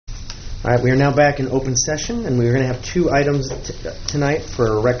All right, we are now back in open session, and we're going to have two items tonight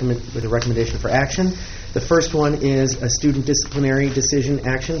for with a recommendation for action. The first one is a student disciplinary decision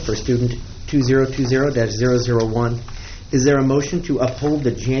action for student 2020-001. Is there a motion to uphold the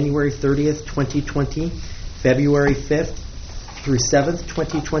January 30th, 2020, February 5th through 7th,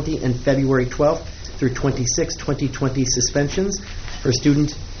 2020, and February 12th through 26th, 2020 suspensions for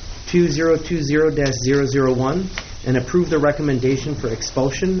student 2020-001 and approve the recommendation for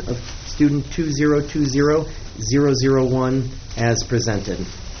expulsion of student 2020-001 as presented?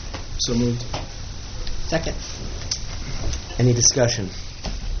 So moved. Second. Any discussion?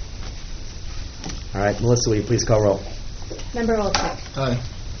 All right, Melissa, will you please call roll? Member Olczyk. Aye.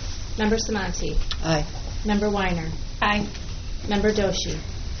 Member Samanti. Aye. Member Weiner. Aye. Member Doshi.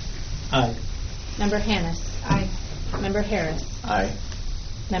 Aye. Member Hannis. Aye. Member Harris. Aye.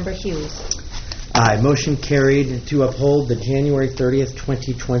 Member Hughes. Aye. Motion carried to uphold the January 30th,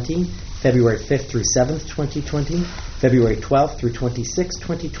 2020, February 5th through 7th, 2020, February 12th through 26th,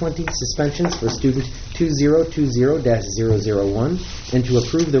 2020 suspensions for student 2020-001 and to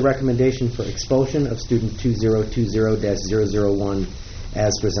approve the recommendation for expulsion of student 2020-001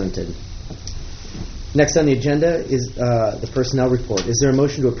 as presented. Next on the agenda is the personnel report. Is there a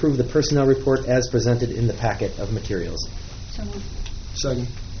motion to approve the personnel report as presented in the packet of materials? So moved. Second.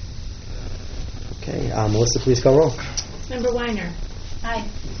 Okay, Melissa, please call roll. Member Weiner. Aye.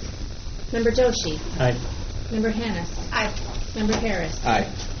 Member Doshi. Aye. Member Hannis. Aye. Member Harris. Aye.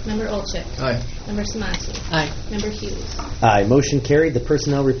 Member Olczyk. Aye. Member Samanti. Aye. Member Hughes. Aye. Motion carried. The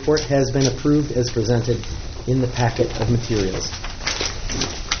personnel report has been approved as presented in the packet of materials.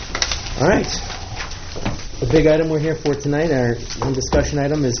 All right. The big item we're here for tonight, our one discussion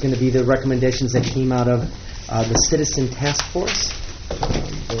item, is going to be the recommendations that came out of the Citizen Task Force.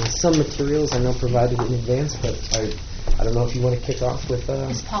 There were some materials I know provided in advance, but I don't know if you want to kick off with...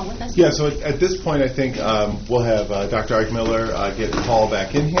 Is Paul with us? Yeah, so at this point, I think we'll have Dr. Ike Miller get Paul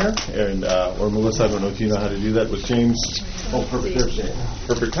back in here, and or Melissa, I don't know if you know how to do that with James. Oh, perfect. There's James.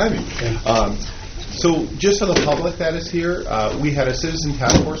 Perfect timing. So just for the public that is here, we had a Citizen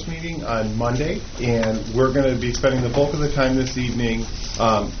Task Force meeting on Monday, and we're going to be spending the bulk of the time this evening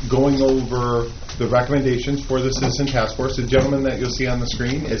going over the recommendations for the Citizen Task Force. The gentleman that you'll see on the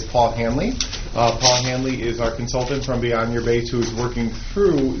screen is Paul Hanley. Paul Hanley is our consultant from Beyond Your Base who is working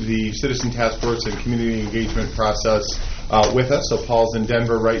through the Citizen Task Force and community engagement process with us. So Paul's in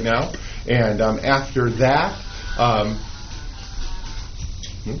Denver right now. And after that,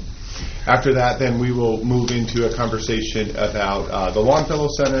 then we will move into a conversation about the Longfellow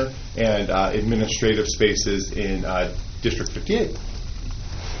Center and administrative spaces in District 58.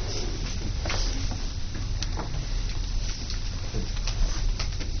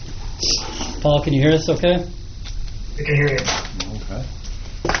 Paul, can you hear us okay? I can hear you. Okay.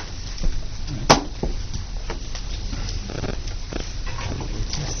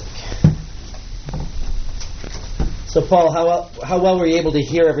 So, Paul, how well were you able to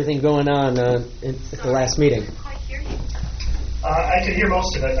hear everything going on at the last meeting? I could hear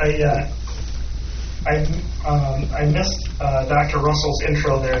most of it. I missed Dr. Russell's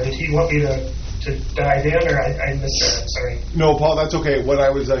intro there. Did he want me to dive in, or I missed that? Sorry. No, Paul, that's okay. What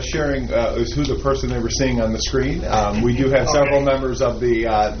I was sharing is who the person they were seeing on the screen. We do have several members of the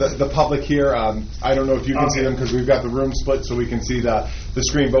public here. I don't know if you can see them because we've got the room split so we can see the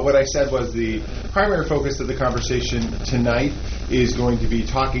screen. But what I said was the primary focus of the conversation tonight is going to be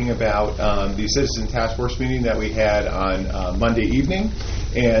talking about the Citizen Task Force meeting that we had on Monday evening.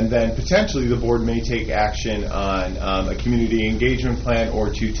 And then potentially the board may take action on a community engagement plan or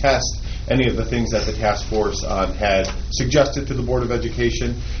to test any of the things that the task force had suggested to the Board of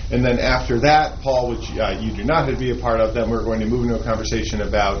Education. And then after that, Paul, which you do not have to be a part of, then we're going to move into a conversation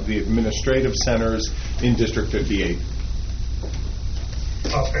about the administrative centers in District 58.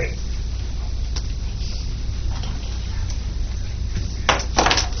 Sounds great.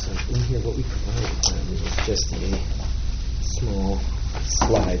 So in here, what we provided was just a small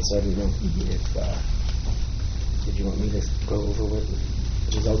slide, so I don't know if did you want me to go over what the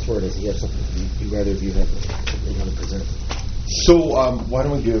results were, or does he have something you'd rather you have something to present? So why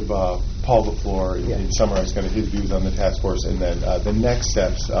don't we give Paul the floor and summarize kind of his views on the task force, and then the next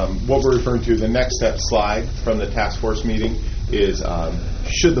steps. What we're referring to, the next step slide from the task force meeting is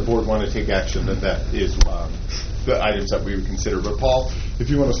should the board want to take action, that is the items that we would consider. But Paul, if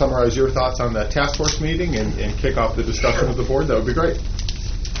you want to summarize your thoughts on that task force meeting and kick off the discussion with the board, that would be great.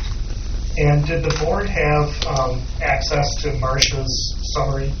 And did the board have access to Marcia's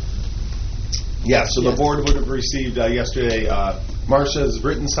summary? Yes, so the board would have received yesterday Marcia's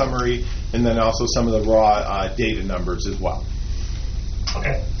written summary and then also some of the raw data numbers as well.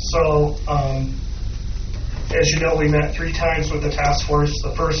 Okay, so as you know, we met 3 times with the task force.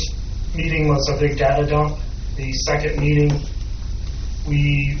 The first meeting was a big data dump. The second meeting,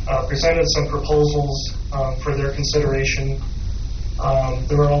 we presented some proposals for their consideration.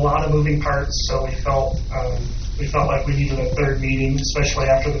 There were a lot of moving parts, so we felt like we needed a third meeting, especially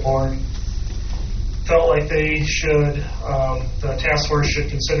after the board felt like they should, the task force should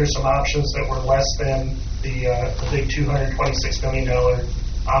consider some options that were less than the big $226 million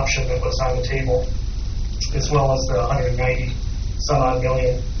option that was on the table, as well as the 190 some odd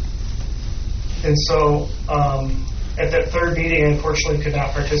million. And so at that third meeting, I unfortunately could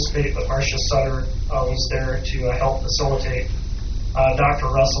not participate, but Marcia Sutter was there to help facilitate. Dr.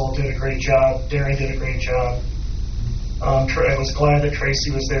 Russell did a great job. Darren did a great job. I was glad that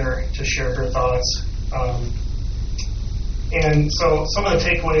Tracy was there to share her thoughts. And so some of the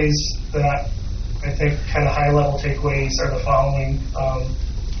takeaways that I think kind of high-level takeaways are the following.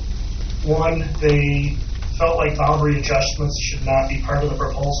 One, they felt like boundary adjustments should not be part of the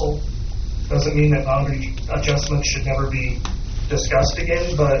proposal. Doesn't mean that boundary adjustments should never be discussed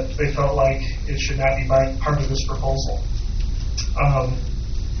again, but they felt like it should not be part of this proposal.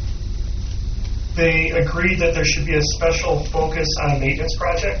 They agreed that there should be a special focus on maintenance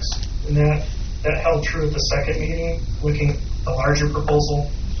projects, and that held true at the second meeting, looking at the larger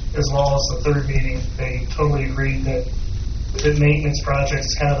proposal, as well as the third meeting. They totally agreed that maintenance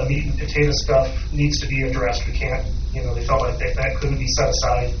projects, kind of the meat and potato stuff, needs to be addressed. We can't, they felt like that couldn't be set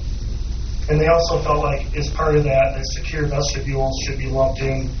aside. And they also felt like, as part of that secure vestibules should be lumped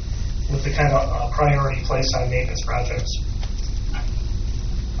in with the kind of priority placed on maintenance projects.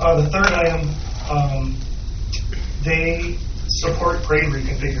 The third item, they support grade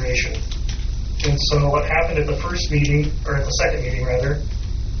reconfiguration. And so what happened at the first meeting, or at the second meeting rather,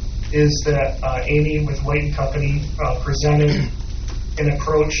 is that Amy with White & Company presented an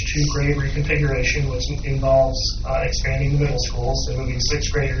approach to grade reconfiguration, which involves expanding the middle schools and moving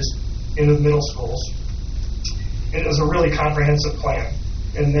 6th graders into the middle schools. It was a really comprehensive plan.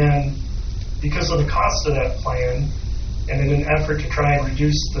 And then, because of the cost of that plan, and in an effort to try and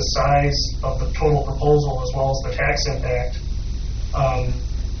reduce the size of the total proposal as well as the tax impact,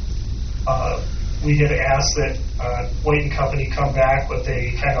 we had asked that White & Company come back with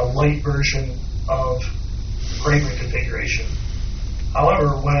a kind of light version of grade reconfiguration.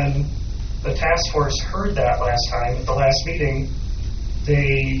 However, when the task force heard that last time, at the last meeting,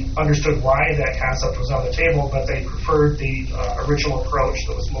 they understood why that concept was on the table, but they preferred the original approach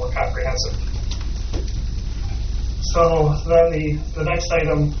that was more comprehensive. So then the next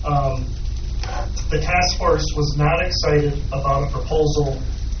item, the task force was not excited about a proposal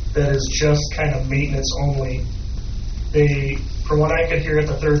that is just kind of maintenance only. They, from what I could hear at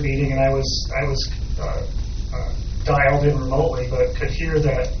the third meeting, and I was dialed in remotely, but could hear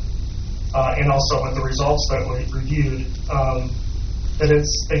that, and also with the results that we reviewed, that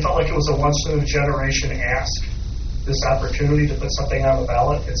they felt like it was a once-in-a-generation ask, this opportunity to put something on the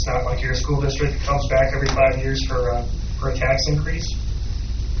ballot. It's not like your school district comes back every 5 years for a tax increase.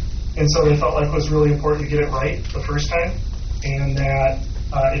 And so they felt like it was really important to get it right the first time, and that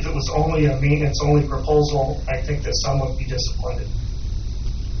if it was only a maintenance-only proposal, I think that some would be disappointed.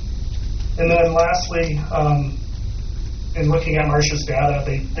 And then lastly, in looking at Marcia's data,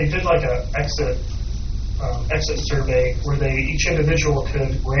 they did like a exit survey where each individual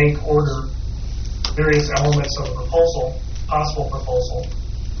could rank order various elements of a possible proposal.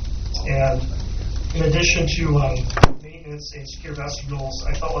 And in addition to maintenance and secure vestibules,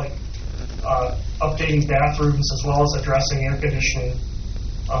 I felt like updating bathrooms as well as addressing air conditioning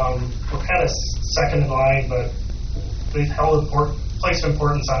were kind of second in line, but they've placed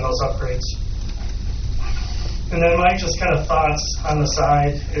importance on those upgrades. And then my just kind of thoughts on the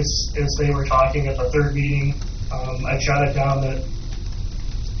side as they were talking at the third meeting, I jotted down that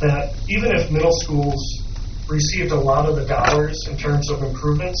even if middle schools received a lot of the dollars in terms of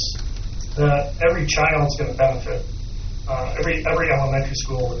improvements, that every child's going to benefit. Every elementary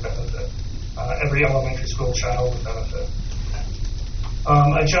school would benefit. Every elementary school child would benefit.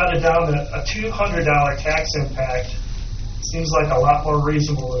 I jotted down that a $200 tax impact seems like a lot more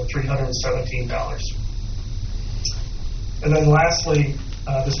reasonable than $317. And then lastly,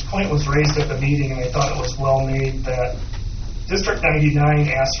 this point was raised at the meeting, and I thought it was well made, that District 99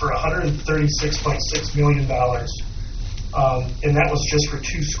 asked for $136.6 million, and that was just for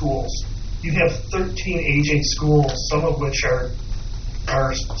 2 schools. You have 13 aging schools, some of which are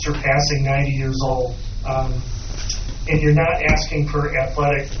surpassing 90 years old, and you're not asking for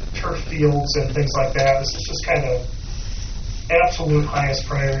athletic turf fields and things like that. This is just kind of absolute highest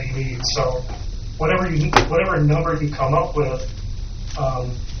priority needs. So whatever number you come up with,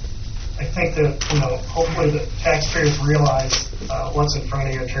 I think that, hopefully the taxpayers realize what's in front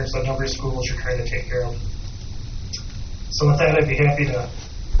of you in terms of the number of schools you're trying to take care of. So with that, I'd be happy to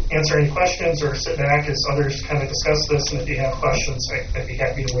answer any questions or sit back as others kind of discuss this, and if you have questions, I'd be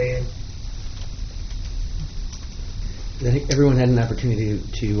happy to weigh in. I think everyone had an opportunity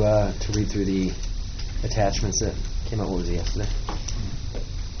to read through the attachments that came out. What was it, yesterday?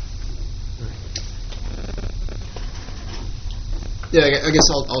 Yeah, I guess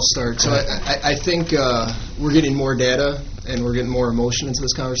I'll start. So I think we're getting more data and we're getting more emotion into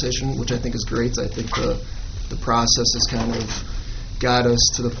this conversation, which I think is great. I think the process has kind of got us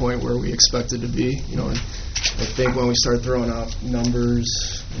to the point where we expected to be. And I think when we start throwing out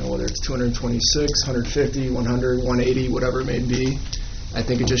numbers, whether it's 226, 150, 100, 180, whatever it may be, I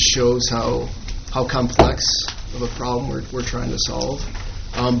think it just shows how complex of a problem we're trying to solve.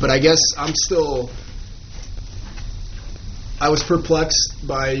 But I guess I was perplexed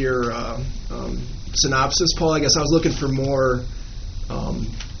by your synopsis, Paul. I guess I was looking for more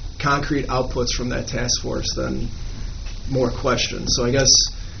concrete outputs from that task force than more questions. So I guess,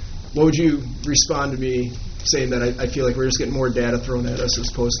 what would you respond to me saying that I feel like we're just getting more data thrown at us as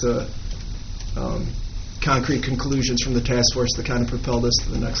opposed to concrete conclusions from the task force that kind of propelled us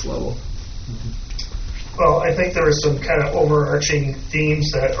to the next level? Well, I think there were some kind of overarching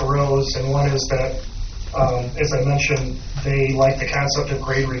themes that arose, and one is that, as I mentioned, they like the concept of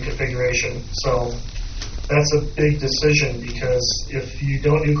grade reconfiguration. So that's a big decision, because if you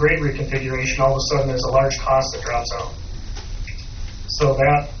don't do grade reconfiguration, all of a sudden there's a large cost that drops out. So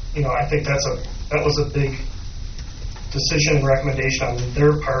that, I think that was a big decision and recommendation on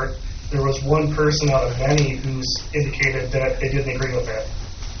their part. There was one person out of many who's indicated that they didn't agree with that.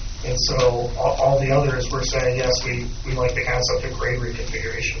 And so all the others were saying, yes, we like the concept of grade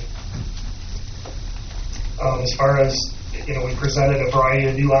reconfiguration. As far as, we presented a variety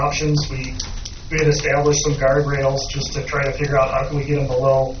of new options. We had established some guardrails just to try to figure out how can we get them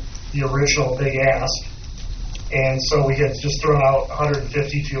below the original big ask. And so we had just thrown out $150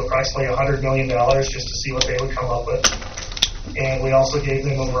 to approximately $100 million just to see what they would come up with. And we also gave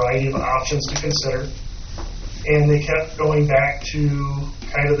them a variety of options to consider. And they kept going back to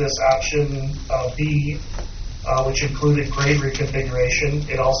kind of this option B, which included grade reconfiguration.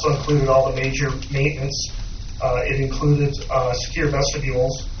 It also included all the major maintenance. It included secure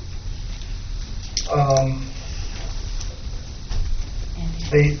vestibules.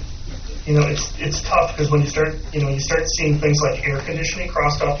 It's tough because when you start seeing things like air conditioning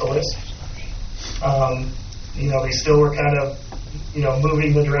crossed off the list. They still were kind of, moving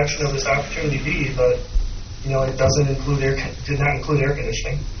in the direction of this opportunity B, but it did not include air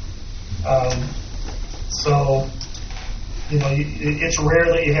conditioning. So it's rare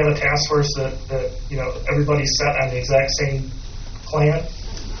that you have a task force that everybody's set on the exact same plan,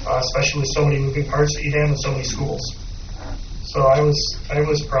 especially with so many moving parts that you have and so many schools. So I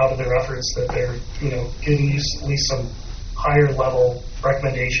was proud of their efforts that they're giving you at least some higher level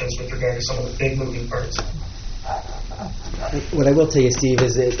recommendations with regard to some of the big moving parts. What I will tell you, Steve,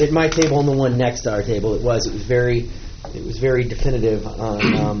 is that at my table and the one next to our table, it was very definitive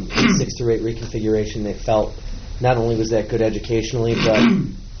on 6 through 8 reconfiguration. They felt not only was that good educationally, but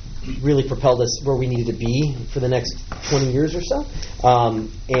really propelled us where we needed to be for the next 20 years or so.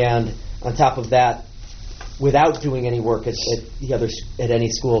 And on top of that, without doing any work at any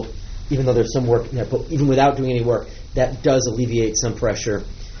school, even though there's some work there, but even without doing any work, that does alleviate some pressure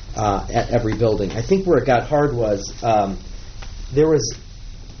at every building. I think where it got hard was there was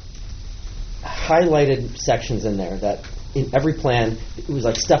highlighted sections in there that in every plan, it was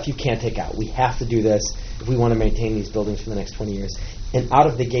like stuff you can't take out. We have to do this if we want to maintain these buildings for the next 20 years. And out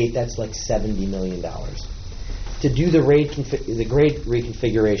of the gate, that's like $70 million. To do the grade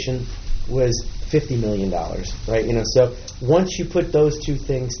reconfiguration was $50 million, right? So once you put those two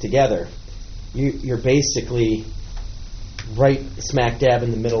things together, you're basically right smack dab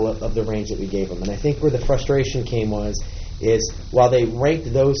in the middle of the range that we gave them. And I think where the frustration came is while they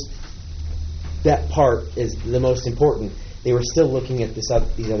ranked that part is the most important, they were still looking at these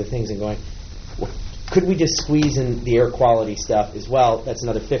other things and going, well, could we just squeeze in the air quality stuff as well? That's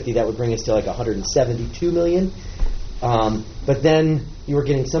another 50. That would bring us to like 172 million. But then you were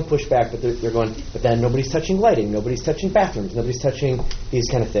getting some pushback, but they're going, but then nobody's touching lighting, nobody's touching bathrooms, nobody's touching these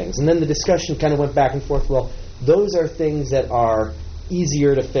kind of things. And then the discussion kind of went back and forth. Well, those are things that are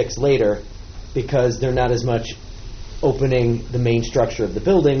easier to fix later because they're not as much opening the main structure of the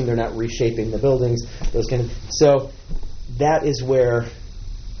building, they're not reshaping the buildings, those kind of. So that is where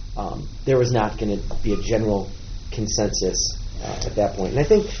there was not going to be a general consensus at that point. And I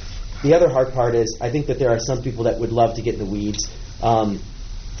think the other hard part is I think that there are some people that would love to get in the weeds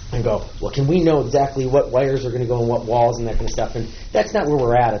and go, well, can we know exactly what wires are going to go in what walls and that kind of stuff? And that's not where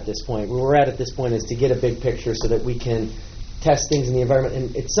we're at this point. Where we're at this point is to get a big picture so that we can test things in the environment.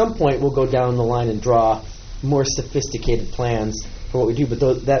 And at some point, we'll go down the line and draw more sophisticated plans for what we do. But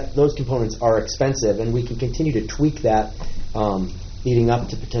those components are expensive, and we can continue to tweak that leading up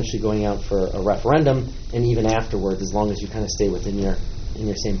to potentially going out for a referendum, and even afterwards, as long as you kind of stay within your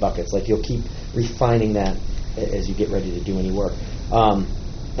same buckets. Like, you'll keep refining that as you get ready to do any work.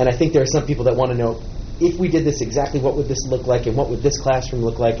 And I think there are some people that want to know, if we did this exactly, what would this look like, and what would this classroom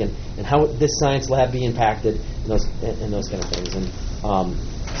look like, and how would this science lab be impacted, and those kind of things. And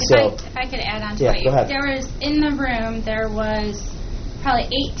if I could add on to yeah, what go ahead. There was, in the room, there was probably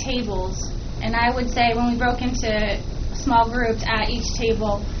 8 tables, and I would say when we broke into small groups at each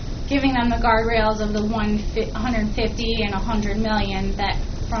table, giving them the guardrails of the 150 and 100 million that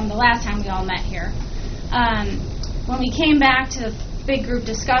from the last time we all met here. When we came back to the big group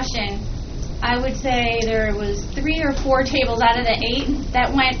discussion, I would say there was 3 or 4 tables out of the 8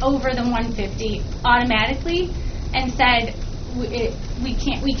 that went over the 150 automatically and said we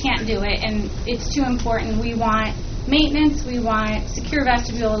can't do it, and it's too important. We want maintenance, we want secure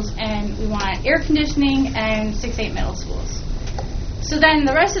vestibules, and we want air conditioning and 6-8 middle schools. So then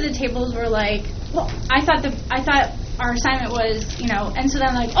the rest of the tables were like, well, I thought our assignment was, and so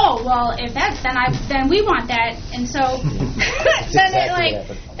then like, oh, well, if that's then we want that, and so then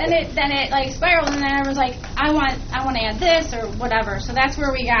it spiraled, and then I was like, I want to add this or whatever. So that's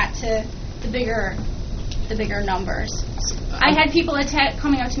where we got to the bigger numbers. I had people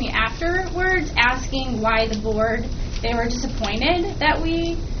coming up to me afterwards asking why the board, they were disappointed that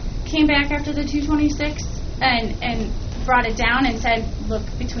we came back after the 226 and brought it down and said, look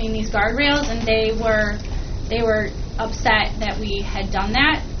between these guardrails, and they were upset that we had done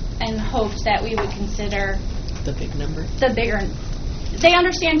that and hoped that we would consider the big number. They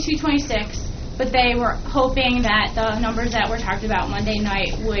understand 226, but they were hoping that the numbers that were talked about Monday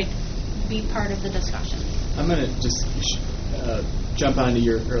night would be part of the discussion. I'm going to just jump onto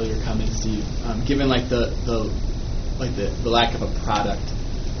your earlier comments, Steve. Given the lack of a product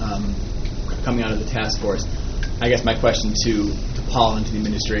coming out of the task force, I guess my question to Paul and to the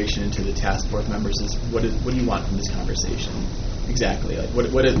administration and to the task force members is, what do you want from this conversation exactly? Like,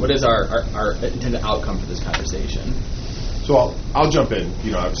 what is our intended outcome for this conversation? So I'll jump in,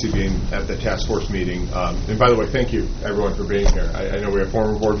 obviously being at the task force meeting. And by the way, thank you, everyone, for being here. I know we have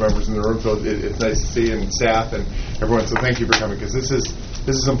former board members in the room, so it's nice to see, and staff and everyone. So thank you for coming, because this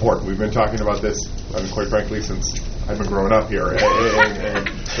is important. We've been talking about this, quite frankly, since I've been growing up here. And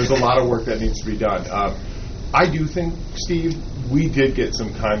there's a lot of work that needs to be done. I do think, Steve, we did get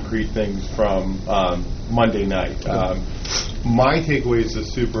some concrete things from Monday night. My takeaway as the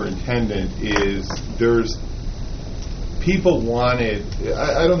superintendent is people wanted,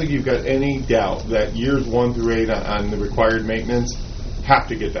 I don't think you've got any doubt that years 1 through 8 on the required maintenance have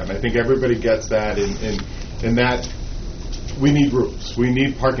to get done. I think everybody gets that, and that we need roofs, we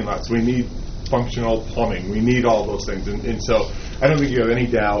need parking lots, we need functional plumbing, we need all those things. And so I don't think you have any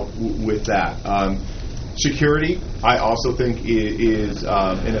doubt with that. Security, I also think, is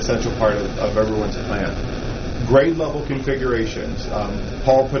an essential part of everyone's plan. Grade level configurations.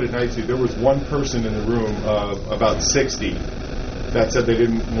 Paul put it nicely. There was one person in the room of about 60 that said they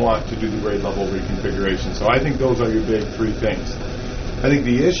didn't want to do the grade level reconfiguration. So I think those are your big 3 things. I think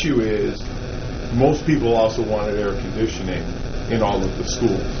the issue is most people also wanted air conditioning in all of the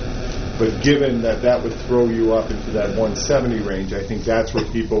schools. But given that would throw you up into that 170 range, I think that's where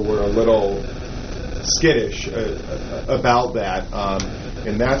people were a little skittish about that,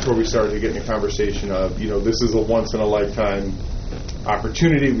 and that's where we started to get in a conversation of, this is a once-in-a-lifetime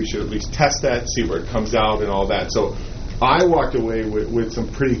opportunity. We should at least test that, see where it comes out, and all that. So I walked away with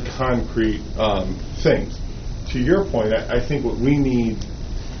some pretty concrete things. To your point, I think what we need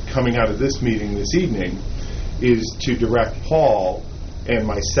coming out of this meeting this evening is to direct Paul and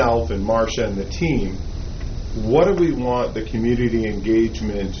myself and Marcia and the team, what do we want the community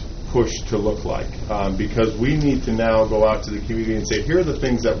engagement push to look like? Because we need to now go out to the community and say, here are the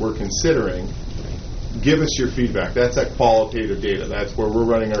things that we're considering. Give us your feedback. That's that qualitative data. That's where we're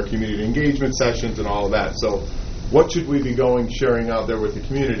running our community engagement sessions and all of that. So what should we be sharing out there with the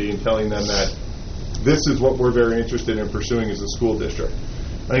community and telling them that this is what we're very interested in pursuing as a school district?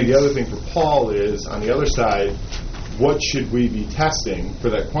 I think the other thing for Paul is, on the other side, what should we be testing for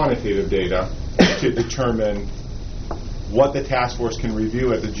that quantitative data to determine what the task force can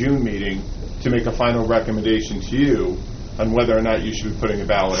review at the June meeting to make a final recommendation to you on whether or not you should be putting a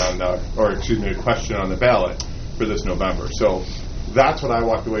question on the ballot for this November. So that's what I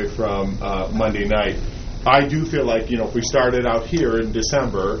walked away from Monday night. I do feel like, if we started out here in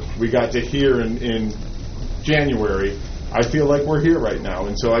December, we got to here in January, I feel like we're here right now.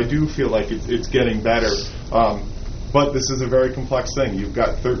 And so I do feel like it's getting better. But this is a very complex thing. You've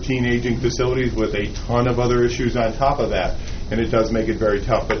got 13 aging facilities with a ton of other issues on top of that, and it does make it very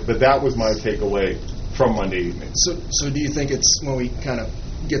tough. But that was my takeaway from Monday evening. So do you think it's, when we kind of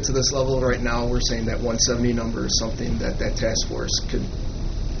get to this level right now, we're saying that 170 number is something that task force could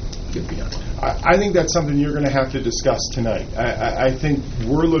be on? I think that's something you're going to have to discuss tonight. I think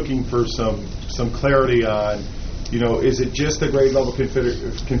we're looking for some clarity on, is it just a grade level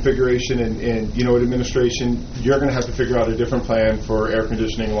configuration and administration, you're going to have to figure out a different plan for air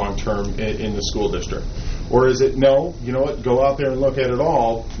conditioning long term in the school district. Or is it, no, go out there and look at it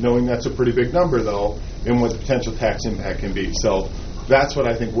all, knowing that's a pretty big number, though, and what the potential tax impact can be. So that's what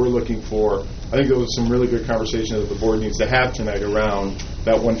I think we're looking for. I think there was some really good conversation that the board needs to have tonight around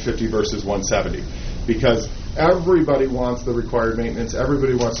that 150 versus 170. Because everybody wants the required maintenance,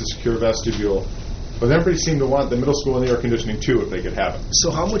 everybody wants a secure vestibule, but everybody seemed to want the middle school and the air conditioning too if they could have it.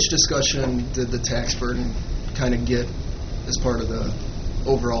 So how much discussion did the tax burden kind of get as part of the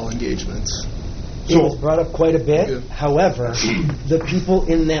overall engagements? It was brought up quite a bit. Yeah. However, the people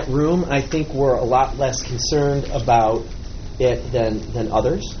in that room, I think, were a lot less concerned about it than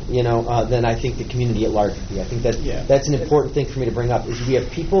others, than I think the community at large would be. I think that's an important thing for me to bring up, is we have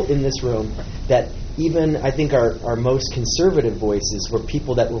people in this room that even, I think, our most conservative voices were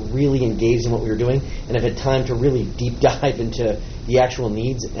people that were really engaged in what we were doing and have had time to really deep dive into the actual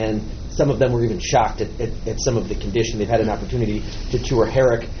needs, and some of them were even shocked at some of the condition. They've had an opportunity to tour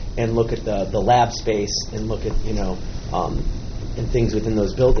Herrick and look at the lab space and look at, and things within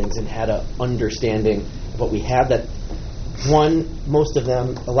those buildings, and had an understanding of what we have. That most of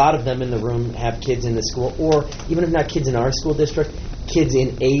them, a lot of them in the room have kids in the school, or even if not kids in our school district, kids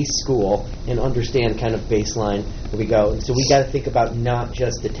in a school, and understand kind of baseline where we go. And so we got to think about not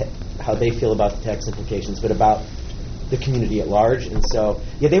just how they feel about the tax implications, but about the community at large. And so,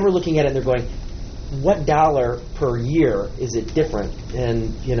 they were looking at it and they're going, what dollar per year is it different?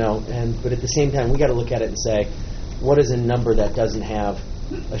 And but at the same time, we got to look at it and say, what is a number that doesn't have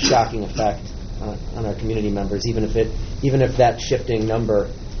a shocking effect on our community members, even if that shifting number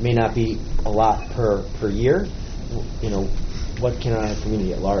may not be a lot per year? What can our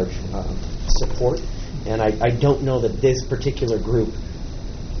community at large support? And I don't know that this particular group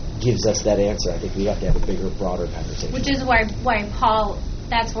gives us that answer. I think we have to have a bigger, broader conversation. Which is why Paul,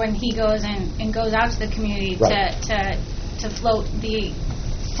 that's when he goes and goes out to the community to float the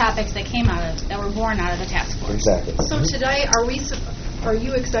topics that were born out of the task force. Exactly. So today, are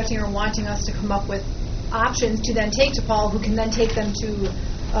you expecting or wanting us to come up with options to then take to Paul, who can then take them to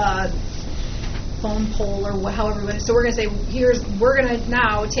phone poll or however? So we're going to say, we're going to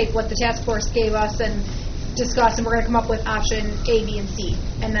now take what the task force gave us and discuss, and we're going to come up with option A, B, and C.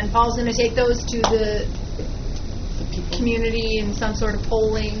 And then Paul's going to take those to the community in some sort of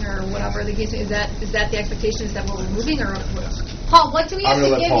polling or whatever the case is. Is that the expectation? Is that what we're moving, or Paul, what do we have to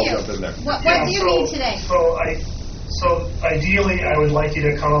give you? Paul jump in there. What do you need today? So ideally, I would like you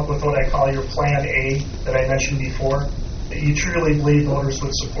to come up with what I call your Plan A that I mentioned before, that you truly believe voters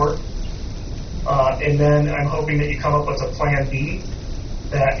would support. And then I'm hoping that you come up with a Plan B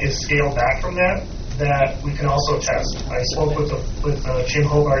that is scaled back from that we can also test. I spoke with Jim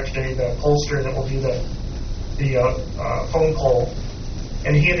Hobart today, the pollster that will do the phone poll,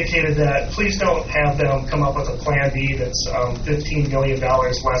 and he indicated that please don't have them come up with a Plan B that's $15 million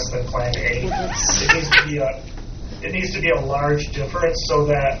less than Plan A. It needs to be a large difference so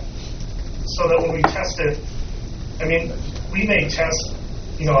that when we test it, I mean, we may test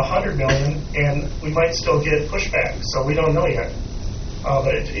 100 million, and we might still get pushback. So we don't know yet.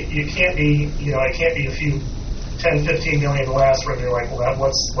 But it can't be, it can't be a few 10, 15 million less where they're like, well,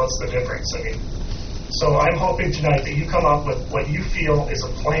 what's the difference? I mean, so I'm hoping tonight that you come up with what you feel is a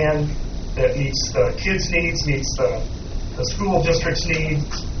plan that meets the kids' needs, meets the school district's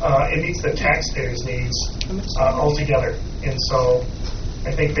needs, it meets the taxpayers' needs altogether. And so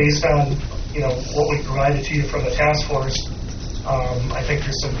I think based on what we provided to you from the task force, I think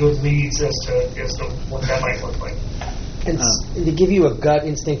there's some good leads as to what that might look like. And to give you a gut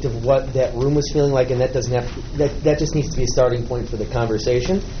instinct of what that room was feeling like, and that doesn't have that just needs to be a starting point for the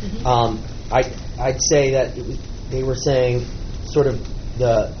conversation. I'd say that they were saying sort of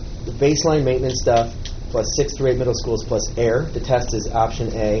the baseline maintenance stuff plus 6 through 8 middle schools plus air. The test is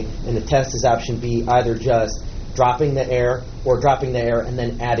option A, and the test is option B, either just dropping the air and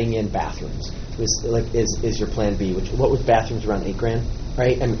then adding in bathrooms. Is your plan B? What was bathrooms, around $8,000,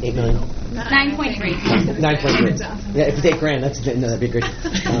 right? I mean, $8 million. 9.3. 9.3. Yeah, if you take grand, that'd be great.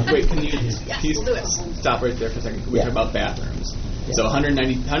 Wait, can you we'll do it. stop right there for a second? We Yeah. talk about bathrooms. Yeah. So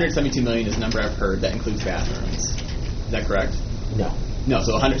 117 million is the number I've heard that includes bathrooms. Is that correct? No. No,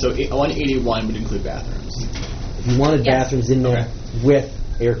 so 181 would include bathrooms. If you wanted Yes. bathrooms in there Okay. with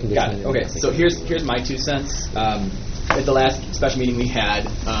air Got conditioning. it. Okay, so here's my 2 cents. At the last special meeting we had,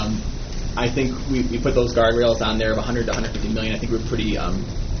 I think we put those guardrails on there of 100 to 150 million. I think we were pretty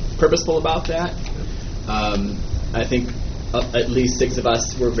purposeful about that. I think at least 6 of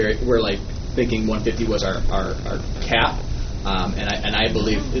us were like thinking 150 was our cap, and I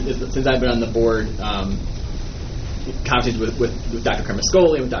believe since I've been on the board. Conversations with Dr.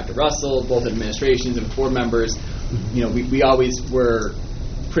 Kermascoli and with Dr. Russell, both administrations and with board members, we always were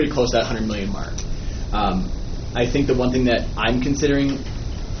pretty close to that 100 million mark. I think the one thing that I'm considering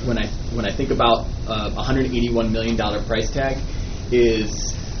when I think about $181 million price tag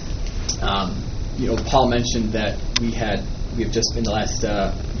is, Paul mentioned that we have just in the last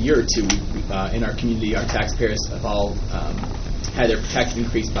year or two in our community, our taxpayers have all had their taxes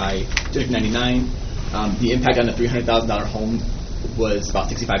increased by District 99. The impact on the $300,000 home was about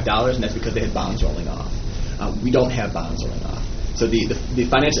 $65, and that's because they had bonds rolling off. We don't have bonds rolling off. So the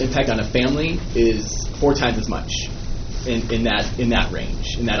financial impact on a family is 4 times as much in that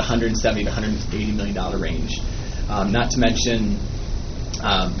range, in that $170 to $180 million range. Not to mention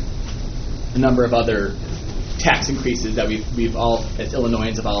a number of other tax increases that we've all, as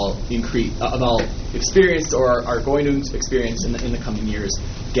Illinoisans, have all experienced or are going to experience in the coming years.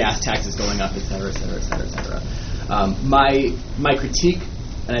 Gas taxes going up, et cetera, et cetera, et cetera, et cetera. My critique,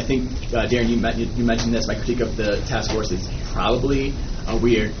 and I think Darren, you mentioned this. My critique of the task force is probably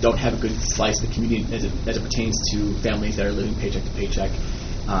we don't have a good slice of the community as it pertains to families that are living paycheck to paycheck.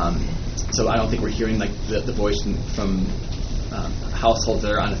 So I don't think we're hearing like the voice from households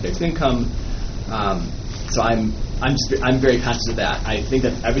that are on a fixed income. So I'm very conscious of that. I think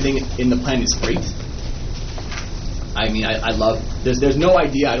that everything in the plan is great. I mean, I love. There's no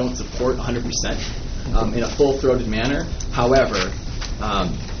idea I don't support 100% in a full-throated manner. However, I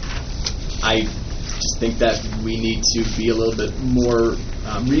just think that we need to be a little bit more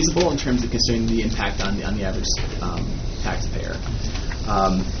reasonable in terms of considering the impact on the average taxpayer.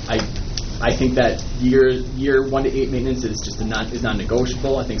 I think that year 1 to 8 maintenance is just is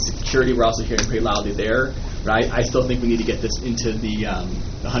non-negotiable. I think security, we're also hearing pretty loudly there. Right? I still think we need to get this into the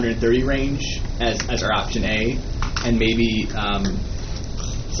 130 range as our option A, and maybe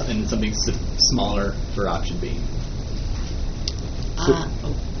something smaller for option B.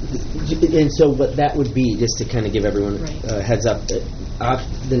 And so what that would be, just to kind of give everyone a heads up,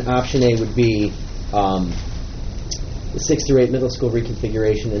 then option A would be the 6 through 8 middle school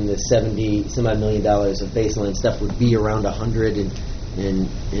reconfiguration, and the $70-some-odd million of baseline stuff would be around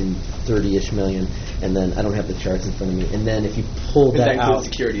 130-ish million. And then I don't have the charts in front of me. And then if you pull that out,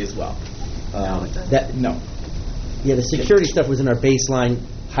 security as well. No. Yeah, the security stuff was in our baseline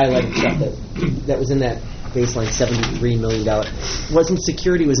highlighted stuff that was in that baseline $73 million. Wasn't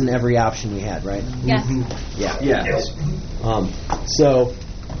security was in every option we had, right? Yes. Yeah. Yes. So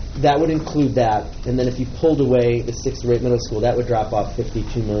that would include that, and then if you pulled away the 6 through 8 middle school, that would drop off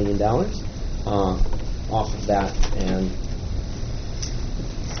 $52 million off of that. And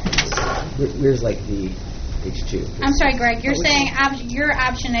where's like the H2? I'm sorry, Greg. You're saying your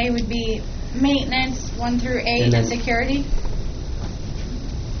option A would be maintenance 1 through 8 and security?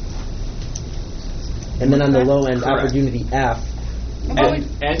 And then on the low end, Correct. opportunity F.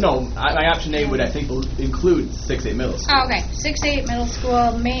 And no, my option A would, I think, include 6-8 middle school. Oh, okay. 6-8 middle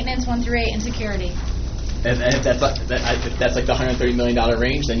school, maintenance 1 through 8, and security. And if that's like the $130 million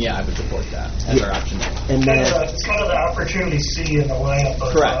range, then yeah, I would support that as our option A. And then It's kind of the opportunity C in the lineup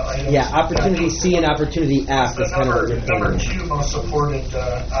of Correct. items. yeah, opportunity C and opportunity F The is kind of what you're number thinking. 2 most supported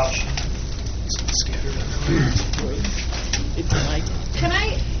option. Can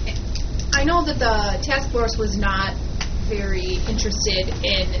I know that the task force was not very interested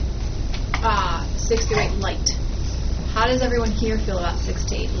in 6 through 8 light. How does everyone here feel about 6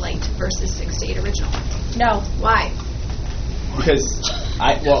 to 8 light versus 6 to 8 original? No. Why? Because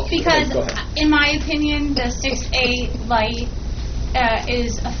go ahead. in my opinion, the 6-8 light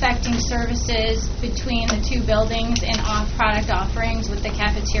is affecting services between the 2 buildings and product offerings with the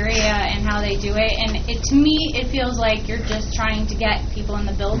cafeteria and how they do it. And to me, it feels like you're just trying to get people in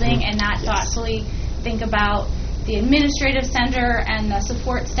the building and not thoughtfully think about the administrative center and the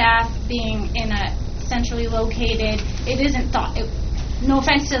support staff being in a centrally located. It isn't no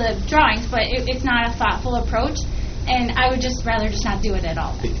offense to the drawings, but it's not a thoughtful approach. And I would just rather just not do it at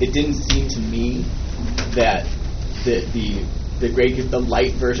all. It didn't seem to me that the the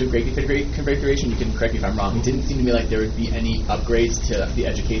light version of grade configuration, you can correct me if I'm wrong, it didn't seem to me like there would be any upgrades to the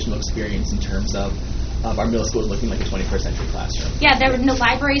educational experience in terms of our middle school looking like a 21st century classroom. Yeah, the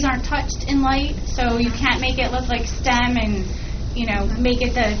libraries aren't touched in light, so you can't make it look like STEM and, make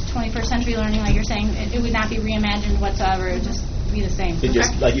it the 21st century learning like you're saying. It would not be reimagined whatsoever. It would just be the same. It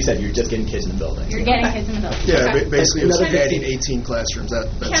just, like you said, you're just getting kids in the building. You're getting kids in the building. Yeah, Okay. basically it was Another adding 18 classrooms. That's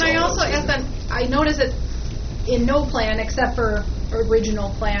Can I all also that was ask them, I noticed that in no plan, except for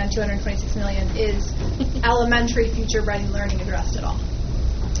original plan, $226 million, is elementary future-ready learning addressed at all?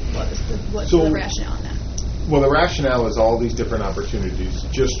 What's the rationale on that? Well, the rationale is all these different opportunities,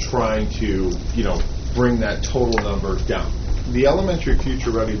 just trying to, bring that total number down. The elementary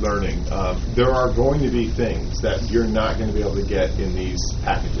future-ready learning, there are going to be things that you're not going to be able to get in these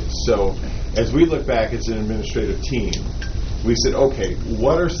packages. So as we look back as an administrative team, we said, okay,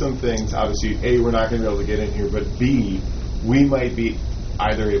 what are some things, obviously, A, we're not going to be able to get in here, but B, we might be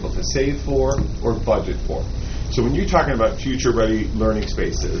either able to save for or budget for. So when you're talking about future-ready learning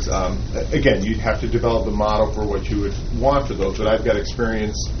spaces, again, you'd have to develop the model for what you would want for those. But I've got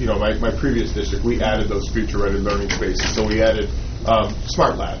experience, my previous district, we added those future-ready learning spaces. So we added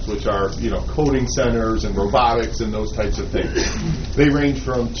smart labs, which are, coding centers and robotics and those types of things. They range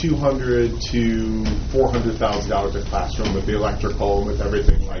from $200,000 to $400,000 a classroom with the electrical and with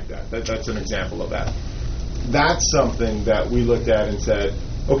everything like that. That's an example of that. That's something that we looked at and said,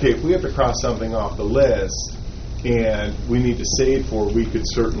 okay, if we have to cross something off the list, and we need to save for, we could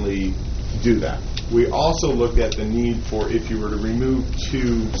certainly do that. We also looked at the need for, if you were to remove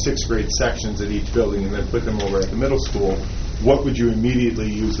 2 6th grade sections at each building and then put them over at the middle school, what would you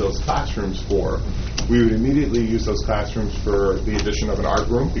immediately use those classrooms for? We would immediately use those classrooms for the addition of an art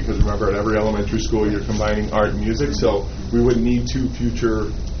room, because remember, at every elementary school you're combining art and music, so we would need 2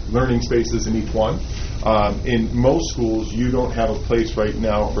 future learning spaces in each one. In most schools, you don't have a place right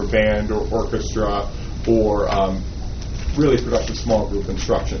now for band or orchestra or really productive small group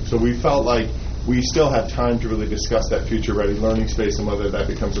instruction. So we felt like we still have time to really discuss that future-ready learning space and whether that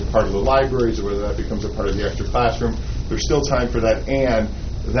becomes a part of the libraries or whether that becomes a part of the extra classroom. There's still time for that, and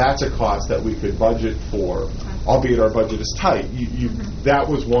that's a cost that we could budget for, albeit our budget is tight. That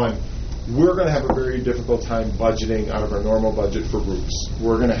was one. We're going to have a very difficult time budgeting out of our normal budget for roofs.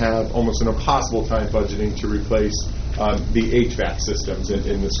 We're going to have almost an impossible time budgeting to replace the HVAC systems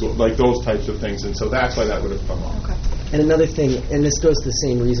in the school, like those types of things, and so that's why that would have come off. Okay. And another thing, and this goes to the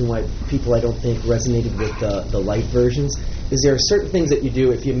same reason why people I don't think resonated with the light versions, is there are certain things that you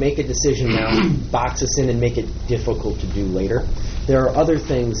do, if you make a decision now, box us in and make it difficult to do later. There are other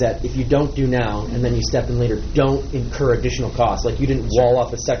things that if you don't do now and then you step in later, don't incur additional costs. Like you didn't wall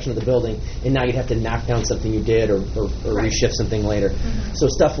off a section of the building and now you'd have to knock down something you did or reshift something later. Mm-hmm. So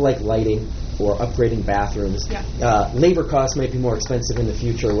stuff like lighting or upgrading bathrooms. Yeah. Labor costs might be more expensive in the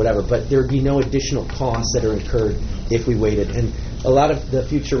future or whatever, but there would be no additional costs that are incurred if we waited. And a lot of the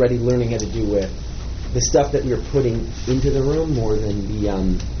future-ready learning had to do with the stuff that we were putting into the room more than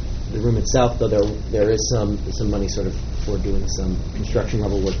the room itself, though there is some money sort of for doing some construction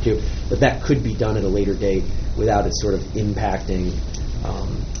level work too. But that could be done at a later date without it sort of impacting,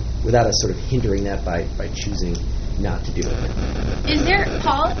 without us sort of hindering that by choosing not to do it. Is there,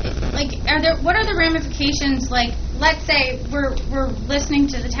 Paul, what are the ramifications, let's say we're listening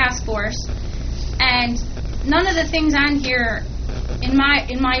to the task force and none of the things on here, in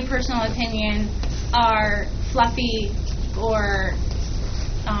my personal opinion, are fluffy or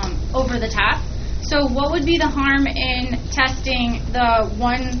over the top. So what would be the harm in testing the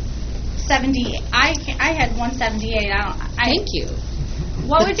 170? I had 178. Thank you.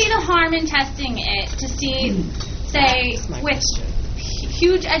 What would be the harm in testing it to see, say, with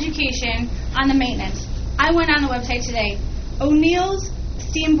huge education on the maintenance? I went on the website today. O'Neill's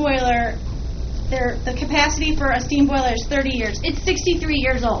steam boiler, the capacity for a steam boiler is 30 years. It's 63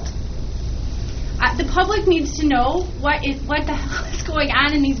 years old. The public needs to know what the hell is going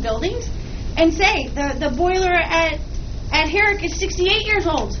on in these buildings, and say the boiler at Herrick is 68 years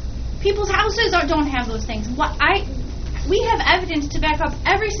old. People's houses don't have those things. We have evidence to back up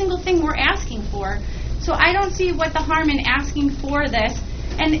every single thing we're asking for. So I don't see what the harm in asking for this.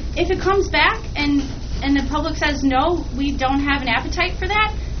 And if it comes back and the public says no, we don't have an appetite for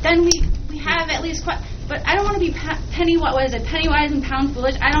that, then we have at least. But I don't want to be penny wise and pound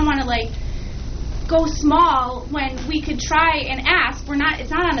foolish. I don't want to go small when we could try and ask.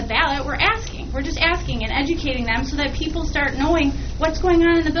 It's not on the ballot. We're asking. We're just asking and educating them so that people start knowing what's going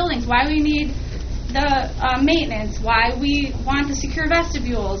on in the buildings, why we need the maintenance, why we want the secure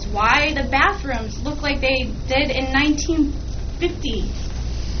vestibules, why the bathrooms look like they did in 1950.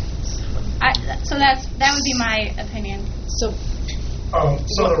 So that would be my opinion. So,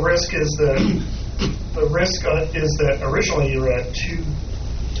 So the risk is that originally you were at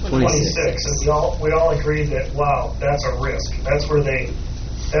 226, and we all agreed that wow, that's a risk. That's where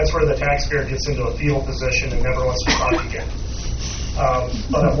the taxpayer gets into a fetal position and never wants to talk again.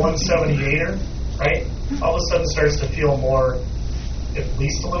 But a 178er, right, all of a sudden starts to feel more, at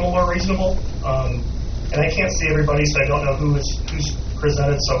least a little more reasonable. And I can't see everybody, so I don't know who's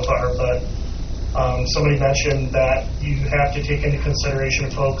presented so far, but somebody mentioned that you have to take into consideration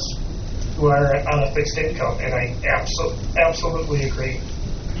folks who are on a fixed income, and I absolutely agree.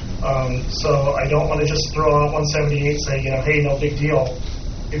 So I don't want to just throw out 178 and say, hey, no big deal.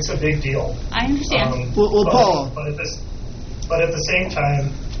 It's a big deal. I understand. Paul. But at the same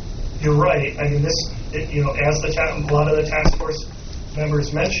time, you're right. I mean, as a lot of the task force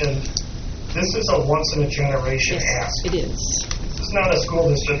members mentioned, this is a once-in-a-generation ask. it is. This is not a school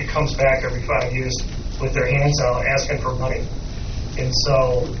district that comes back every 5 years with their hands out asking for money. And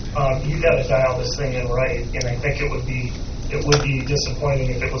so you got to dial this thing in right. And I think it would be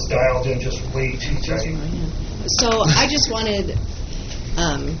disappointing if it was dialed in just way too tight. So I just wanted,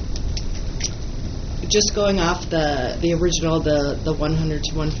 just going off the original, the 100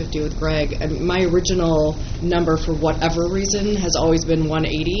 to 150 with Greg, my original number for whatever reason has always been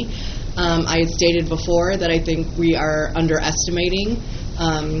 180. I had stated before that I think we are underestimating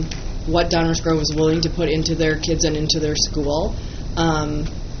what Downers Grove is willing to put into their kids and into their school.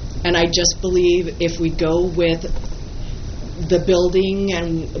 And I just believe if we go with the building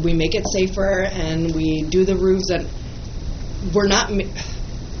and we make it safer and we do the roofs, that we're not...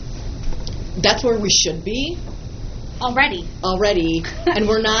 That's where we should be. Already. And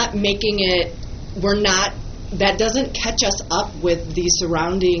we're not making it... That doesn't catch us up with the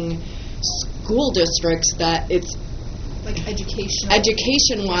surrounding school districts that it's... Like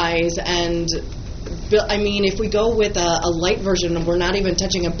Education-wise, and... I mean, if we go with a light version and we're not even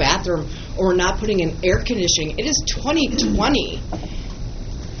touching a bathroom or we're not putting in air conditioning, it is 2020.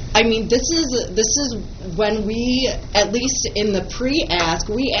 I mean, this is when we, at least in the pre-ask,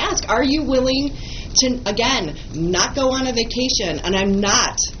 we ask, are you willing to, again, not go on a vacation? And I'm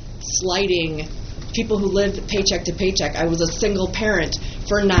not slighting people who lived paycheck to paycheck. I was a single parent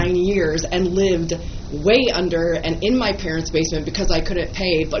for 9 years and lived way under and in my parents' basement because I couldn't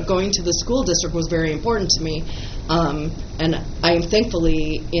pay, but going to the school district was very important to me. And I am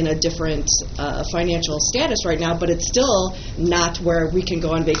thankfully in a different financial status right now, but it's still not where we can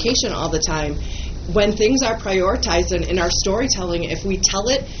go on vacation all the time. When things are prioritized and in our storytelling, if we tell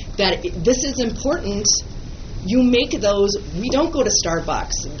it that this is important, you make those. We don't go to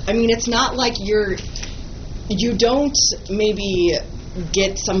Starbucks. I mean, it's not like you don't maybe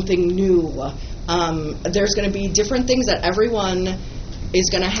get something new. There's going to be different things that everyone is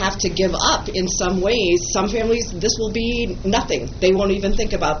going to have to give up in some ways. Some families, this will be nothing. They won't even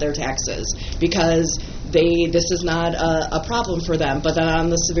think about their taxes because this is not a problem for them. But then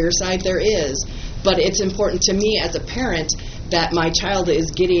on the severe side, there is. But it's important to me as a parent that my child is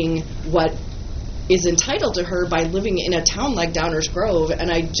getting what is entitled to her by living in a town like Downers Grove.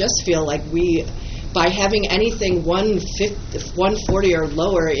 And I just feel like by having anything 140 or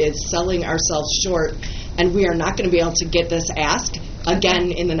lower is selling ourselves short, and we are not going to be able to get this ask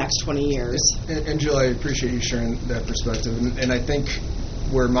again in the next 20 years. And Jill, I appreciate you sharing that perspective. And I think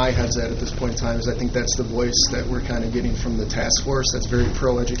where my head's at this point in time is I think that's the voice that we're kind of getting from the task force that's very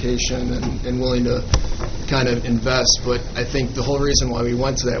pro-education and willing to kind of invest. But I think the whole reason why we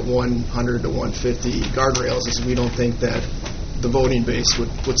went to that 100 to 150 guardrails is we don't think that the voting base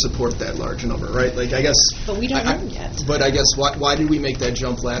would support that large number, right? Like, I guess... But we don't know yet. But I guess why did we make that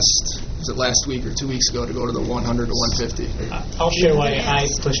jump last week or 2 weeks ago to go to the 100 to 150? I'll share why I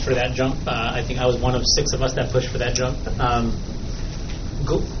pushed for that jump. I think I was one of 6 of us that pushed for that jump.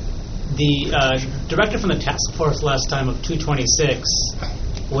 The director from the task force last time of 226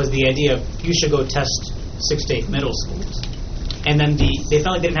 was the idea of you should go test 6 to 8 middle schools. And then they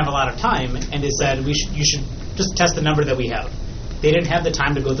felt like they didn't have a lot of time, and they said you should just test the number that we have. They didn't have the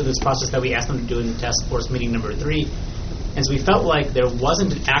time to go through this process that we asked them to do in the task force meeting number 3. And so we felt like there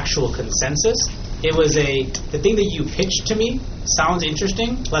wasn't an actual consensus. It was the thing that you pitched to me sounds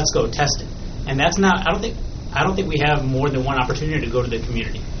interesting, let's go test it. And that's not, I don't think we have more than one opportunity to go to the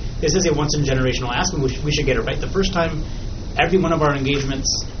community. This is a once-in-generational ask, and we should get it right the first time. Every one of our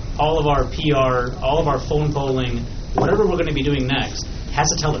engagements, all of our PR, all of our phone polling, whatever we're going to be doing next, has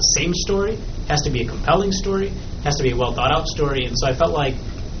to tell the same story, has to be a compelling story, has to be a well-thought-out story. And so I felt like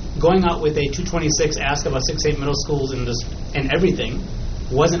going out with a 226 ask about 6-8 middle schools and everything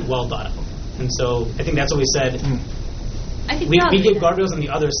wasn't well thought out. And so I think that's what we said. I think we gave guardrails on the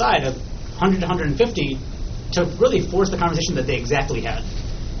other side of 100 to 150 to really force the conversation that they exactly had.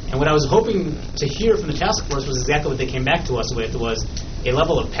 And what I was hoping to hear from the task force was exactly what they came back to us with, was a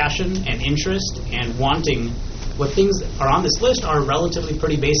level of passion and interest and wanting what things are on this list are relatively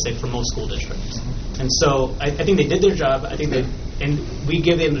pretty basic for most school districts. And so I think they did their job. I think and we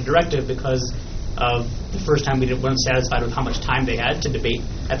gave them the directive because of the first time we weren't satisfied with how much time they had to debate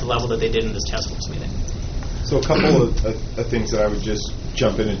at the level that they did in this task force meeting. So a couple of things that I would just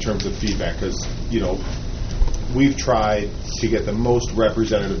jump in terms of feedback, because, we've tried to get the most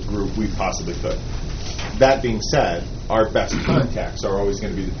representative group we possibly could. That being said, our best contacts are always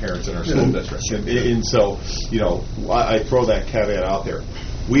going to be the parents in our school district. And so, I throw that caveat out there.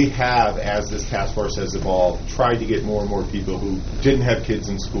 We have, as this task force has evolved, tried to get more and more people who didn't have kids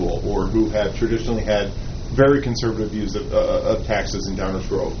in school or who have traditionally had very conservative views of taxes in Downers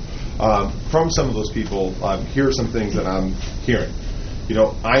Grove. From some of those people, here are some things that I'm hearing.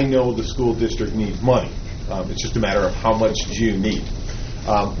 I know the school district needs money. It's just a matter of how much do you need.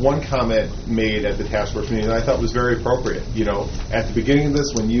 One comment made at the task force meeting that I thought was very appropriate. At the beginning of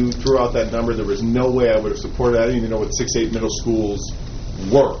this, when you threw out that number, there was no way I would have supported it. I didn't even know what 6-8 middle schools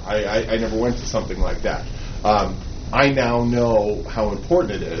were. I never went to something like that. I now know how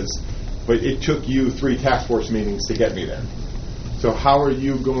important it is, but it took you 3 task force meetings to get me there. So how are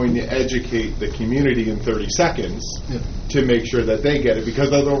you going to educate the community in 30 seconds to make sure that they get it?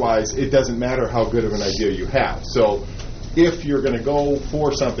 Because otherwise, it doesn't matter how good of an idea you have. So if you're going to go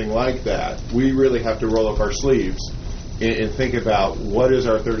for something like that, we really have to roll up our sleeves and think about what is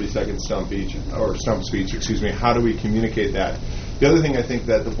our 30-second stump speech, how do we communicate that? The other thing I think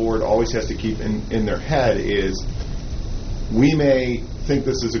that the board always has to keep in their head is we may think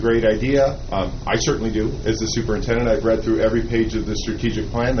this is a great idea. I certainly do. As the superintendent, I've read through every page of the strategic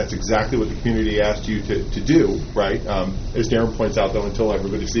plan. That's exactly what the community asked you to do, right? As Darren points out, though, until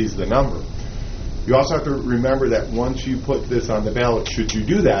everybody sees the number. You also have to remember that once you put this on the ballot, should you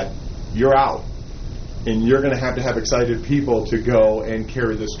do that, you're out. And you're going to have excited people to go and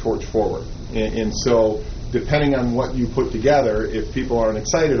carry this torch forward. And so depending on what you put together, if people aren't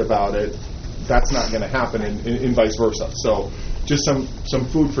excited about it, that's not going to happen, and vice versa. So just some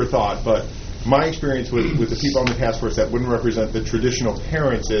food for thought. But my experience with the people on the task force that wouldn't represent the traditional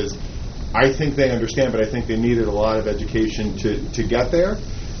parents is I think they understand, but I think they needed a lot of education to get there.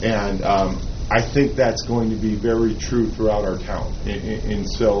 And I think that's going to be very true throughout our town. And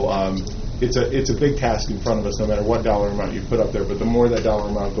so it's a big task in front of us, no matter what dollar amount you put up there. But the more that dollar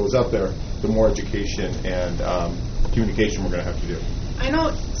amount goes up there, the more education and communication we're going to have to do. I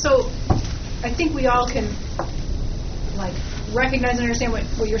know. So I think we all can recognize and understand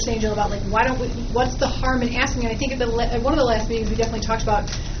what you're saying, Jill, about what's the harm in asking? And I think at one of the last meetings we definitely talked about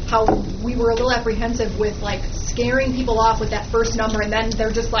how we were a little apprehensive with scaring people off with that first number, and then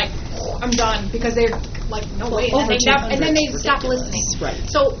they're just I'm done, because they're no way, and then they stop listening. Right.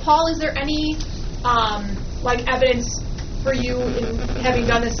 So Paul, is there any evidence for you in having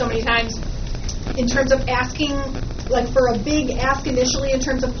done this so many times in terms of asking for a big ask initially in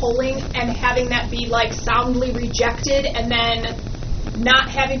terms of polling and having that be soundly rejected, and then not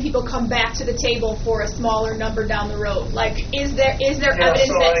having people come back to the table for a smaller number down the road? Is there evidence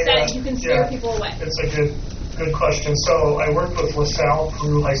that says you can scare people away? It's a good question. So I worked with LaSalle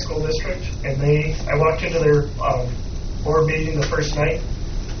Peru High School District, and I walked into their board meeting the first night,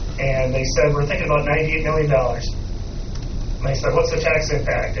 and they said, we're thinking about $98 million. And I said, what's the tax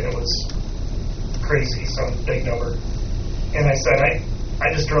impact? And it was crazy, some big number. And I said,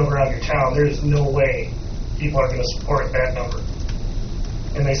 I just drove around your town. There is no way people are going to support that number.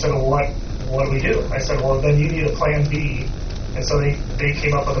 And they said, well, what do we do? I said, well, then you need a plan B. And so they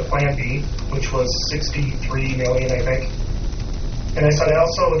came up with a plan B, which was $63 million, I think. And I said, I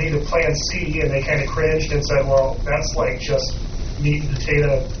also need a plan C, and they kind of cringed and said, well, that's just meat and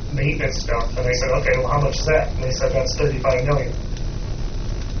potato maintenance stuff. And I said, okay, well, how much is that? And they said, that's $35 million.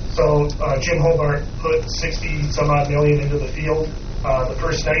 So Jim Hobart put 60-some-odd million into the field. The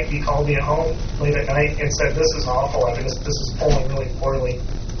first night he called me at home late at night and said, this is awful. I mean, this is polling really poorly.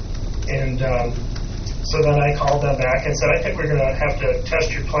 And so then I called them back and said, I think we're going to have to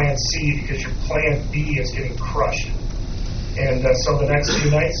test your plan C because your plan B is getting crushed. And so the next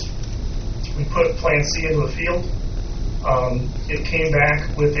few nights, we put plan C into the field. It came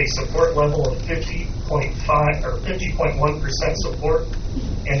back with a support level of 50.5 or 50.1% support.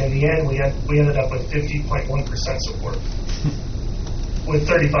 And in the end, we ended up with 50.1% support with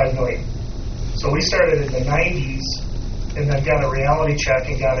 $35 million. So we started in the 90s and then got a reality check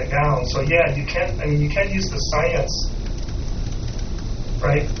and got it down. So yeah, you can use the science,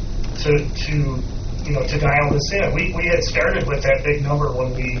 right, to to dial this in. We had started with that big number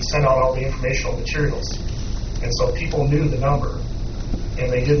when we sent out all the informational materials. And so people knew the number.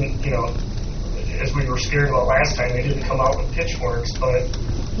 And they didn't, as we were scared about last time, they didn't come out with pitchforks, but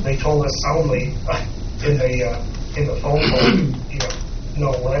they told us soundly in the phone call,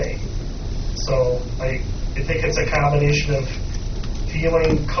 no way. So I think it's a combination of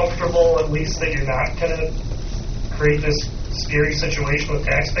feeling comfortable, at least, that you're not going to create this scary situation with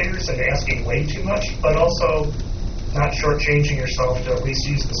taxpayers and asking way too much, but also not shortchanging yourself to at least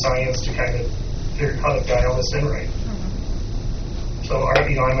use the science to kind of figure out how to dial this in right. So,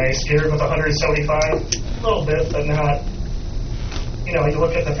 am I scared with 175? A little bit, but not. You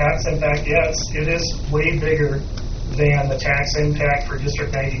look at the tax impact, it is way bigger than the tax impact for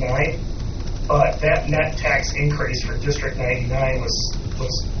District 99, but that net tax increase for District 99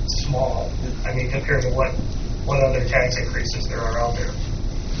 was small. I mean, compared to what other tax increases there are out there.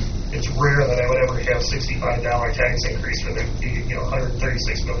 It's rare that I would ever have $65 tax increase for the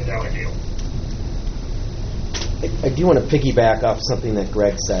 $136 million deal. I do want to piggyback off something that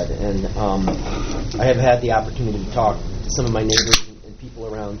Greg said, and I have had the opportunity to talk to some of my neighbors and people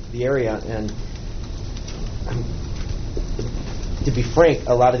around the area, and to be frank,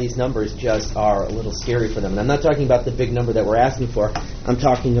 a lot of these numbers just are a little scary for them. And I'm not talking about the big number that we're asking for. I'm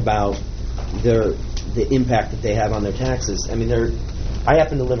talking about the impact that they have on their taxes. I mean, I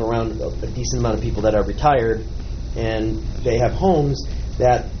happen to live around a decent amount of people that are retired, and they have homes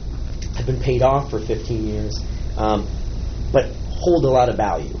that have been paid off for 15 years. But hold a lot of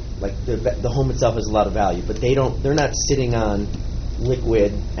value. Like the home itself has a lot of value, but they're not sitting on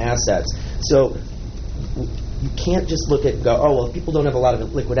liquid assets. So you can't just look at if people don't have a lot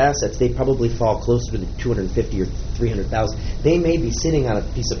of liquid assets, they probably fall closer to the $250,000 or $300,000. They may be sitting on a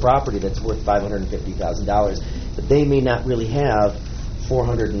piece of property that's worth $550,000, but they may not really have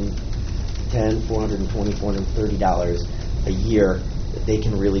 $410, $420, $430 a year that they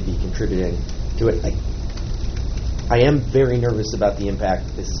can really be contributing to it. I am very nervous about the impact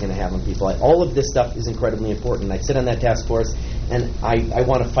that this is going to have on people. All of this stuff is incredibly important. I sit on that task force, and I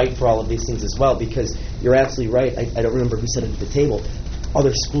want to fight for all of these things as well, because you're absolutely right. I don't remember who said it at the table.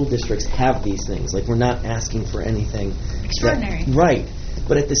 Other school districts have these things. Like, we're not asking for anything extraordinary. Right.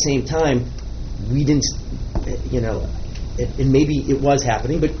 But at the same time, we didn't, and maybe it was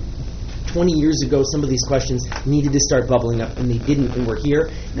happening, but 20 years ago, some of these questions needed to start bubbling up, and they didn't, and we're here,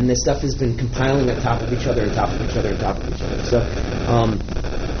 and this stuff has been compiling on top of each other, on top of each other, on top of each other. So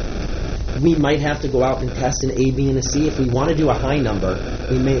we might have to go out and test an A, B, and a C. If we want to do a high number,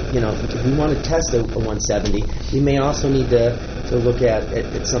 we may, if we want to test a 170, we may also need to look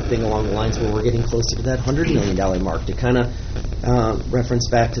at something along the lines where we're getting closer to that $100 million mark, to kind of reference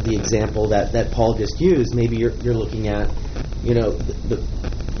back to the example that Paul just used. Maybe you're looking at,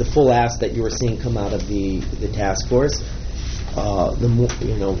 the full ask that you were seeing come out of the task force,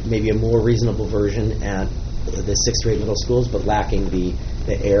 maybe a more reasonable version at the 6th grade middle schools, but lacking the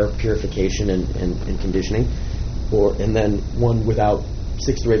air purification and conditioning, and then one without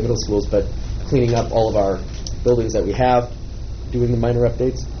 6th grade middle schools, but cleaning up all of our buildings that we have, doing the minor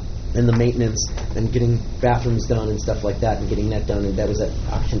updates and the maintenance, and getting bathrooms done and stuff like that, and getting that done. And that was at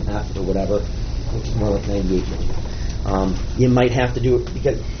option F or whatever, which is more like 98 million. You might have to do it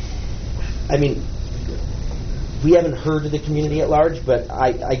because, we haven't heard of the community at large, but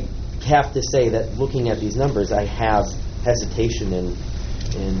I have to say that looking at these numbers, I have hesitation in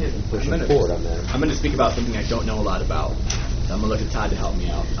pushing forward on that. I'm going to speak about something I don't know a lot about. So I'm going to look at Todd to help me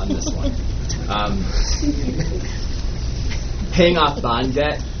out on this one. Paying off bond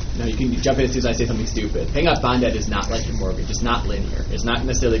debt. Now, you can jump in as soon as I say something stupid. Paying off bond debt is not like your mortgage. It's not linear. It's not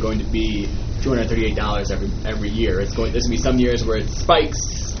necessarily going to be $238 every year. There's going to be some years where it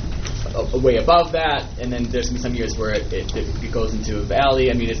spikes way above that, and then there's going to be some years where it goes into a valley.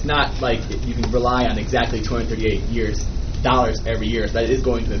 It's not like you can rely on exactly $238 every year. So that is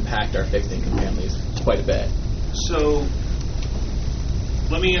going to impact our fixed income families quite a bit. So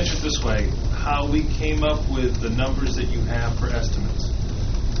let me answer it this way. How we came up with the numbers that you have for estimates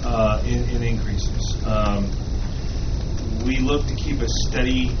in increases. We look to keep a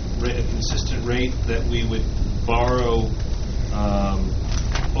steady, a consistent rate that we would borrow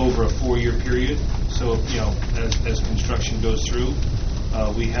over a 4-year period. So, as construction goes through,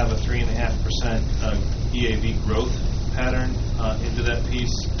 we have a 3.5% EAV growth pattern into that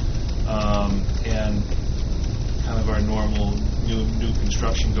piece, and kind of our normal new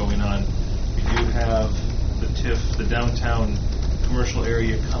construction going on. We do have the TIF, the downtown commercial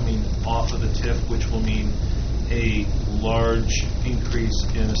area, coming off of the TIF, which will mean a large increase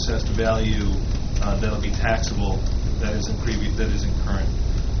in assessed value that'll be taxable. That isn't current.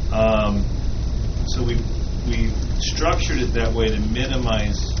 so we structured it that way to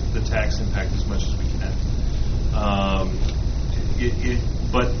minimize the tax impact as much as we can.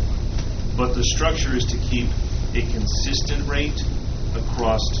 But the structure is to keep a consistent rate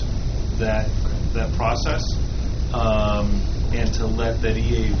across that process, and to let that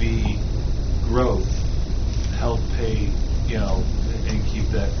EAV growth help pay, and keep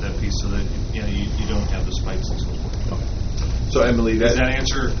that piece so that you don't have the spikes and so forth. Okay. So Emily, does that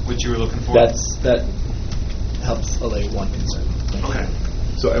answer what you were looking for? That helps allay one concern. Okay.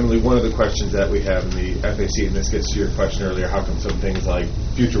 So Emily, one of the questions that we have in the FAC, and this gets to your question earlier, how come some things like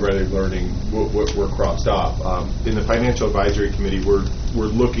future-ready learning were crossed off? In the Financial Advisory Committee, we're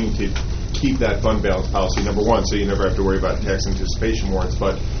looking to keep that fund balance policy, number one, so you never have to worry about tax anticipation warrants,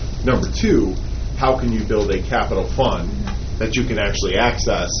 but number two, how can you build a capital fund that you can actually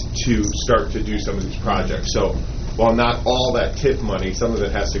access to start to do some of these projects? So while not all that TIF money, some of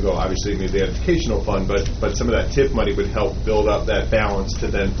it has to go obviously into the educational fund, but some of that TIF money would help build up that balance to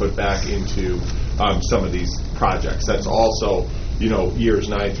then put back into some of these projects. That's also, years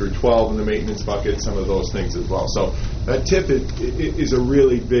 9 through 12 in the maintenance bucket, some of those things as well. So that TIF is a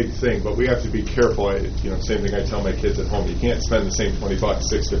really big thing, but we have to be careful. Same thing I tell my kids at home, you can't spend the same $20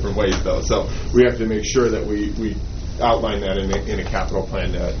 6 different ways though. So we have to make sure that we outline that in a capital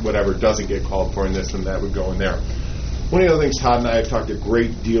plan, that whatever doesn't get called for in this and that would go in there. One of the other things Todd and I have talked a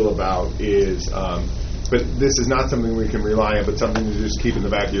great deal about is, but this is not something we can rely on, but something to just keep in the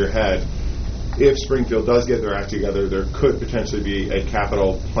back of your head. If Springfield does get their act together, there could potentially be a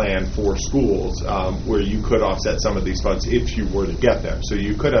capital plan for schools where you could offset some of these funds if you were to get them. So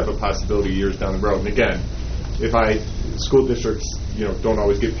you could have a possibility years down the road. And again, school districts, don't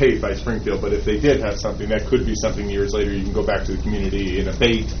always get paid by Springfield, but if they did have something, that could be something years later you can go back to the community and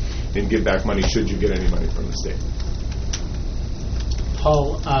abate and give back money should you get any money from the state.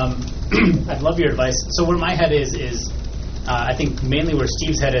 Paul, I'd love your advice. So where my head is I think mainly where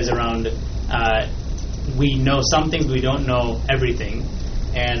Steve's head is around, we know some things, we don't know everything.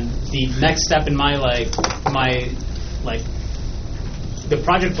 And the next step in the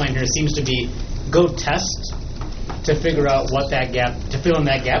project plan here seems to be go test to figure out what that gap, to fill in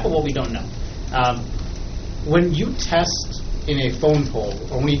that gap of what we don't know. When you test in a phone poll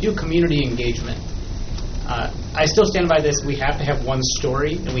or when you do community engagement, I still stand by this. We have to have one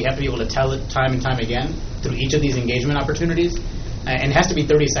story, and we have to be able to tell it time and time again through each of these engagement opportunities, and it has to be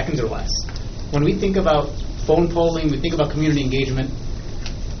 30 seconds or less. When we think about phone polling, we think about community engagement,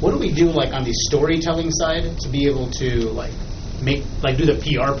 what do we do on the storytelling side to be able to do the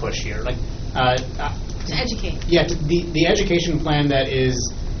PR push here? To educate. Yeah, the education plan that is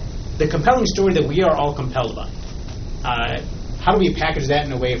the compelling story that we are all compelled by. How do we package that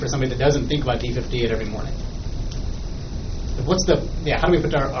in a way for somebody that doesn't think about D58 every morning? How do we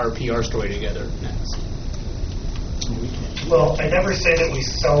put our PR story together next? Well, I never say that we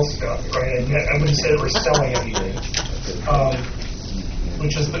sell stuff, right? I wouldn't say that we're selling anything,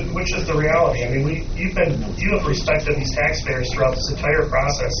 which is the reality. I mean, you have respected these taxpayers throughout this entire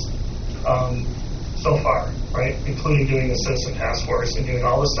process so far, right? Including doing the citizen task force and doing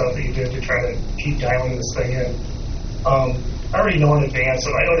all the stuff that you did to try to keep dialing this thing in. I already know in advance,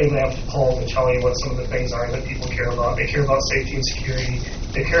 so I don't even have to poll to tell you what some of the things are that people care about. They care about safety and security.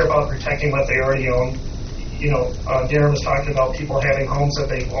 They care about protecting what they already own. Darren was talking about people having homes that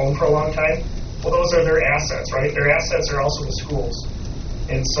they've owned for a long time. Well, those are their assets, right? Their assets are also the schools.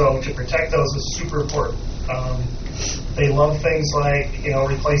 And so to protect those is super important. They love things like,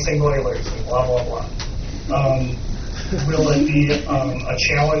 replacing boilers and blah, blah, blah. Will it be a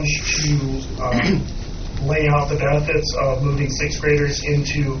challenge to lay out the benefits of moving 6th graders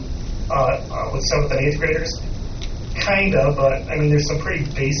into with 7th and 8th graders? Kind of, but there's some pretty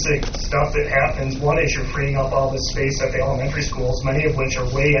basic stuff that happens. One is you're freeing up all this space at the elementary schools, many of which are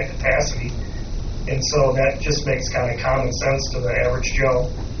way at capacity, and so that just makes kind of common sense to the average Joe.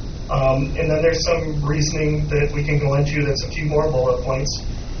 And then there's some reasoning that we can go into that's a few more bullet points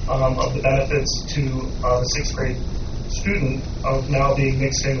of the benefits to the 6th grade student of now being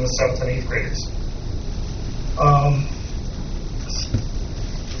mixed in with 7th and 8th graders.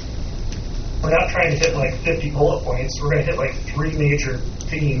 We're not trying to hit 50 bullet points. We're going to hit 3 major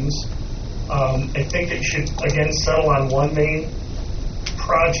themes. I think that you should again settle on one main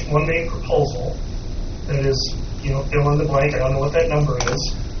project, one main proposal that is, fill in the blank. I don't know what that number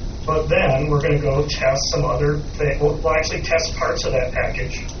is, but then we're going to go test some other things. We'll actually test parts of that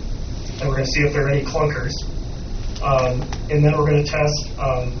package, and we're going to see if there are any clunkers. And then we're going to test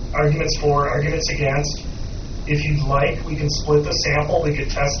arguments for, arguments against. If you'd like, we can split the sample. We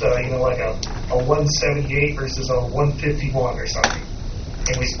could test a 178 versus a 151 or something.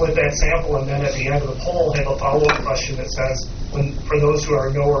 And we split that sample, and then at the end of the poll, have a follow-up question that says, for those who are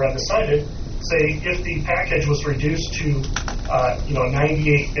no or undecided, say if the package was reduced to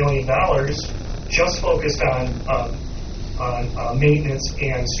 $98 million, just focused on maintenance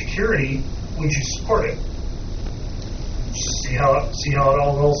and security, would you support it? See how it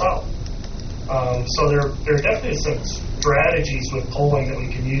all rolls out. So there are definitely some strategies with polling that we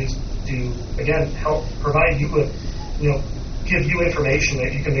can use to, again, help provide you with, give you information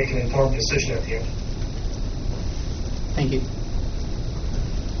that you can make an informed decision at the end. Thank you.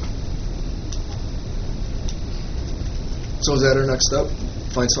 So is that our next step?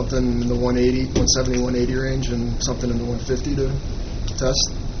 Find something in the 170, 180 range and something in the 150 to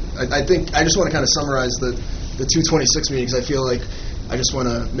test? I think I just want to kind of summarize the 226 meetings. I feel like I just want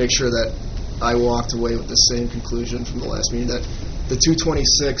to make sure that I walked away with the same conclusion from the last meeting, that the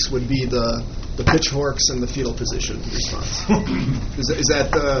 226 would be the pitchforks and the fetal position response. Is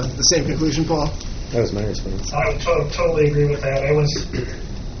that the same conclusion, Paul? That was my response. I would totally agree with that. That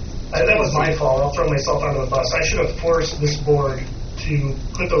was my fault. I'll throw myself under the bus. I should have forced this board to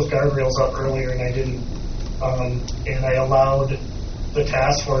put those guardrails up earlier, and I didn't. And I allowed the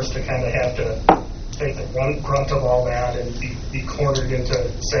task force to kind of have to take the brunt of all that and be cornered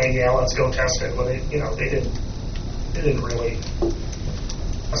into saying, "Yeah, let's go test it." Well, they didn't really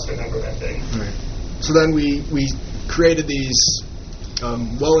test a number that big. Right. So then we created these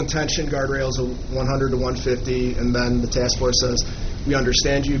well-intentioned guardrails of 100 to 150, and then the task force says, we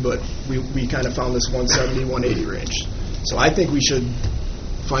understand you, but we kind of found this 170, 180 range. So I think we should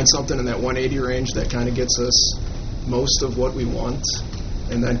find something in that 180 range that kind of gets us most of what we want,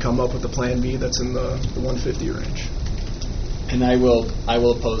 and then come up with a plan B that's in the 150 range. And I will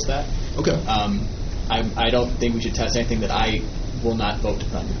oppose that. Okay. I don't think we should test anything that I will not vote to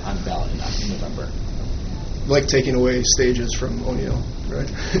put on the ballot in November. Like taking away stages from O'Neill, right?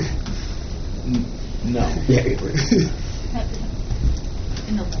 No. Yeah.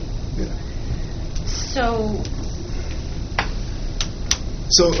 In the light. Yeah. So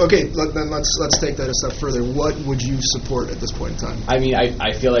okay, then let's take that a step further. What would you support at this point in time? I mean,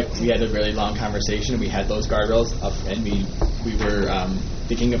 I feel like we had a really long conversation. We had those guardrails up, and we were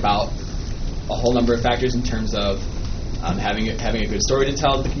thinking about a whole number of factors in terms of having a good story to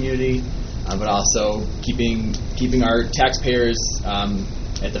tell the community, but also keeping our taxpayers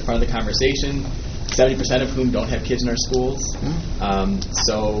at the front of the conversation. 70% of whom don't have kids in our schools.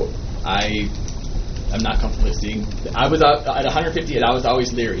 So I'm not comfortable seeing. I was at 150, and I was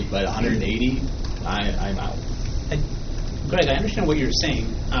always leery, but 180, I'm out. Greg, I understand what you're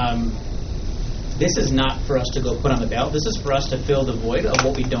saying. This is not for us to go put on the ballot. This is for us to fill the void of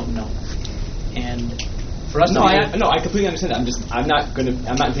what we don't know. And for us, I completely understand that. I'm not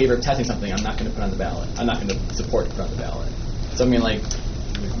in favor of testing something. I'm not going to put on the ballot. I'm not going to support to put on the ballot. So I mean, like.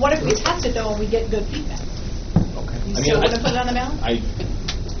 What if we test it though and we get good feedback? Okay. You still want to put it on the ballot?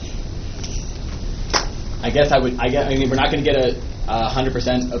 I guess I would. I mean, we're not going to get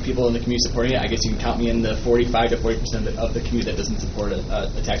 100% of people in the community supporting it. I guess you can count me in the 45 to 40% of the community that doesn't support a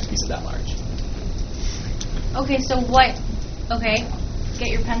tax piece of that large. Okay, so what? Okay, get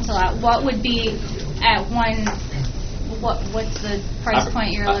your pencil out. What would be at one? What's the price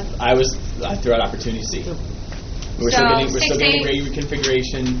point you're looking? I threw out opportunity C. We're still getting great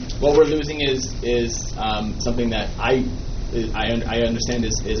reconfiguration. What we're losing is something that I understand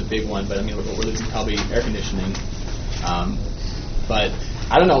is a big one, but I mean we're losing probably air conditioning. But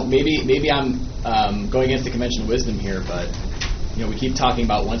I don't know. Maybe I'm going against the conventional wisdom here, but we keep talking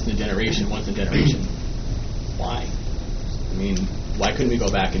about once in a generation. Why? I mean, why couldn't we go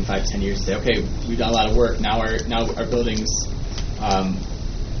back in 5-10 years and say, okay, we've done a lot of work. Now our buildings.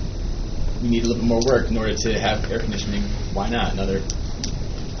 We need a little bit more work in order to have air conditioning. Why not? I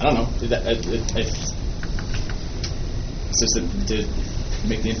don't know. It's just to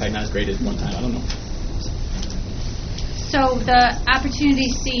make the impact not as great as one time. I don't know. So the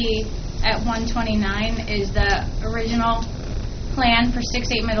opportunity C at 129 is the original plan for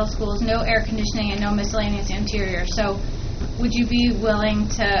 6-8 middle schools, no air conditioning and no miscellaneous interior. So would you be willing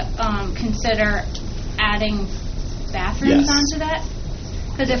to consider adding bathrooms onto that?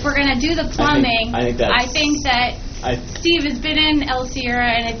 Because if we're going to do the plumbing, I think that Steve has been in El Sierra,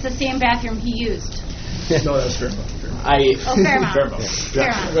 and it's the same bathroom he used. No, that was Fairmont. Fairmont.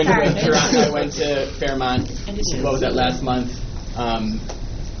 Fairmont. I went to Fairmont. What was that last month?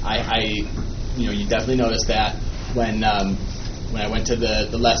 You definitely noticed that when I went to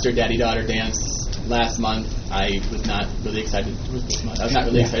the Lester daddy-daughter dance last month, I was not really excited. I was not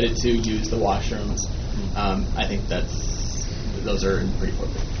really excited to use the washrooms. I think that's those are in pretty poor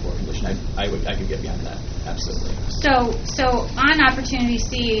condition. I could get behind that, absolutely. So on Opportunity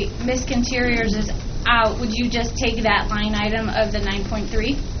C, MISC Interiors is out. Would you just take that line item of the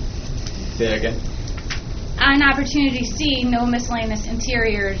 9.3? Say that again. On Opportunity C, no miscellaneous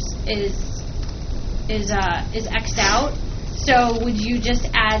interiors is X'd out. So would you just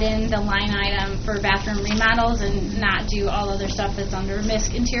add in the line item for bathroom remodels and not do all other stuff that's under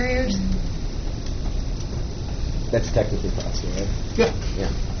MISC Interiors? That's technically possible, right? Yeah.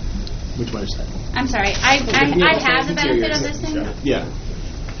 Yeah. Which one is that? I'm sorry. I have the benefit of this thing. Yeah.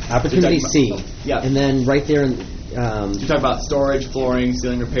 Opportunity C. Yeah. And then right there, You're talking about storage, flooring,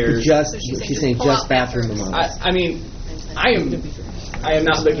 ceiling repairs. she's saying just bathroom remodels. I mean, I am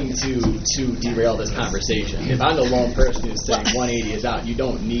not looking to derail this conversation. If I'm the lone person who's saying 180 is out, you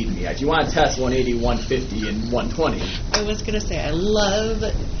don't need me. If you want to test 180, 150, and 120. I was going to say, I love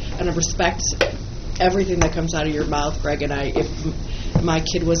and I respect everything that comes out of your mouth, Greg, and if my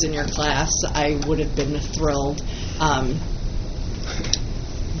kid was in your class, I would have been thrilled.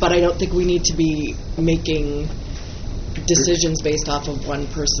 But I don't think we need to be making decisions based off of one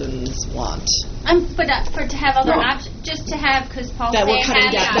person's want. For to have other options, just to have, because Paul that we're cutting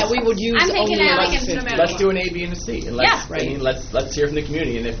down, that we would use I'm only thinking out, Let's do an A, B, and a C. And let's, Yeah. I mean, let's hear from the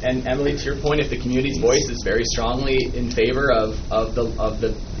community. And Emily, to your point, if the community's voice is very strongly in favor of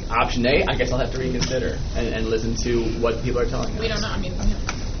the option A, I guess I'll have to reconsider and listen to what people are telling us. We don't know. I mean,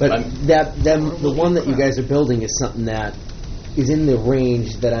 But the one that you guys are building is something that is in the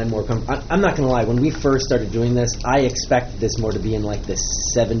range that I'm more comfortable. I'm not going to lie. When we first started doing this, I expected this more to be in like the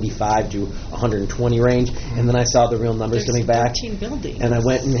 75 to 120 range, and then I saw the real numbers coming back. 13 buildings. And I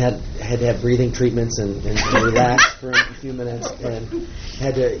went and had to have breathing treatments and relax for a few minutes, and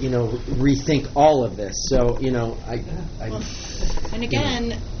had to rethink all of this. So And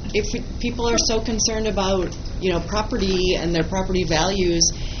again, if people are so concerned about property and their property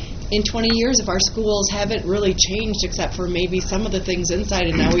values, in 20 years, if our schools haven't really changed except for maybe some of the things inside,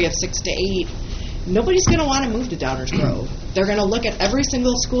 and now we have 6 to 8, nobody's going to want to move to Downers Grove. They're going to look at every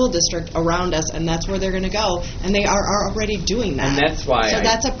single school district around us, and that's where they're going to go, and they are already doing that. And that's why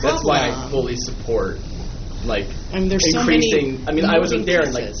that's a problem. That's why I fully support there's increasing. So many I wasn't there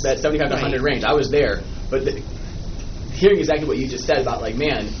in pieces. that 75 to 100 range. I was there, but hearing exactly what you just said about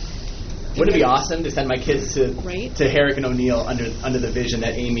wouldn't it be awesome to send my kids to Herrick and O'Neill under the vision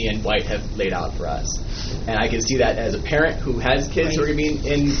that Amy and White have laid out for us? And I can see that as a parent who has kids who are going to be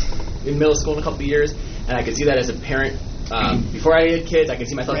in middle school in a couple of years, and I can see that as a parent before I had kids. I can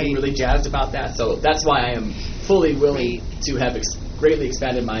see myself being really jazzed about that. So that's why I am fully willing to have greatly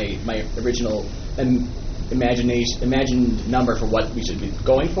expanded my original imagined number for what we should be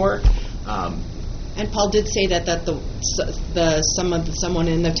going for. And Paul did say that someone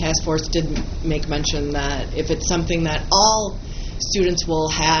in the task force did make mention that if it's something that all students will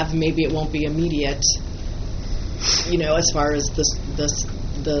have, maybe it won't be immediate. As far as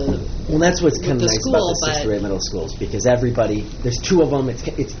the well, that's what's kind of nice school, about the 6th grade middle schools, because there's 2 of them.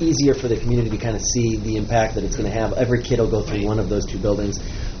 It's easier for the community to kind of see the impact that it's going to have. Every kid will go through one of those 2 buildings.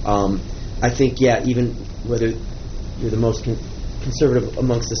 I think, even whether you're the most conservative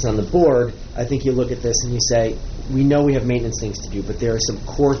amongst us on the board, I think you look at this and you say, we know we have maintenance things to do, but there are some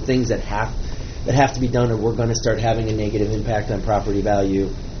core things that have to be done, or we're going to start having a negative impact on property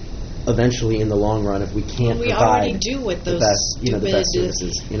value eventually in the long run if we can't we provide already do with those the best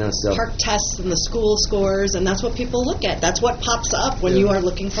services. So park tests and the school scores, and that's what people look at. That's what pops up when you are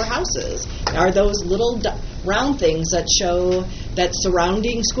looking for houses. Are those little round things that show that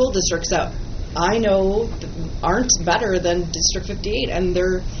surrounding school districts that I know aren't better than District 58, and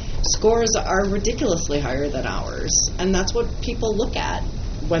their scores are ridiculously higher than ours. And that's what people look at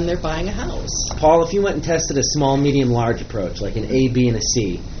when they're buying a house. Paul, if you went and tested a small, medium, large approach, like an A, B, and a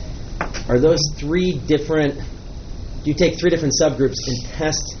C, are those 3 different... Do you take 3 different subgroups and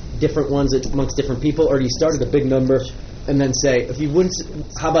test different ones amongst different people, or do you start at a big number and then say, if you wouldn't,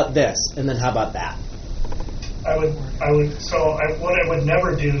 how about this, and then how about that? What I would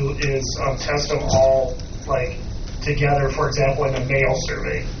never do is test them all together. For example, in a mail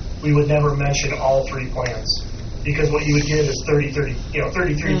survey, we would never mention all 3 plans, because what you would get is 33,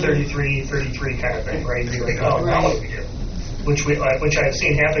 33, 33 kind of thing, right? You'd be like, oh, now what do we do? Which I've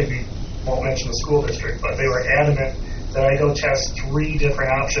seen happen. We won't mention the school district, but they were adamant that I go test 3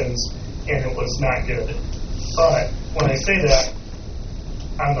 different options, and it was not good. But when I say that,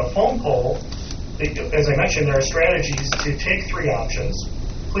 on the phone poll, as I mentioned, there are strategies to take 3 options.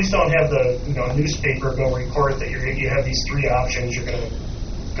 Please don't have the newspaper go report that you have these 3 options you're going to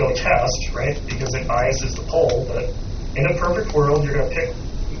go test, right? Because it biases the poll. But in a perfect world, you're going to pick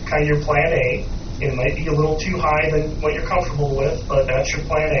kind of your plan A, It might be a little too high than what you're comfortable with, but that's your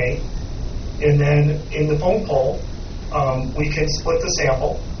plan A. And then in the foam pole, we can split the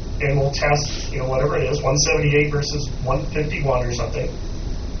sample, and we'll test, whatever it is, 178 versus 151 or something,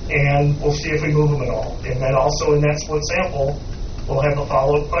 and we'll see if we move them at all. And then also in that split sample, we'll have a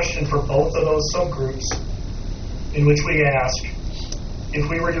follow-up question for both of those subgroups, in which we ask, if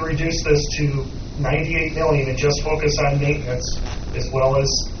we were to reduce this to 98 million and just focus on maintenance as well as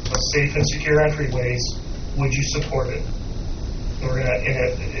safe and secure entryways, would you support it?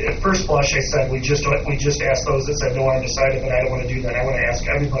 At first blush, I said we just asked those that said no, undecided, but I don't want to do that. I want to ask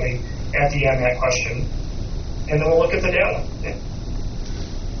everybody at the end that question, and then we'll look at the data.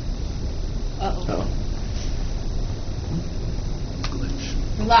 Uh-oh.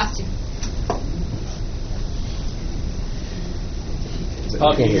 We lost you.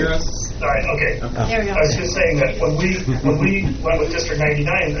 Paul, can you hear us? All right, okay. There we go. I was just saying that when we went with District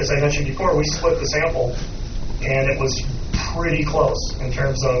 99, as I mentioned before, we split the sample, and it was pretty close in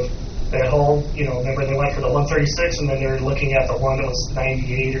terms of that whole, remember they went for the 136, and then they were looking at the one that was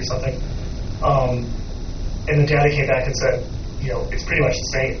 98 or something. And the data came back and said, it's pretty much the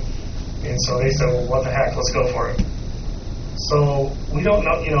same. And so they said, well, what the heck, let's go for it. So we don't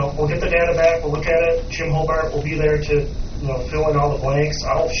know, we'll get the data back, we'll look at it. Jim Hobart will be there to fill in all the blanks.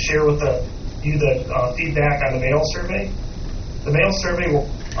 I'll share with you the feedback on the mail survey. The mail survey will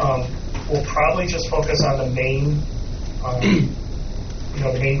probably just focus on the main,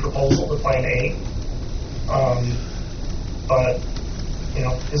 the main proposal, the Plan A. But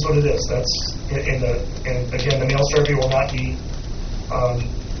is what it is. That's and again, the mail survey will not be a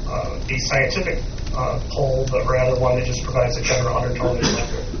scientific poll, but rather one that just provides a general undertone.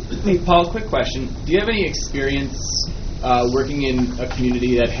 Hey, Paul, quick question. Do you have any experience working in a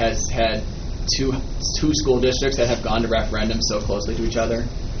community that has had two school districts that have gone to referendum so closely to each other?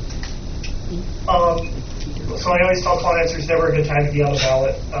 So I always tell clients there's never a good time to be on the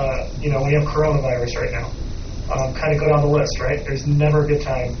ballot. We have coronavirus right now. Kind of go down the list, right? There's never a good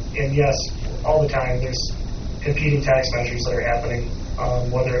time. And yes, all the time there's competing tax measures that are happening,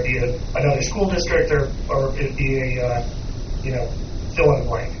 whether it be another school district or it be a fill in the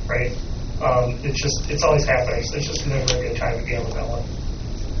blank, right? It's always happening. So it's just never a good time to be on the ballot.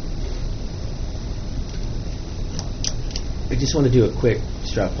 I just want to do a quick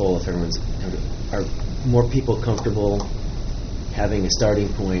straw poll if are more people comfortable having a starting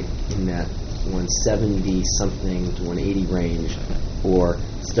point in that 170 something to 180 range, or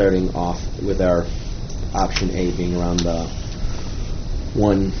starting off with our option A being around the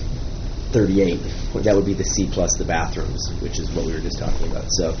 138. That would be the C plus the bathrooms, which is what we were just talking about.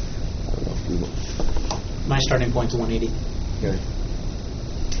 So I don't know if we My starting point's 180. Okay.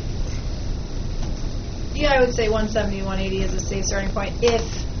 Yeah, I would say 170, 180 is a safe starting point if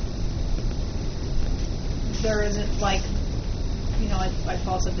there isn't like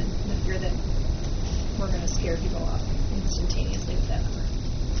Paul said, the fear that we're going to scare people off instantaneously with that number.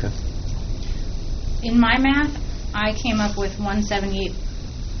 Okay. In my math, I came up with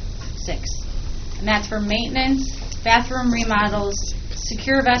 178.6, and that's for maintenance, bathroom remodels,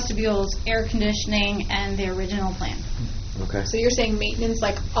 secure vestibules, air conditioning, and the original plan. Okay. So you're saying maintenance,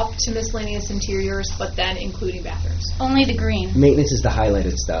 like up to miscellaneous interiors, but then including bathrooms. Only the green. Maintenance is the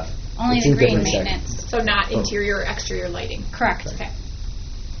highlighted stuff. Only It's the in green different maintenance. sections. So not interior or exterior lighting. Correct. Okay.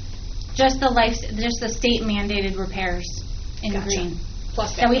 Just the state mandated repairs in Gotcha. green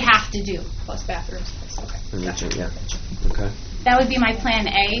Plus that we bathrooms. have to do. Plus bathrooms. Okay. Gotcha. Yeah. Okay. That would be my plan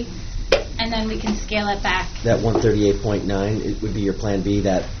A, and then we can scale it back. That 138.9, it would be your plan B,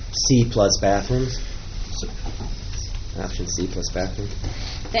 that C plus bathrooms? Option C plus bathroom?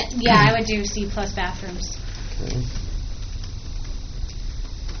 I would do C plus bathrooms. Okay.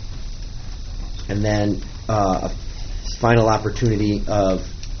 And then a final opportunity F,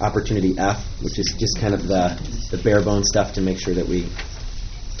 which is just kind of the bare bones stuff to make sure that we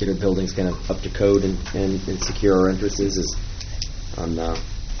get our buildings kind of up to code and secure our entrances, is on our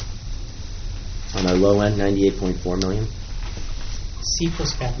low end, 98.4 million. C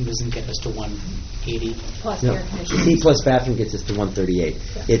plus bathroom doesn't get us to 180. Plus No, air conditioning. C plus bathroom gets us to 138.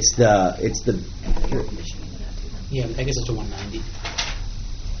 Yeah. It's the Air conditioning. Yeah, but that gets us to 190.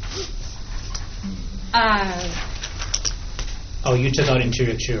 Oh, you took out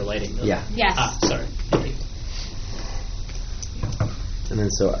interior exterior lighting, though. yeah. Yes. Sorry. And then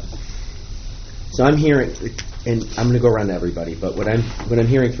so I'm hearing, and I'm going to go around to everybody, but what I'm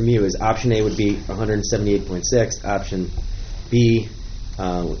hearing from you is option A would be 178.6, option B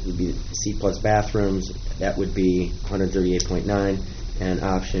would be C plus bathrooms, that would be 138.9, and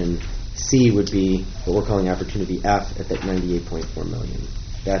option C would be what we're calling opportunity F at that 98.4 million.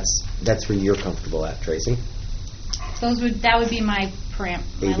 That's where you're comfortable at, Tracy. That would be my A,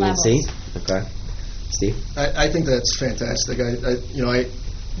 B, and levels. C. Okay. Steve. I think that's fantastic. I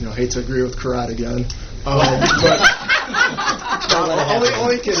hate to agree with Karat again, but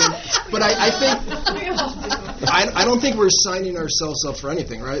only kidding. But I think I don't think we're signing ourselves up for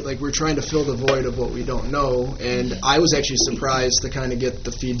anything, right? Like we're trying to fill the void of what we don't know. And I was actually surprised to kind of get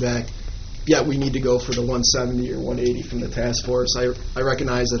the feedback. Yeah, we need to go for the 170 or 180 from the task force. I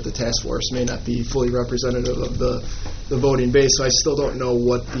recognize that the task force may not be fully representative of the voting base, so I still don't know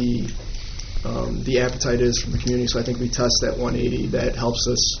what the appetite is from the community. So I think we test that 180. That helps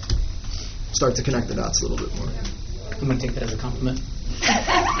us start to connect the dots a little bit more. I'm going to take that as a compliment.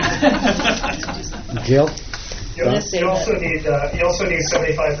 Jill. You also need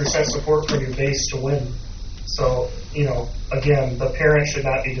 75% support from your base to win. So, again, the parent should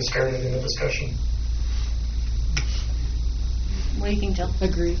not be discarded in the discussion. What do you think, Jill?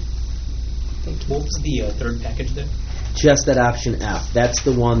 Agree. What was the third package there? Just that option F. That's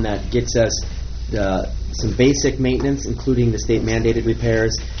the one that gets us some basic maintenance, including the state mandated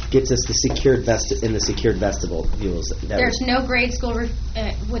repairs, gets us the secured secured vestibule views. There's no grade school with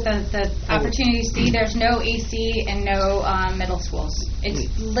the opportunity C. There's no AC and no middle schools. It's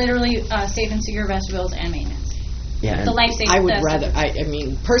literally safe and secure vestibules and maintenance. Yeah, the life safety. I would rather. I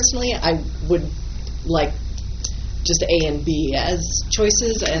mean, personally, I would like just A and B as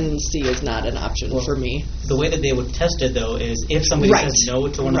choices, and C is not an option for me. The way that they would test it, though, is if somebody says no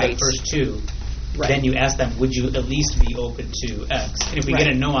to one of the first two, then you ask them, would you at least be open to X? And if we get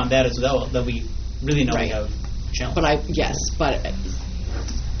a no on that as well, then we really know we have a challenge. But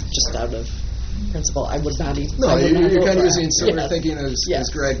just out of principle, I would not even. No, you're kind of using similar thinking as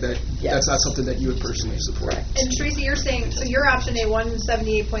Greg, that's not something that you would personally support. And Tracy, you're saying, so your option A,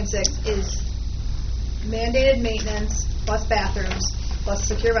 178.6, is mandated maintenance plus bathrooms plus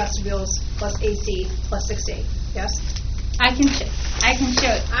secure vestibules plus AC plus 6 to 8. Yes. I can show. I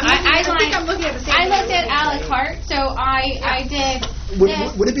think I'm looking at the same. I looked at a la carte, so I did. Would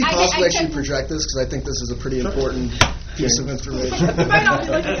it be possible to actually project this? Because I think this is a pretty important piece of information. We might all be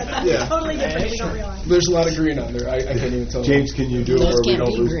looking at something totally different. We don't realize. There's a lot of green on there. I can't even tell. James, can you do it where we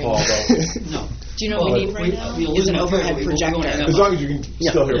don't lose Paul? No. Do you know what we need right now? Is an overhead projector. As long as you can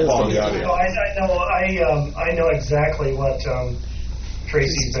still hear Paul in the audio. I know exactly what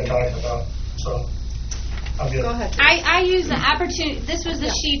Tracy's been talking about. So. Go ahead. I used the opportunity. This was the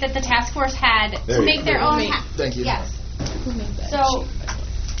sheet that the task force had to make their own. Thank you. Yes. Who made that? So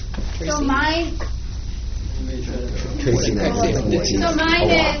mine. Tracy So mine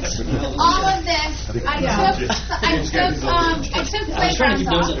is all of this. I took playgrounds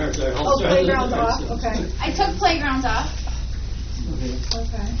off. Oh, playgrounds off. Okay. I took playgrounds off.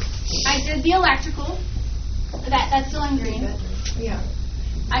 Okay. I did the electrical. That's still in green. Yeah.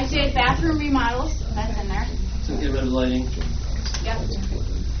 I did bathroom remodels. That's in there. So get rid of lighting. Yep.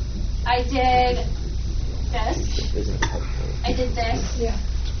 I did this. I did this. Yeah.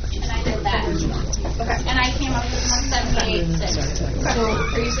 And I did that. Okay. And I came up with 178.6. So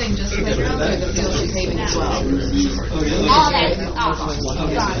are you saying just playgrounds or the field and paving as well? All that's off.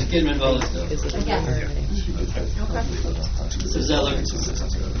 Gone. Getting rid of all this stuff. Yes. So does that look...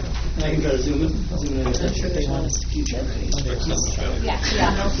 I can try to zoom in. They want us to keep it.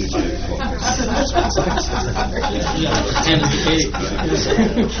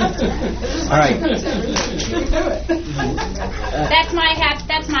 All right.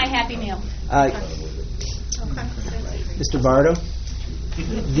 That's my happy meal. Mr. Bardo,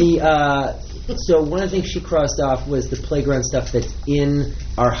 so one of the things she crossed off was the playground stuff that's in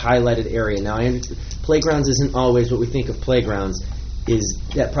our highlighted area. Now, playgrounds isn't always what we think of playgrounds. Is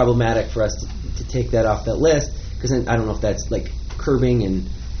that problematic for us to take that off that list? Because I don't know if that's like curbing and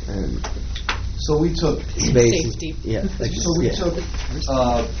so we took space. Safety. Yeah. So we took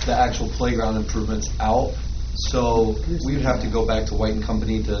the actual playground improvements out. So we would have to go back to White and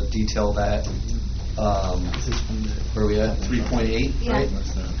Company to detail that. Where are we at? 3.8, right?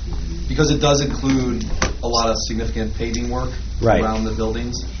 Because it does include a lot of significant paving work around the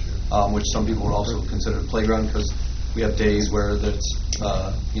buildings, which some people would also consider playground because we have days where it's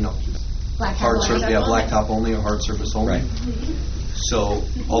hard surface, blacktop only or hard surface only. Right. So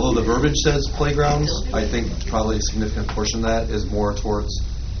although the verbiage says playgrounds, I think probably a significant portion of that is more towards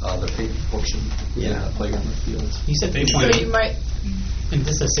the paved portion in the playground fields. You said 3.8. So you might. And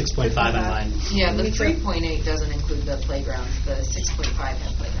this is 6.5 on mine. Yeah, the 3.8 doesn't include the playgrounds. The 6.5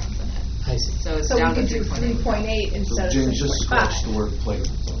 has playgrounds in it. I see. So it's So down we to could do 3.8 instead So of James just scratched the 6.5 word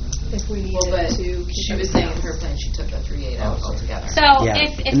playgrounds on that. if we needed Well, but to. keep she was saying in her plan she took the 3.8 out altogether. So Yeah.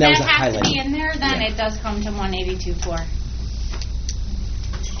 if And that that was a has to highlight. be in there, then it does come to 182.4.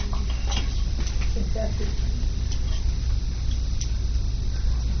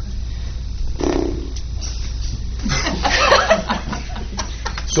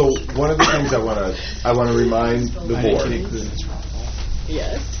 of the things I want to remind the board.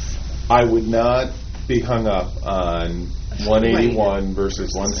 Yes. I would not be hung up on 181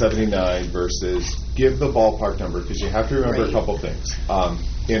 versus 179 versus give the ballpark number, because you have to remember a couple things.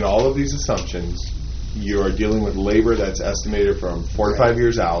 In all of these assumptions, you are dealing with labor that's estimated from 4 to 5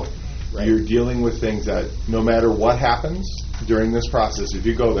 years out. You're dealing with things that no matter what happens during this process, if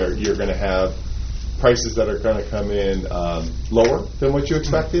you go there, you're going to have prices that are going to come in lower than what you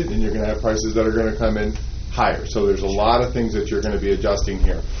expected, and you're going to have prices that are going to come in higher. So there's a lot of things that you're going to be adjusting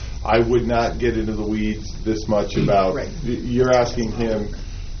here. I would not get into the weeds this much about, you're asking him,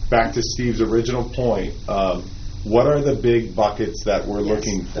 back to Steve's original point, what are the big buckets that we're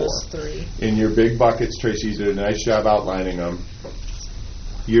looking for? Those 3. In your big buckets, Tracy, you did a nice job outlining them.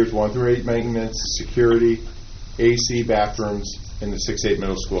 Years 1 through 8 maintenance, security, AC, bathrooms, and the 6-8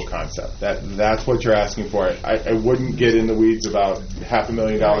 middle school concept. That's what you're asking for. I wouldn't get in the weeds about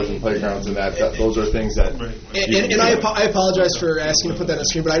 $500,000 in playgrounds and that. Those are things that. And I apologize for asking to put that on the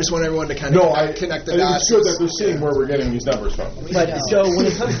screen, but I just want everyone to kind of connect the dots. It's good that they're seeing where we're getting these numbers from. But so when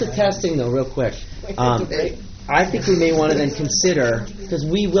it comes to testing, though, real quick, I think we may want to then consider, because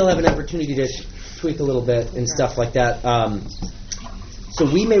we will have an opportunity to tweak a little bit and stuff like that. So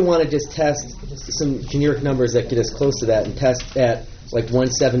we may want to just test some generic numbers that get us close to that and test at like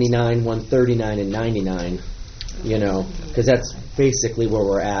 179, 139, and 99, because that's basically where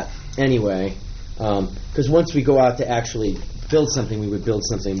we're at anyway. Because once we go out to actually build something, we would build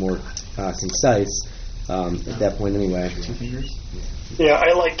something more concise at that point anyway. Yeah,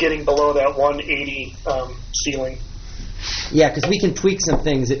 I like getting below that 180 ceiling. Yeah, because we can tweak some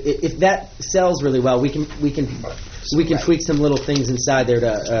things. If that sells really well, we can tweak some little things inside there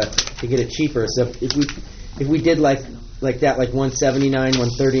to get it cheaper. So if we did like that, like 179,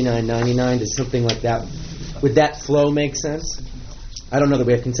 139, 99, to something like that, would that flow make sense? I don't know that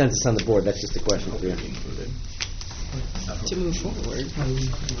we have consensus on the board. That's just a question for you. To move forward.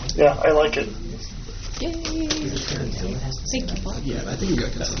 Yeah, I like it. Yay! Yeah, I think you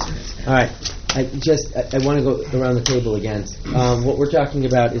got consensus. All right. I want to go around the table again. What we're talking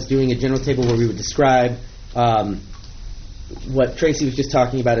about is doing a general table where we would describe what Tracy was just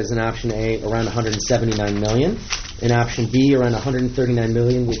talking about as an option A, around 179 million. An option B, around 139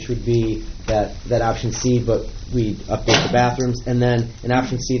 million, which would be that option C, but we'd update the bathrooms. And then an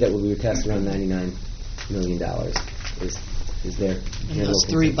option C that we would test around $99 million. Is there? Those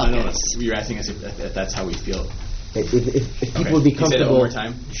 3 buckets. You're asking us if that's how we feel. If people would be comfortable. Can you say that one more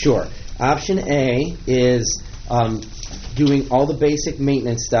time? Sure. Option A is doing all the basic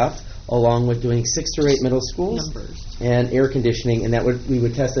maintenance stuff, along with doing 6 through 8 middle schools and air conditioning, and we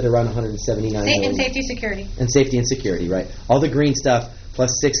would test it around 179 million. And safety, security. And safety and security, right? All the green stuff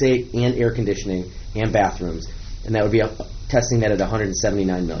plus 6, 8, and air conditioning and bathrooms, and that would be testing that at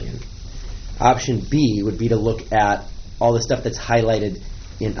 179 million. Option B would be to look at all the stuff that's highlighted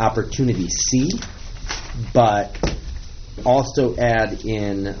in opportunity C, but also add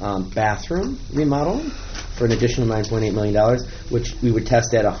in bathroom remodeling for an additional $9.8 million, which we would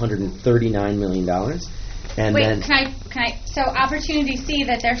test at $139 million. And wait, then can I? So opportunity C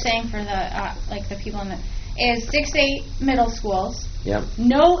that they're saying for the the people in the is 6-8 middle schools. Yep.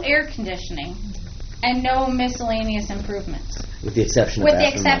 No air conditioning, and no miscellaneous improvements. With the exception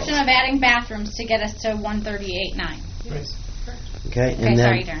of adding bathrooms to get us to 138.9. Okay, okay, and then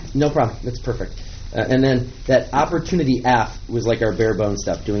sorry, Darren. No problem. That's perfect. And then that opportunity F was like our bare bones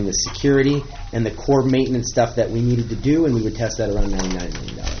stuff, doing the security and the core maintenance stuff that we needed to do, and we would test that around $99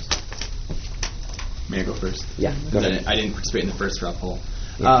 million. May I go first? Yeah. Go ahead. I didn't participate in the first straw poll.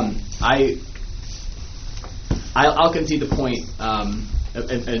 Yeah. I'll concede the point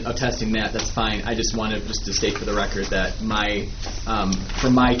of testing that. That's fine. I just wanted to state for the record that for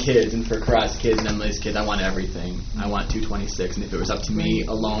my kids and for Karat's kids and Emily's kids, I want everything. I want 226, and if it was up to me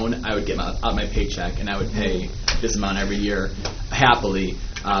alone, I would get out my paycheck and I would pay this amount every year happily.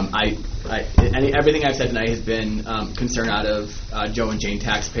 Everything I've said tonight has been concern out of Joe and Jane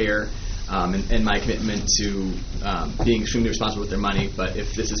taxpayer. And my commitment to being extremely responsible with their money. But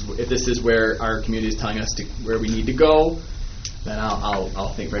if this is where our community is telling us where we need to go, then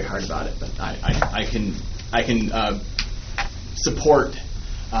I'll think very hard about it. But I can support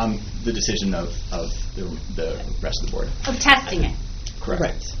the decision of the rest of the board of testing it.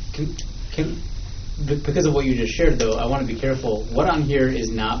 Correct. Because of what you just shared, though, I want to be careful. What on here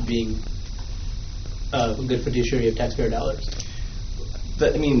is not being a good fiduciary of taxpayer dollars?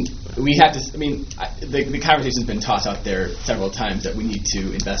 We have to. The conversation's been tossed out there several times that we need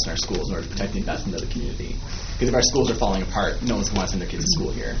to invest in our schools in order to protect the investment of the community. Because if our schools are falling apart, no one's going to want to send their kids to school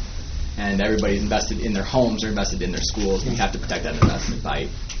here. And everybody's invested in their homes or invested in their schools. We have to protect that investment by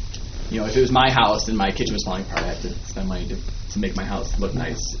if it was my house and my kitchen was falling apart, I have to spend money to make my house look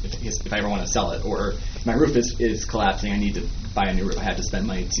nice if I ever want to sell it. Or if my roof is collapsing, I need to buy a new roof. I have to spend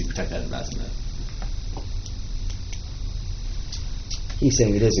money to protect that investment. He's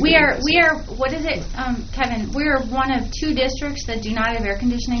saying it is. We are. What is it, Kevin? We are one of 2 districts that do not have air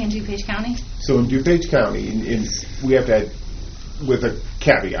conditioning in DuPage County. So in DuPage County, we have to add, with a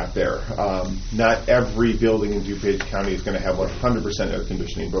caveat there, not every building in DuPage County is going to have 100% air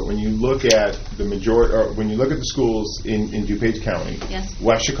conditioning. But when you look at the majority, or when you look at the schools in DuPage County, yes.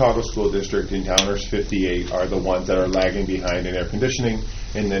 West Chicago School District and Downers 58 are the ones that are lagging behind in air conditioning.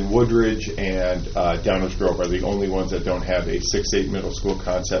 And then Woodridge and Downers Grove are the only ones that don't have a 6-8 middle school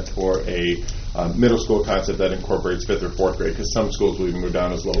concept or a middle school concept that incorporates 5th or 4th grade, because some schools will even go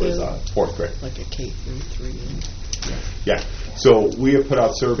down as low as 4th grade. Like a K through 3. Yeah. So we have put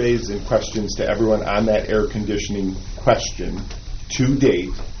out surveys and questions to everyone on that air conditioning question. To date,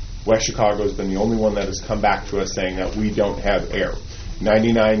 West Chicago has been the only one that has come back to us saying that we don't have air.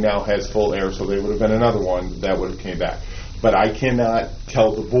 99 now has full air, so they would have been another one that would have came back. But I cannot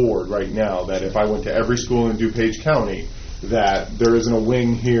tell the board right now that if I went to every school in DuPage County that there isn't a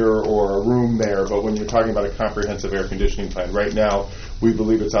wing here or a room there. But when you're talking about a comprehensive air conditioning plan, right now we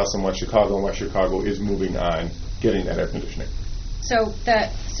believe it's us in West Chicago, and West Chicago is moving on getting that air conditioning. So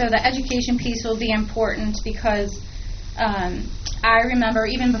the education piece will be important because I remember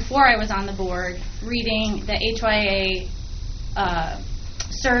even before I was on the board reading the HYA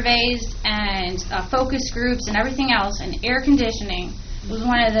surveys and focus groups and everything else, and air conditioning was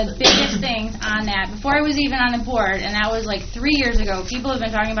one of the biggest things on that before I was even on the board, and that was like 3 years ago. People have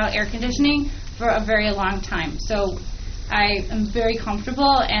been talking about air conditioning for a very long time. So I am very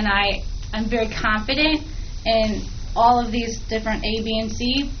comfortable and I'm very confident in all of these different A, B, and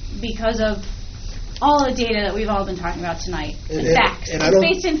C because of all the data that we've all been talking about tonight. It's facts. It's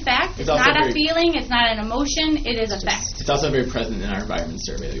based in fact. It's not a feeling. It's not an emotion. It is a fact. It's also very present in our environment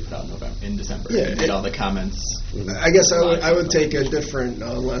survey that we put out in December. Yeah, and all the comments. I guess I would take a different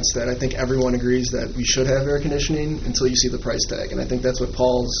lens that I think everyone agrees that we should have air conditioning until you see the price tag. And I think that's what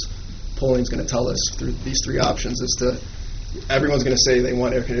Paul's polling is going to tell us through these 3 options is to everyone's going to say they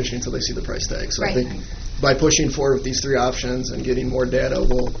want air conditioning until they see the price tag. So right. I think by pushing forward with these 3 options and getting more data,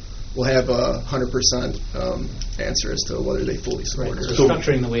 we'll have a 100% answer as to whether they fully support it. So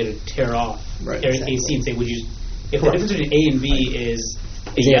structuring the way to tear off AC and say, would you? If the difference between A and B is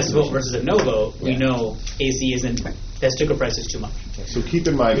a yes vote versus a no vote, we know AC isn't. That sticker price is too much. So keep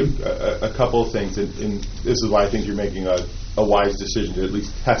in mind a couple of things, and this is why I think you're making a wise decision to at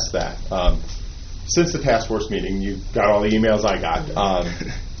least test that. Since the task force meeting, you got all the emails I got.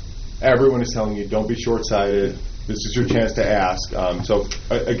 Everyone is telling you, don't be short-sighted. This is your chance to ask. So,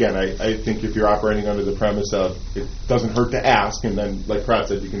 again, I think if you're operating under the premise of it doesn't hurt to ask, and then, like Pratt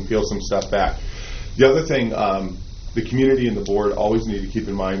said, you can peel some stuff back. The other thing, the community and the board always need to keep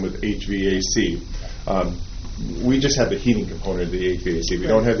in mind with HVAC. We just have the heating component of the HVAC. We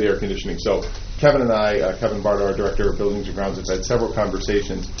don't have the air conditioning. So Kevin and I, Kevin Barter, our Director of Buildings and Grounds, have had several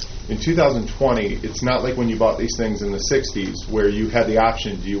conversations. In 2020, it's not like when you bought these things in the 60s where you had the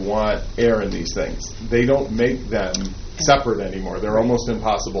option, do you want air in these things? They don't make them separate anymore. They're almost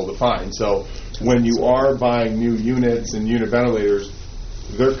impossible to find. So when you are buying new units and unit ventilators,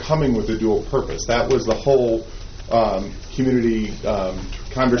 they're coming with a dual purpose. That was the whole community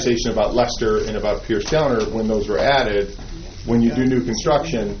conversation about Leicester and about Pierce Downer when those were added. When you do new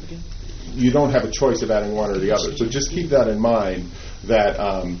construction, you don't have a choice of adding one or the other. So just keep that in mind that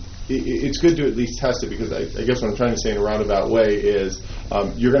it's good to at least test it, because I guess what I'm trying to say in a roundabout way is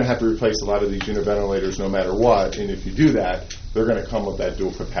you're going to have to replace a lot of these unit ventilators no matter what, and if you do that, they're going to come with that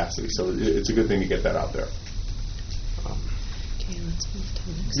dual capacity. So it's a good thing to get that out there.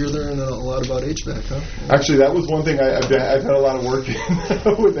 You're learning a lot about HVAC, huh? Actually, that was one thing I've had a lot of work in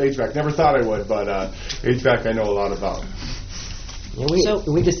with HVAC. Never thought I would, but HVAC I know a lot about. Yeah,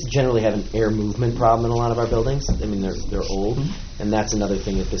 we just generally have an air movement problem in a lot of our buildings. I mean, they're old, and that's another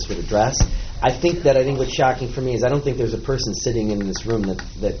thing that this would address. I think what's shocking for me is I don't think there's a person sitting in this room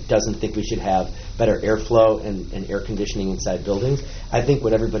that doesn't think we should have better airflow and air conditioning inside buildings. I think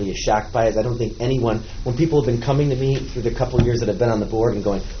what everybody is shocked by is I don't think anyone, when people have been coming to me through the couple of years that I've been on the board and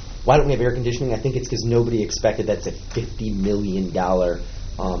going, why don't we have air conditioning? I think it's because nobody expected that's a $50 million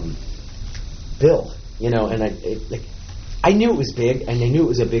bill, and I knew it was big, and I knew it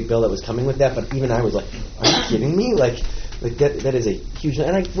was a big bill that was coming with that, but even I was like, are you kidding me? Like that is a huge,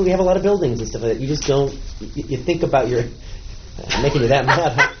 and we have a lot of buildings and stuff like that. You just don't, you think about I'm making you that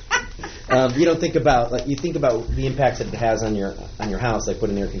mad. You don't think about, you think about the impacts that it has on your house, like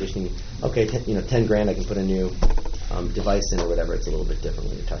putting air conditioning. Okay, $10 grand I can put a new device in or whatever, it's a little bit different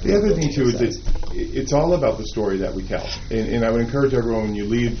when you're talking The about other thing, too, building is size. it's all about the story that we tell. And I would encourage everyone, when you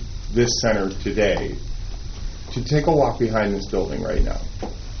leave this center today, to take a walk behind this building right now.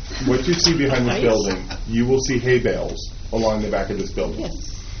 What you see behind this building, you will see hay bales along the back of this building.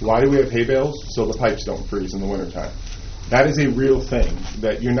 Yes. Why do we have hay bales? So the pipes don't freeze in the wintertime. That is a real thing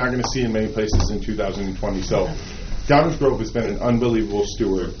that you're not going to see in many places in 2020. So Downers Grove has been an unbelievable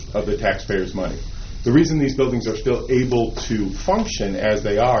steward of the taxpayers' money. The reason these buildings are still able to function as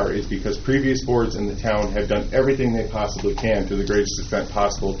they are is because previous boards in the town have done everything they possibly can to the greatest extent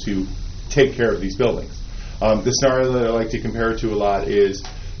possible to take care of these buildings. The scenario that I like to compare it to a lot is,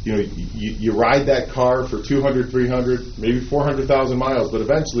 you ride that car for 200, 300, maybe 400,000 miles, but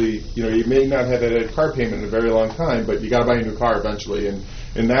eventually, you may not have had a car payment in a very long time, but you got to buy a new car eventually, and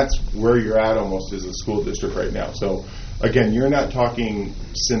that's where you're at almost as a school district right now. So, again, you're not talking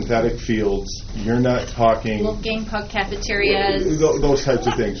synthetic fields. You're not talking Game puck cafeterias. those types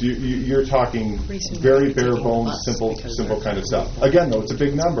of things. You're talking very bare bones, simple kind of stuff. Again, though, it's a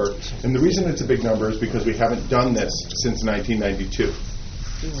big number, and the reason it's a big number is because we haven't done this since 1992.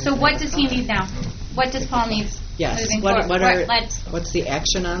 So what does he need now? What does Paul need Yes. moving forward? What's the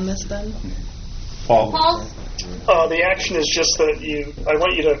action on this then? Paul's? The action is just that I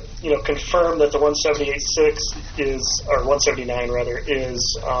want you to, confirm that the 178.6 is, or 179 rather, is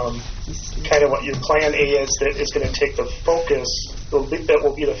kind of what your plan A is, that is going to take the focus, that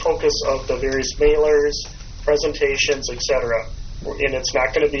will be the focus of the various mailers, presentations, etc. And it's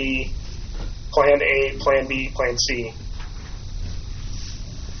not going to be plan A, plan B, plan C.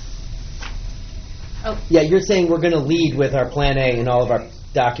 Oh. Yeah, you're saying we're going to lead with our Plan A and all of our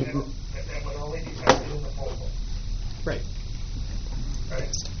documents. That would only be tested in the proposal. Right. Right?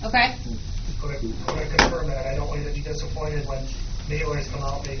 Okay. Could I confirm that? I don't want you to be disappointed when mailers come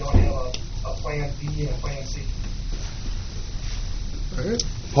out, they don't have a plan B and a plan C.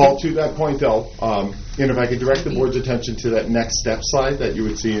 Paul, to that point, though, and if I could direct the board's attention to that next step slide that you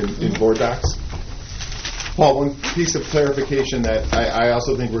would see in board docs. Paul, one piece of clarification that I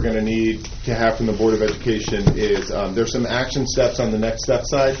also think we're going to need to have from the Board of Education is there's some action steps on the next step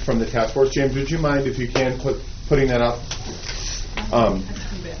side from the task force. James, would you mind, if you can, putting that up?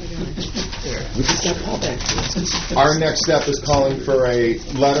 Our next step is calling for a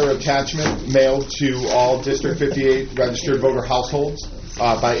letter attachment mailed to all District 58 registered voter households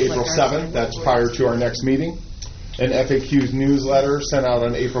by April 7th. That's prior to our next meeting. An FAQs newsletter sent out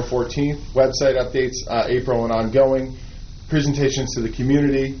on April 14th. Website updates April and ongoing. Presentations to the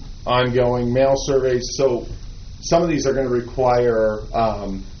community, ongoing. Mail surveys. So some of these are going to require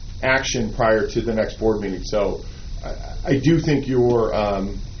action prior to the next board meeting. So I do think your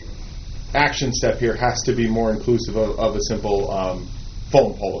action step here has to be more inclusive of a simple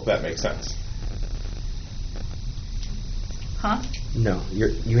phone poll, if that makes sense. Huh? No,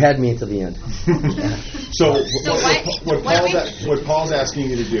 you had me until the end. So what Paul's asking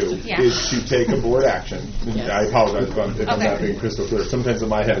you to do is to take a board action. Yes. I apologize if I'm not being crystal clear. Sometimes in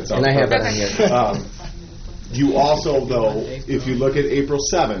my head it sounds. And I have that on here. You also, though, if you look at April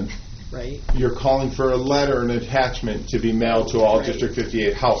 7th, right, you're calling for a letter and attachment to be mailed to all District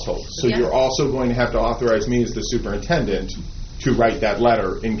 58 households. So you're also going to have to authorize me as the superintendent to write that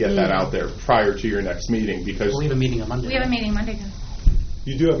letter and get that out there prior to your next meeting, because we have a meeting on Monday. We have a meeting Monday.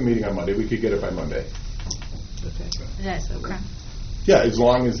 You do have a meeting on Monday. We could get it by Monday. Okay. Yes. Okay. Yeah, as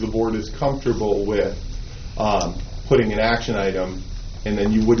long as the board is comfortable with putting an action item, and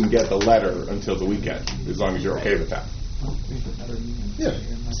then you wouldn't get the letter until the weekend, as long as you're okay with that. Yeah.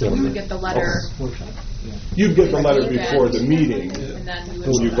 So we would get the letter. You'd get the letter before the meeting, and then we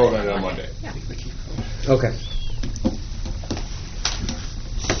when you vote on it on Monday. Yeah. Okay.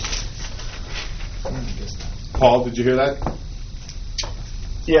 Paul, did you hear that?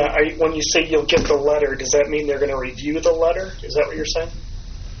 Yeah, when you say you'll get the letter, does that mean they're going to review the letter? Is that what you're saying?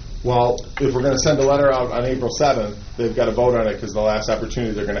 Well, if we're going to send a letter out on April 7th, they've got to vote on it, because the last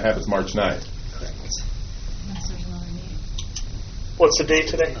opportunity they're going to have is March 9th. Correct. What's the date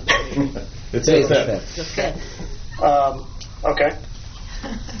today? It's the 5th. Okay.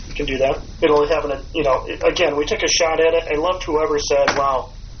 You can do that. It'll have again, we took a shot at it. I loved whoever said, wow,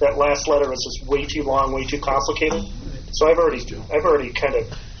 that last letter was just way too long, way too complicated. So I've already kind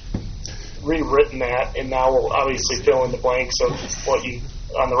of rewritten that, and now we'll obviously fill in the blanks of what you,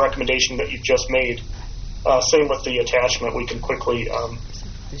 on the recommendation that you've just made. Same with the attachment. We can quickly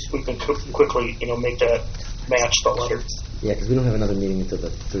make that match the letter. Yeah, because we don't have another meeting until the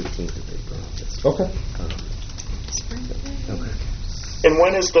 13th of April. Okay. Okay. And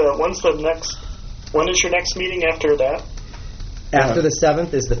when is your next meeting after that? After the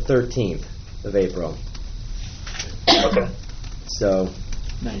 7th is the 13th of April. Okay. So.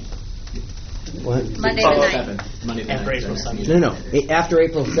 Ninth. What? Monday the 9th. Monday the After 9th. April 7th. No. After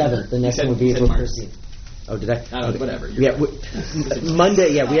April 7th, the next one would be You said April March. 13th. Oh, did I? Whatever. Yeah,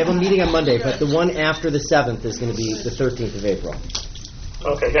 Monday. Yeah, we have a meeting on Monday, but the one after the 7th is going to be the 13th of April.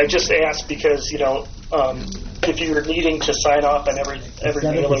 Okay, I just asked because, if you're needing to sign off on every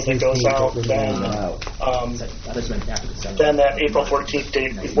mailer that goes out, then that April 14th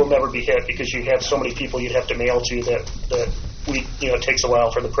date will never be hit because you have so many people you'd have to mail to that it takes a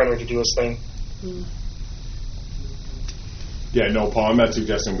while for the printer to do its thing. Yeah, no, Paul, I'm not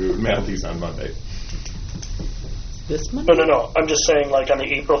suggesting we would mail these on Monday. This Monday? No. I'm just saying, like on the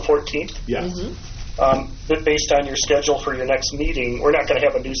April 14th. Yes. That based on your schedule for your next meeting, we're not going to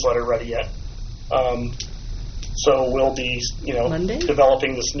have a newsletter ready yet. So we'll be, Monday?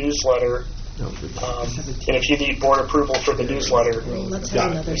 developing this newsletter. And if you need board approval for the newsletter, Let's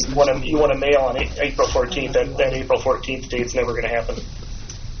have another you want to mail on April 14th. That April 14th date's never going to happen.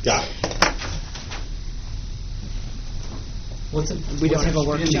 Got it. We don't have a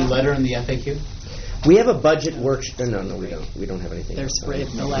workshop letter in the FAQ. We have a budget workshop. No, we don't. We don't have anything. There's spring.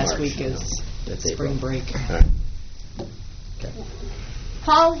 The last week is spring break. All right. Okay.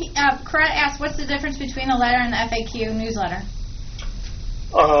 Paul, Corette asked, what's the difference between the letter and the FAQ newsletter?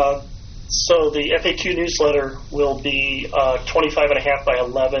 So the FAQ newsletter will be 25.5 by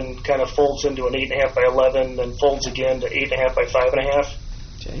 11, kind of folds into an 8.5 by 11, then folds again to 8.5 by 5.5.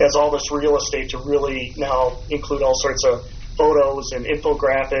 Okay. Has all this real estate to really now include all sorts of photos and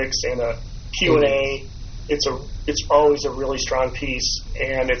infographics and a Q&A. It's always a really strong piece,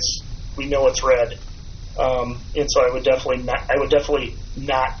 and we know it's read. And so I would definitely not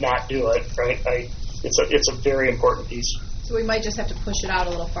do it. Right? It's a very important piece. So we might just have to push it out a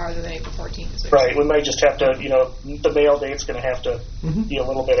little farther than April 14th. Right. We might just have to, the mail date's going to have to be a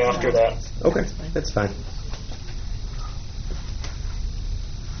little bit after that. Okay, that's fine.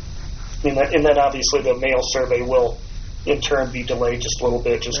 And then obviously the mail survey will, in turn, be delayed just a little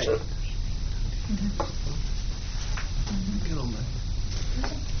bit, just to.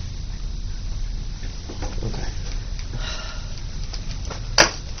 Okay.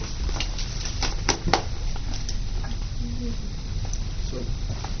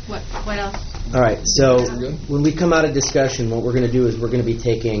 What else? All right, so when we come out of discussion, what we're going to do is we're going to be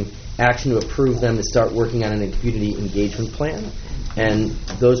taking action to approve them to start working on a community engagement plan. And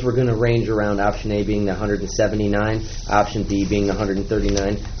those were going to range around option A being the 179, option B being the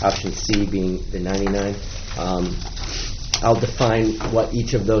 139, option C being the 99. I'll define what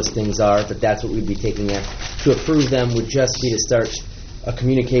each of those things are, but that's what we'd be taking action. To approve them would just be to start a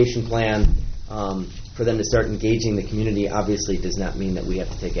communication plan for them to start engaging the community. Obviously, it does not mean that we have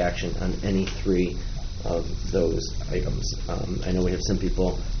to take action on any three of those items. I know we have some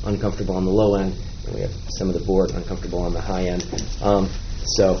people uncomfortable on the low end, and we have some of the board uncomfortable on the high end.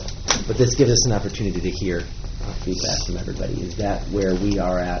 But this gives us an opportunity to hear feedback from everybody. Is that where we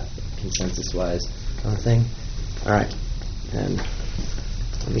are at consensus-wise on the thing? All right. And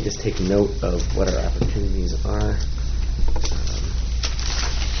let me just take note of what our opportunities are.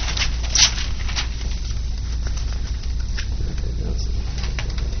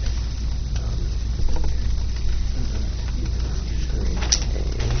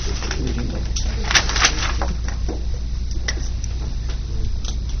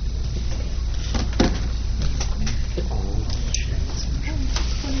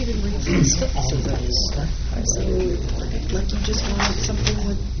 Like you just want something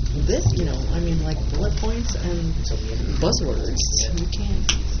with this, like bullet points and buzzwords. You can't,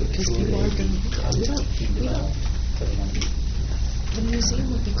 because people aren't going to, we don't, the museum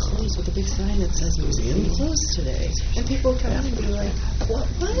will be closed with a big sign that says museum closed today. And people come in and be like, what?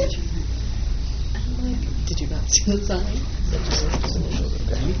 And I'm like, did you not see the sign?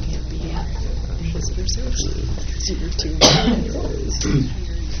 You can't be in visitor services. So you're too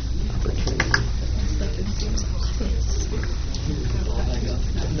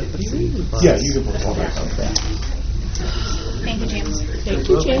Yeah, you can put all that on that. Thank you, James. Thank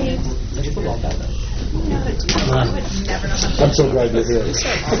you, James. I'm so glad you're here.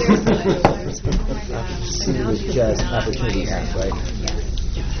 C was just opportunity act, right?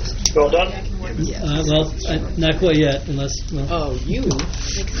 You all done? Not quite yet, unless. Oh, you?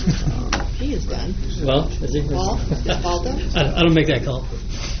 He is done. Well, is he? Paul? Is Paul done? I don't make that call.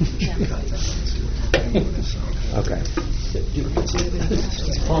 Okay.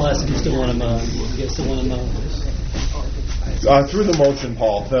 Paul asked if you still want him. You still want him. Through the motion,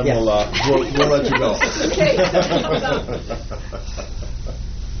 Paul. Then we'll let you go.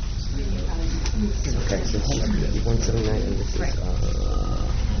 Okay, so 179, and this is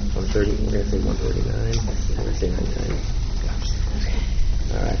 130. We're going to say 139. We're going to say 99.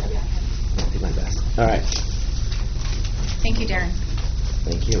 All right. I'll do my best. All right. Thank you, Darren.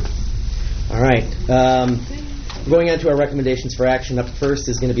 Thank you. All right. Going on to our recommendations for action. Up first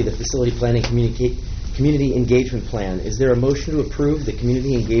is going to be the facility planning community engagement plan. Is there a motion to approve the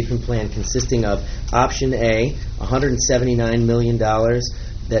community engagement plan consisting of option A, $179 million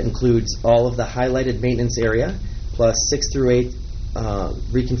that includes all of the highlighted maintenance area, plus 6 through 8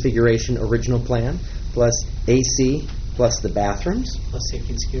 reconfiguration original plan, plus AC, plus the bathrooms? Plus safety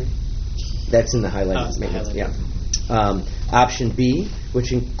and security. That's in the highlighted maintenance, yeah. Option B,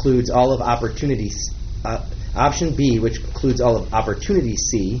 which includes all of opportunities. Option B, which includes all of opportunity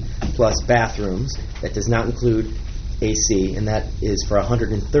C plus bathrooms. That does not include AC, and that is for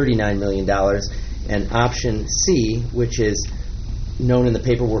 $139 million. And option C, which is known in the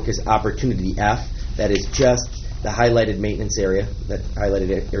paperwork as opportunity F, that is just the highlighted maintenance area. That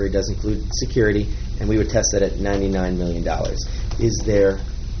highlighted area does include security, and we would test that at $99 million. Is there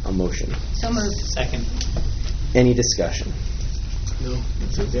a motion? So moved. Second. Any discussion? No.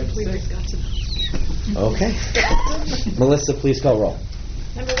 We discussed it. Okay. Melissa, please call roll.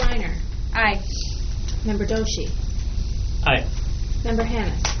 Member Weiner. Aye. Member Doshi. Aye. Member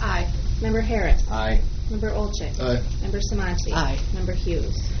Hannis. Aye. Member Harris. Aye. Member Olczyk. Aye. Member Samanti. Aye. Member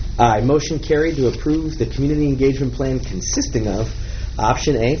Hughes. Aye. Motion carried to approve the community engagement plan consisting of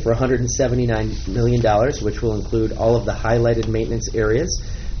option A for $179 million, which will include all of the highlighted maintenance areas,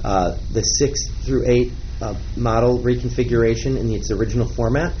 the 6 through 8 model reconfiguration in its original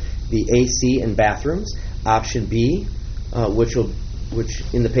format, the AC and bathrooms. Option B, which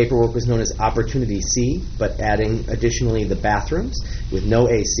in the paperwork was known as Opportunity C, but adding additionally the bathrooms with no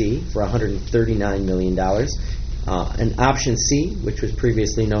AC for $139 million. And Option C, which was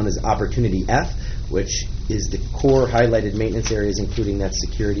previously known as Opportunity F, which is the core highlighted maintenance areas, including that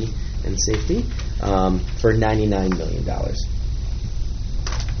security and safety, for $99 million.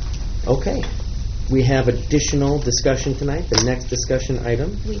 Okay. We have additional discussion tonight. The next discussion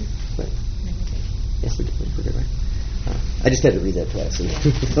item. Yes, we did, right? I just had to read that twice.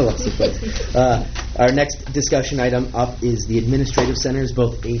 Our next discussion item up is the administrative centers,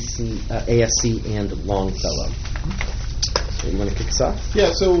 both ASC and Longfellow. So you want to kick us off?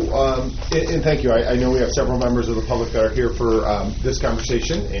 Yeah, so, and thank you. I know we have several members of the public that are here for this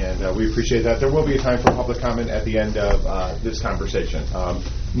conversation, and we appreciate that. There will be a time for public comment at the end of this conversation.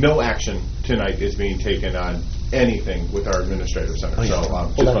 No action tonight is being taken on anything with our administrative center. Oh, yeah. So,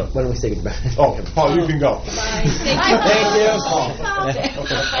 why don't we say goodbye? Oh, Paul, you can go. Bye.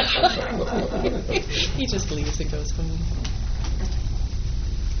 Thank you. He just leaves and goes home.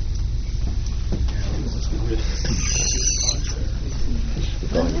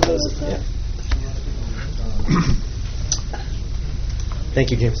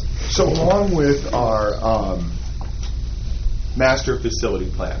 Thank you, James. So along with our master facility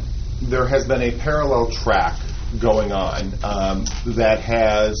plan, there has been a parallel track going on that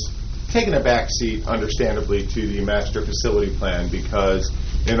has taken a back seat, understandably, to the master facility plan because,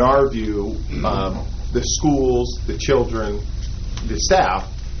 in our view, the schools, the children, the staff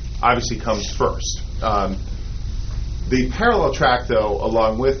obviously comes first. The parallel track, though,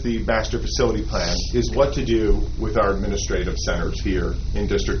 along with the master facility plan, is what to do with our administrative centers here in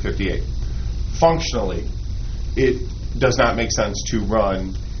District 58. Functionally, it does not make sense to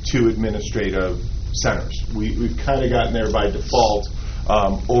run two administrative centers. We've kind of gotten there by default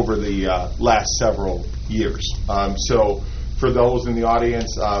over the last several years. So for those in the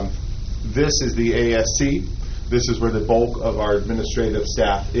audience, this is the ASC. This is where the bulk of our administrative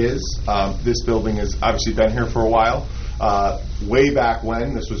staff is. This building has obviously been here for a while. Way back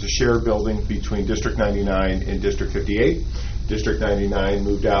when, this was a shared building between District 99 and District 58. District 99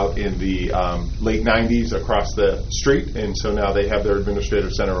 moved out in the late 90s across the street, and so now they have their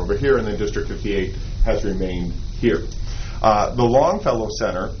administrative center over here, and then District 58 has remained here. The Longfellow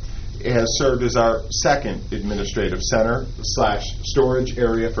Center has served as our second administrative center / storage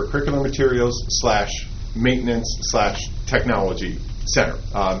area for curriculum materials / maintenance / technology center,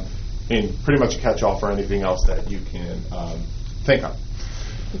 and pretty much a catch-all for anything else that you can think of.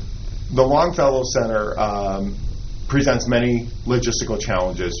 The Longfellow Center presents many logistical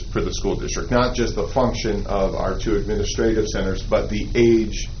challenges for the school district, not just the function of our two administrative centers, but the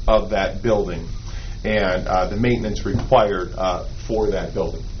age of that building and the maintenance required for that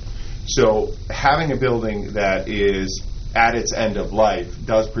building. So having a building that is at its end of life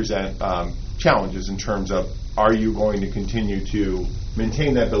does present challenges in terms of, are you going to continue to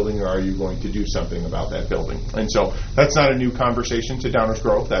maintain that building, or are you going to do something about that building? And so that's not a new conversation to Downers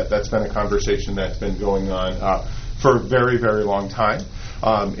Grove. That's been a conversation that's been going on for a very, very long time.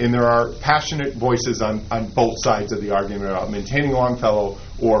 And there are passionate voices on both sides of the argument about maintaining Longfellow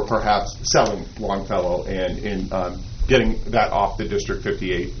or perhaps selling Longfellow and getting that off the District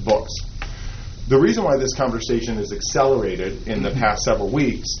 58 books. The reason why this conversation is accelerated in the past several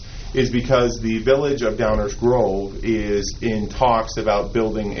weeks is because the village of Downers Grove is in talks about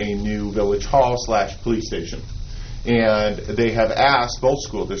building a new village hall / police station. And they have asked both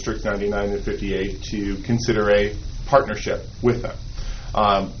school districts, 99 and 58, to consider a partnership with them.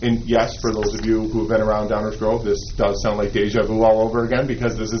 And yes, for those of you who have been around Downers Grove, this does sound like deja vu all over again,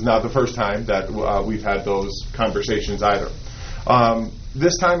 because this is not the first time that we've had those conversations either.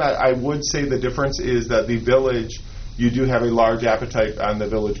 This time, I would say the difference is that the village, you do have a large appetite on the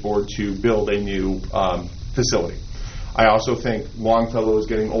village board to build a new facility. I also think Longfellow is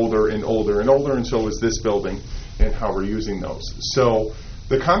getting older and older and older, and so is this building and how we're using those. So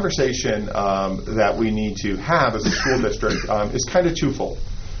the conversation that we need to have as a school district is kind of twofold.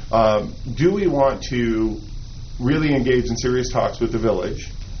 Do we want to really engage in serious talks with the village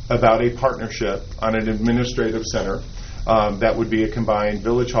about a partnership on an administrative center that would be a combined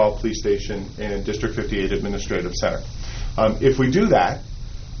Village Hall, Police Station, and District 58 Administrative Center? If we do that,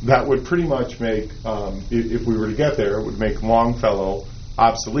 that would pretty much make, if we were to get there, it would make Longfellow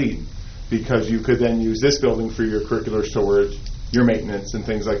obsolete, because you could then use this building for your curricular storage, your maintenance, and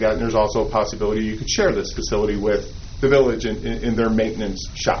things like that. And there's also a possibility you could share this facility with the village in their maintenance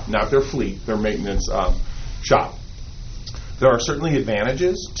shop, not their fleet, their maintenance shop. There are certainly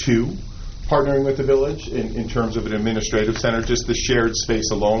advantages to partnering with the village in terms of an administrative center. Just the shared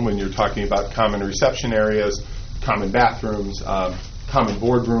space alone, when you're talking about common reception areas, common bathrooms, common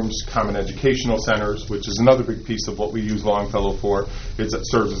boardrooms, common educational centers, which is another big piece of what we use Longfellow for. It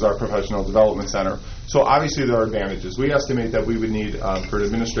serves as our professional development center. So obviously there are advantages. We estimate that we would need, for an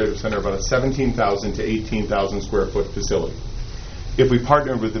administrative center, about a 17,000 to 18,000 square foot facility. If we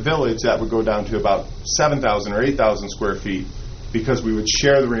partnered with the village, that would go down to about 7,000 or 8,000 square feet, because we would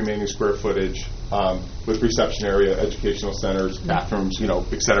share the remaining square footage with reception area, educational centers, bathrooms,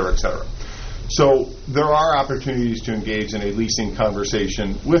 et cetera, et cetera. So there are opportunities to engage in a leasing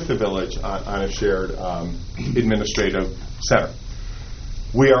conversation with the village on a shared administrative center.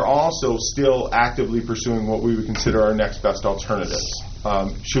 We are also still actively pursuing what we would consider our next best alternatives.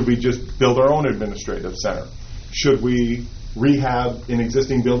 Should we just build our own administrative center? Should we rehab an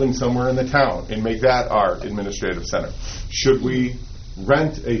existing building somewhere in the town and make that our administrative center? Should we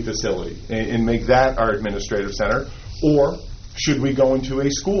rent a facility and make that our administrative center? Or should we go into a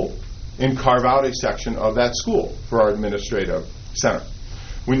school and carve out a section of that school for our administrative center?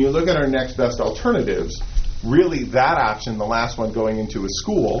 When you look at our next best alternatives, really that option, the last one, going into a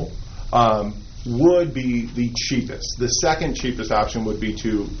school, would be the cheapest. The second cheapest option would be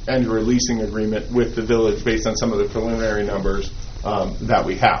to enter a leasing agreement with the village based on some of the preliminary numbers that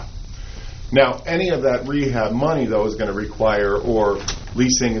we have. Now, any of that rehab money, though, is going to require, or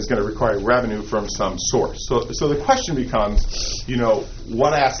leasing is going to require revenue from some source. So the question becomes,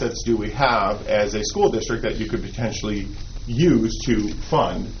 what assets do we have as a school district that you could potentially use to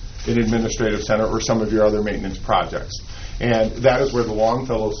fund an administrative center or some of your other maintenance projects? And that is where the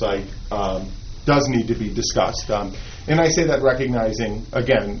Longfellow site does need to be discussed. And I say that recognizing,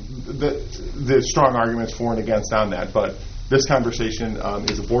 again, the strong arguments for and against on that, but this conversation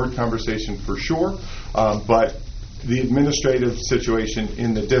is a board conversation for sure, but the administrative situation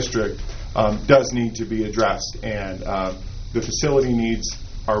in the district does need to be addressed, and the facility needs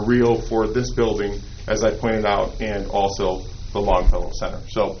are real for this building, as I pointed out, and also the Longfellow Center.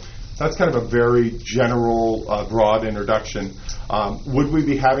 So that's kind of a very general, broad introduction. Would we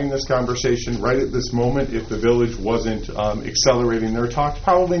be having this conversation right at this moment if the village wasn't accelerating their talks?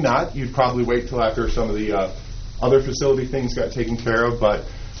 Probably not. You'd probably wait till after some of the other facility things got taken care of, but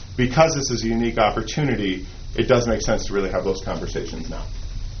because this is a unique opportunity, it does make sense to really have those conversations now.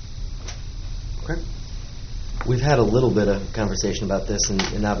 Okay. We've had a little bit of conversation about this,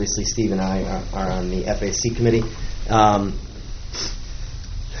 and obviously Steve and I are on the FAC committee.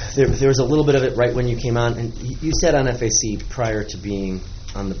 There was a little bit of it right when you came on, and you said on FAC prior to being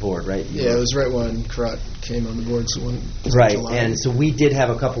on the board, right? Yeah, it was right when Karat came on the board. So right, and so we did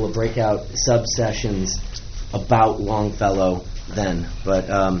have a couple of breakout sub-sessions about Longfellow then, but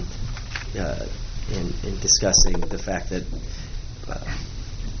in discussing the fact that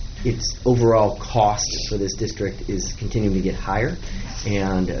its overall cost for this district is continuing to get higher,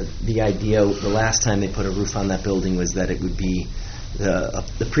 and the idea the last time they put a roof on that building was that it would be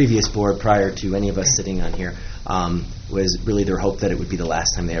the previous board prior to any of us sitting on here was really their hope that it would be the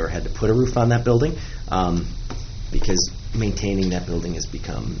last time they ever had to put a roof on that building, because maintaining that building has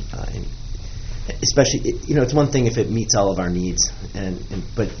become especially, it's one thing if it meets all of our needs,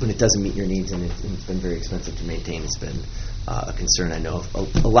 but when it doesn't meet your needs and it's been very expensive to maintain, it's been a concern I know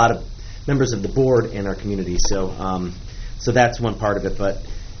of a lot of members of the board and our community. So that's one part of it. But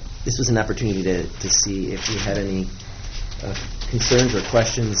this was an opportunity to see if we had any concerns or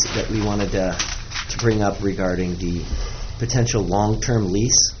questions that we wanted to bring up regarding the potential long-term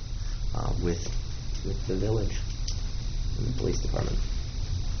lease with the village and the police department.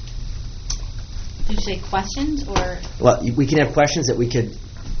 Did you say questions or? Well, we can have questions that we could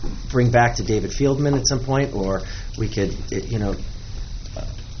bring back to David Fieldman at some point, or we could, the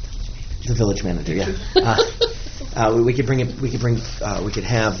village manager. Yeah, we could bring it. We could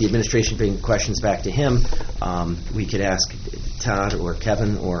have the administration bring questions back to him. We could ask Todd or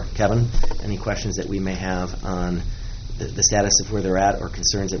Kevin any questions that we may have on the status of where they're at, or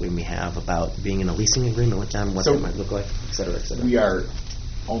concerns that we may have about being in a leasing agreement with them, what that might look like, et cetera, et cetera. We are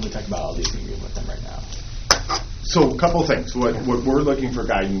only talking about a leasing agreement with them right now. So a couple of things. What we're looking for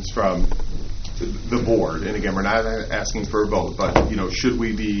guidance from the board, and again, we're not asking for a vote, but should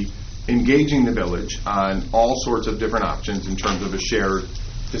we be engaging the village on all sorts of different options in terms of a shared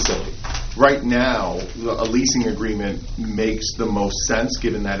facility? Right now, a leasing agreement makes the most sense,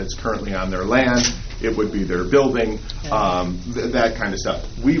 given that it's currently on their land. It would be their building, that kind of stuff.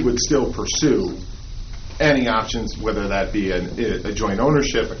 We would still pursue any options, whether that be a joint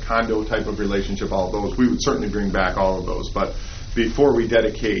ownership, a condo type of relationship, all of those. We would certainly bring back all of those. But before we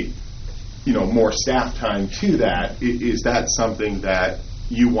dedicate, more staff time to that, is that something that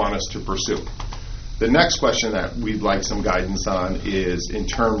you want us to pursue? The next question that we'd like some guidance on is in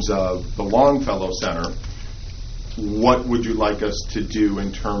terms of the Longfellow Center, what would you like us to do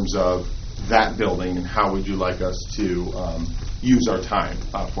in terms of that building, and how would you like us to use our time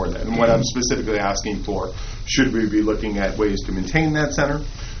for that? And what I'm specifically asking for, should we be looking at ways to maintain that center?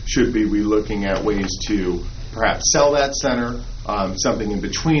 Should we be looking at ways to perhaps sell that center? Something in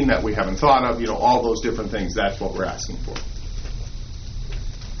between that we haven't thought of, all those different things, that's what we're asking for.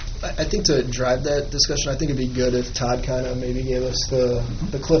 I think to drive that discussion, I think it'd be good if Todd kind of maybe gave us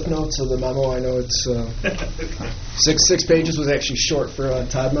the cliff notes of the memo. I know it's six pages was actually short for a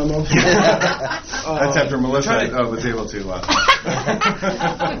Todd memo. That's after Melissa was able to.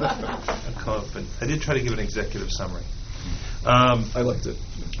 I did try to give an executive summary. I liked it.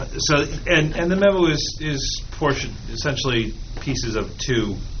 So, and the memo is portion essentially pieces of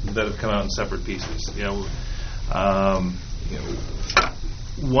two that have come out in separate pieces.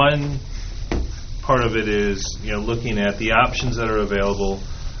 One part of it is looking at the options that are available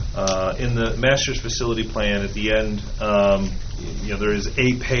in the master's facility plan. At the end, there is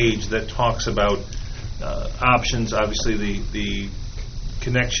a page that talks about options. Obviously, the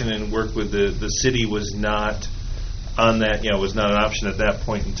connection and work with the city was not on that. Was not an option at that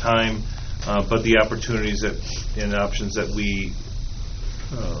point in time. But the opportunities and options that we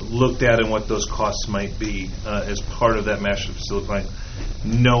looked at and what those costs might be as part of that master facility plan,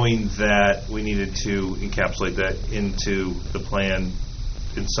 knowing that we needed to encapsulate that into the plan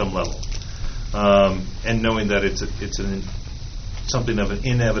in some level, and knowing that it's something of an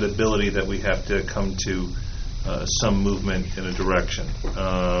inevitability that we have to come to some movement in a direction,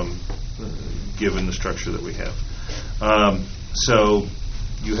 given the structure that we have. So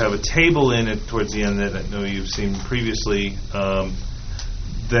you have a table in it towards the end that I know you've seen previously.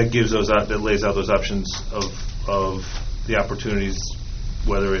 That gives that lays out those options of the opportunities,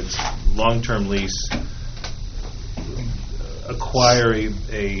 whether it's long-term lease, acquire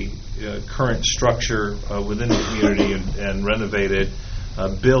a current structure within the community and renovate it,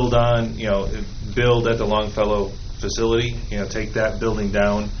 build at the Longfellow facility, take that building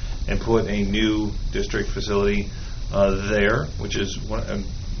down and put a new district facility there, which is one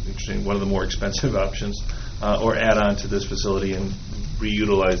of the more expensive options, or add on to this facility and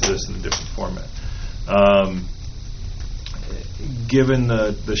reutilize this in a different format. Given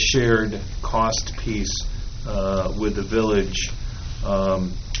the shared cost piece with the village,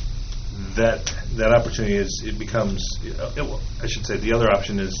 that opportunity becomes. I should say the other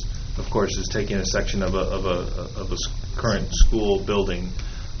option is, of course, taking a section of a current school building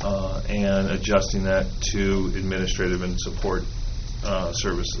and adjusting that to administrative and support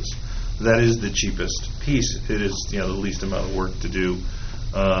services. That is the cheapest piece. It is the least amount of work to do.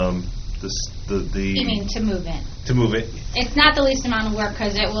 You mean to move in? To move it. It's not the least amount of work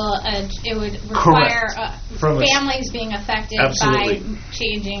because it would require families being affected by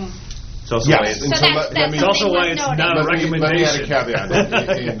changing. It's also why it's not a recommendation. Let me add a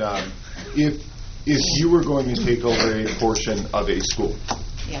caveat. If you were going to take over a portion of a school,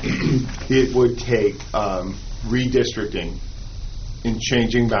 it would take redistricting in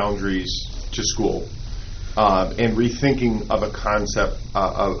changing boundaries to school and rethinking of a concept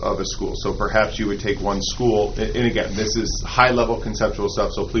of a school. So perhaps you would take one school, and again, this is high-level conceptual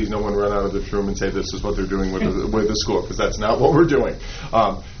stuff, so please no one run out of this room and say this is what they're doing with the school, because that's not what we're doing.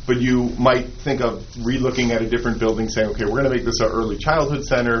 But you might think of relooking at a different building, saying, okay, we're going to make this our early childhood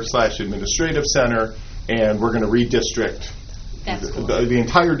center / administrative center, and we're going to redistrict the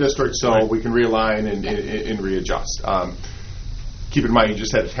entire district so we can realign and readjust. Keep in mind, you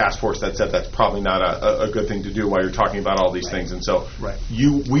just had a task force that said that's probably not a good thing to do while you're talking about all these things. And so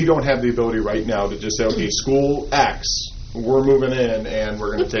we don't have the ability right now to just say, okay, school X, we're moving in and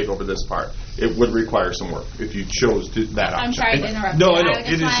we're going to take over this part. It would require some work if you chose that option. I'm sorry to interrupt. No, I know.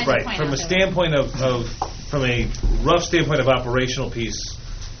 It is right. From a standpoint from a rough standpoint of operational piece,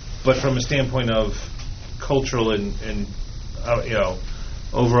 but from a standpoint of cultural and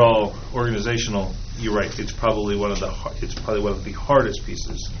overall organizational, you're right. It's probably one of the hardest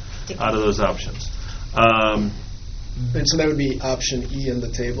pieces out of those options. And so that would be option E on the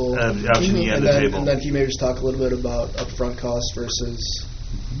table. Option E on the table. And then can you maybe just talk a little bit about upfront costs versus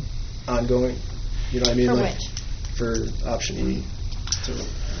ongoing? You know what I mean? For which? For option E.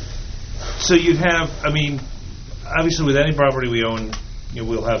 So you'd have, obviously with any property we own,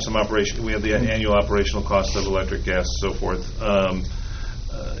 we'll have some operation. We have the annual operational costs of electric, gas, so forth.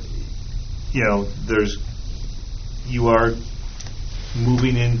 We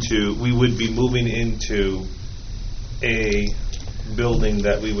would be moving into a building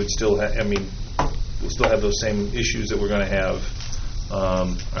that we would still have, we'll still have those same issues that we're going to have.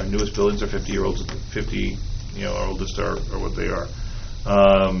 Our newest buildings are 50-year-olds, our oldest are what they are.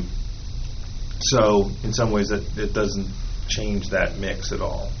 So in some ways it doesn't change that mix at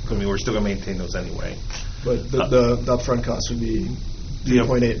all. We're still going to maintain those anyway. But the upfront cost would be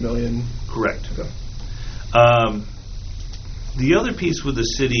 $3.8 million. Correct. Okay. The other piece with the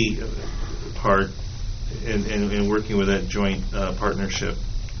city part and working with that joint partnership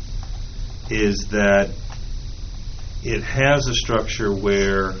is that it has a structure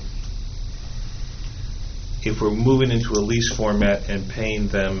where if we're moving into a lease format and paying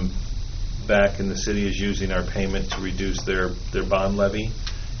them back and the city is using our payment to reduce their bond levy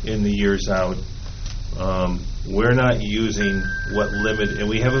in the years out, we're not using and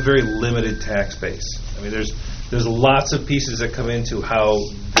we have a very limited tax base. There's lots of pieces that come into how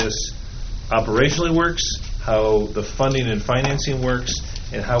this operationally works, how the funding and financing works,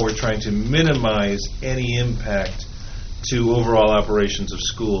 and how we're trying to minimize any impact to overall operations of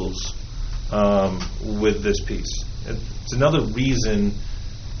schools with this piece. It's another reason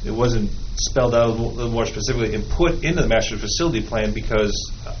it wasn't spelled out a little more specifically and put into the master facility plan, because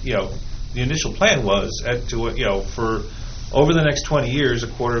the initial plan was for over the next 20 years,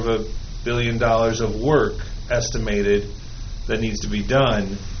 $250 million of work estimated that needs to be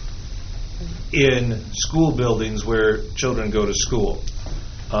done in school buildings where children go to school.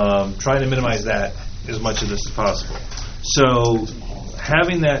 Trying to minimize that as much of this as possible. So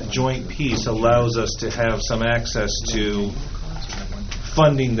having that joint piece allows us to have some access to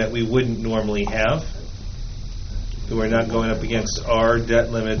funding that we wouldn't normally have. We're not going up against our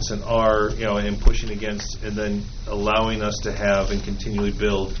debt limits and and pushing against, and then allowing us to have and continually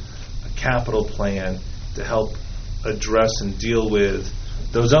build a capital plan to help address and deal with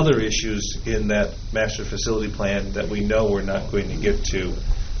those other issues in that master facility plan that we know we're not going to get to.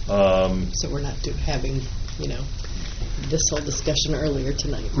 So we're not having, this whole discussion earlier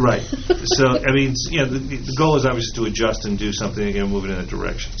tonight. Right. So, the goal is obviously to adjust and do something and move it in a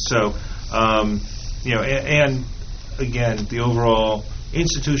direction. So, and again, the overall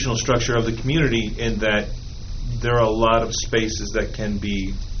institutional structure of the community, in that there are a lot of spaces that can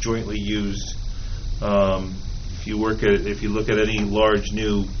be jointly used. If you look at any large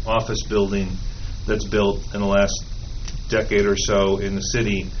new office building that's built in the last decade or so in the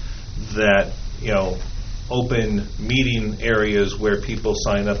city, that open meeting areas where people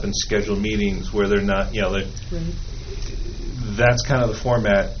sign up and schedule meetings where they're not, that's kind of the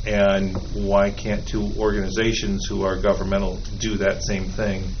format. And why can't two organizations who are governmental do that same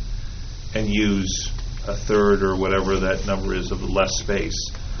thing and use a third or whatever that number is of less space?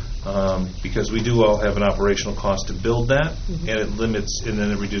 Because we do all have an operational cost to build that, and it limits, and then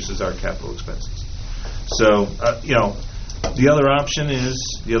it reduces our capital expenses. So, the other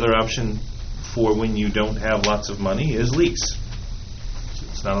option for when you don't have lots of money is lease.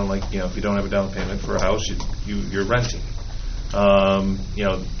 It's not unlike, if you don't have a down payment for a house, you're renting.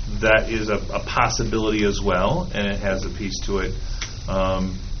 That is a possibility as well, and it has a piece to it.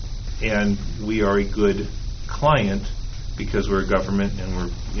 And we are a good client because we're a government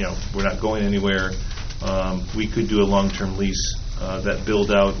and we're not going anywhere. We could do a long-term lease That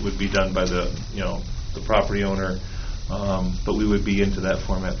build-out would be done by the property owner, but we would be into that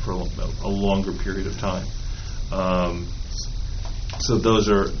format for a longer period of time. So those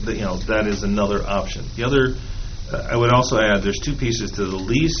are, that is another option. The other, I would also add, there's two pieces to the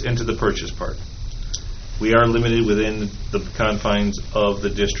lease and to the purchase part. We are limited within the confines of the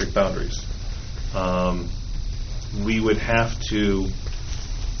district boundaries. We would have to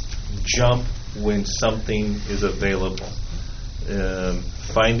jump when something is available.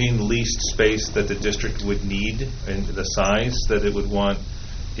 Finding leased space that the district would need and the size that it would want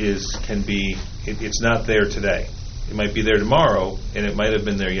it's not there today. It might be there tomorrow, and it might have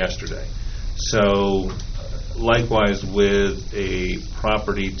been there yesterday. So, likewise with a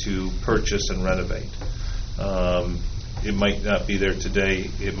property to purchase and renovate. It might not be there today.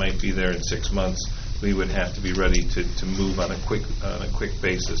 It might be there in 6 months. We would have to be ready to move on a quick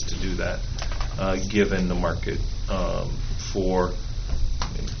basis to do that, given the market for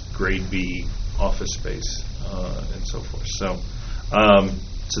grade B office space and so forth. So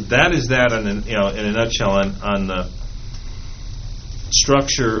that is that in a nutshell on the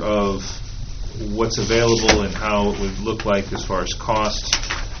structure of what's available and how it would look like as far as cost.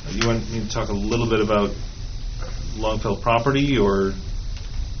 You want me to talk a little bit about Longfellow property, or?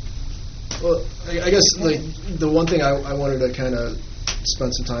 Well, I guess the one thing I wanted to kind of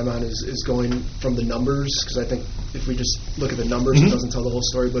spend some time on is going from the numbers, because I think if we just look at the numbers, it doesn't tell the whole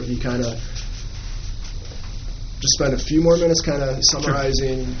story. But if you kind of just spend a few more minutes kind of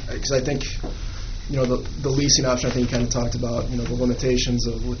summarizing, because I think the leasing option, I think you kind of talked about the limitations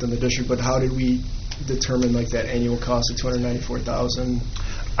of within the district. But how did we determine that annual cost of $294,000?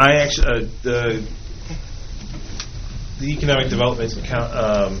 I actually the economic development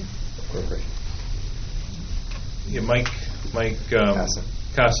account. Mike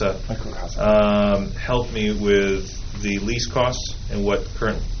Casa helped me with the lease costs and what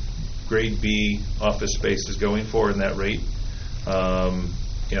current grade B office space is going for in that rate, and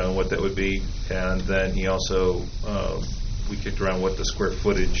what that would be. And then he also, we kicked around what the square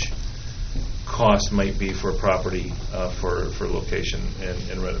footage cost might be for a property for location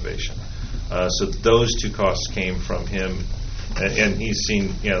and renovation. So those two costs came from him. And he's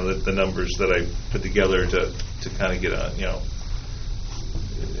seen, the numbers that I put together to kind of get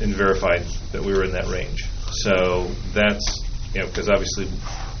and verified that we were in that range. So that's, because obviously,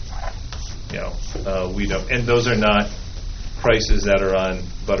 we don't, and those are not prices that are on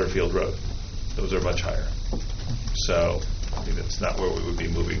Butterfield Road. Those are much higher. So that's not where we would be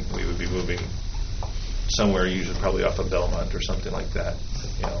moving. We would be moving somewhere, usually probably off of Belmont or something like that,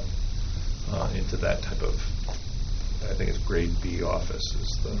 into that type of, I think it's grade B office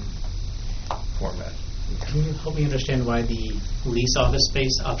is the format. Can you help me understand why the lease office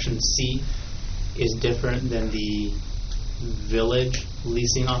space, option C, is different than the village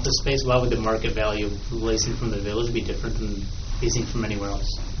leasing office space? Why would the market value of leasing from the village be different than leasing from anywhere else?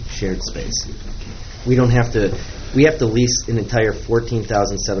 Shared space. We have to lease an entire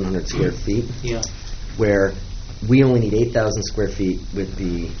 14,700 square feet. Yeah. Where we only need 8,000 square feet with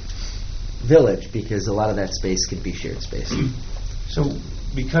the village, because a lot of that space could be shared space. So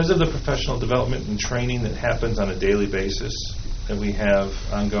because of the professional development and training that happens on a daily basis that we have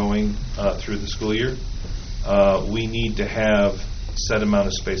ongoing through the school year, we need to have set amount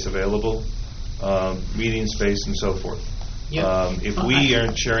of space available, meeting space and so forth. Yep. If we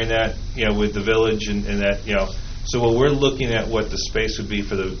aren't sharing that with the village and that, so when we're looking at what the space would be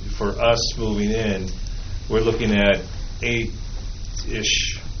for us moving in, we're looking at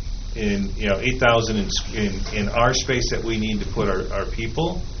 8-ish in 8,000 in our space that we need to put our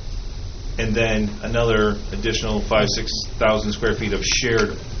people, and then another additional 5,000-6,000 square feet of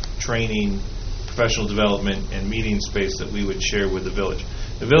shared training, professional development, and meeting space that we would share with the village.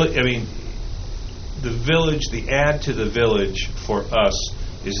 The village, the add to the village for us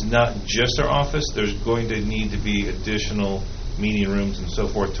is not just our office. There's going to need to be additional meeting rooms and so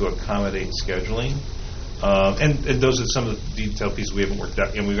forth to accommodate scheduling. And those are some of the detailed pieces we haven't worked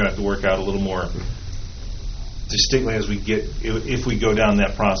out, and we're going to have to work out a little more distinctly as we get, if we go down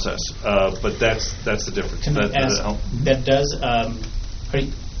that process. But that's the difference.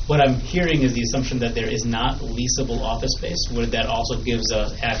 What I'm hearing is the assumption that there is not leasable office space. Would that also gives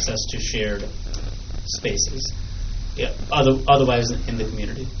us access to shared spaces? Yeah. Otherwise, in the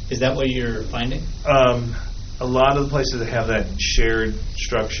community, is that what you're finding? A lot of the places that have that shared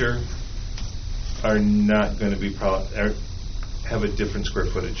structure are not going to be have a different square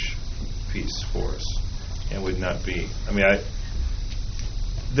footage piece for us, and would not be.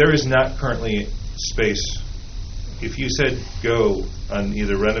 There is not currently space. If you said go on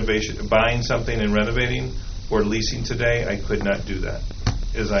either renovation, buying something and renovating, or leasing today, I could not do that,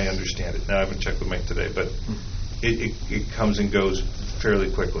 as I understand it. Now, I haven't checked with Mike today, but it comes and goes fairly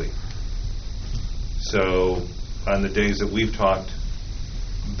quickly. So on the days that we've talked,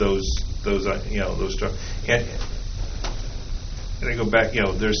 those stuff, and I go back,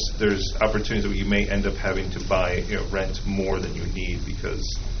 there's opportunities where you may end up having to buy, rent more than you need because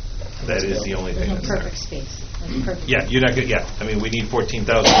that is the only thing. There's no perfect space. Like perfect. Yeah, you're not gonna. I mean, we need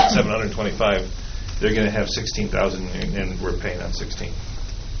 14,725. They're going to have 16,000, and we're paying on 16.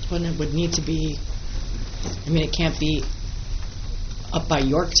 When it would need to be, I mean, it can't be up by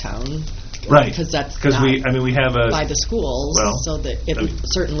Yorktown, right? Because we have a by the schools, so that it would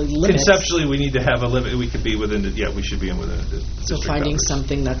certainly limit. Conceptually, we need to have a limit. We could be within we should be within the so finding boundaries.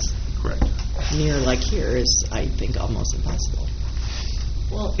 something that's correct near like here is, I think, almost impossible.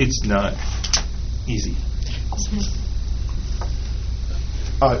 Well, it's not easy.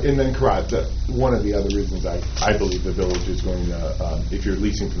 And then, Karat, one of the other reasons I believe the village is going to, if you're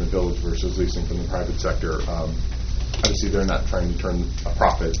leasing from the village versus leasing from the private sector, obviously they're not trying to turn a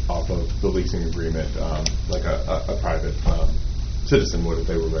profit off of the leasing agreement like a private citizen would if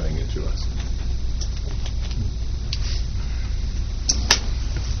they were renting it to us.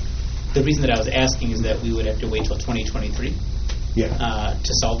 The reason that I was asking is that we would have to wait till 2023 to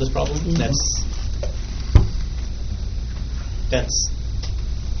solve this problem. Mm-hmm. That's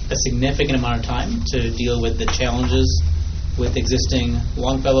a significant amount of time to deal with the challenges with existing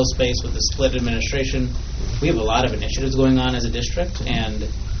Longfellow space, with the split administration. We have a lot of initiatives going on as a district, and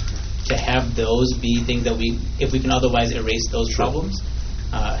to have those be things that if we can otherwise erase those problems,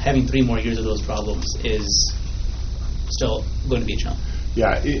 having 3 more years of those problems is still going to be a challenge.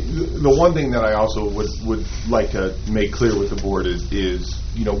 Yeah, the one thing that I also would like to make clear with the board is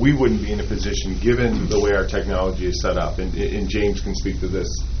we wouldn't be in a position, given the way our technology is set up, and James can speak to this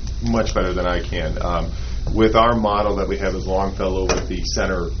much better than I can. With our model that we have as Longfellow, with the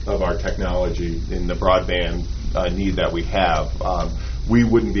center of our technology in the broadband need that we have, we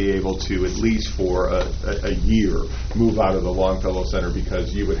wouldn't be able to, at least for a year, move out of the Longfellow Center,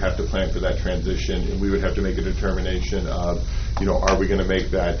 because you would have to plan for that transition, and we would have to make a determination of, are we going to make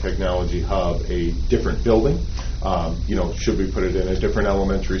that technology hub a different building? Should we put it in a different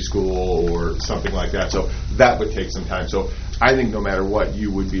elementary school or something like that? So that would take some time. So I think no matter what,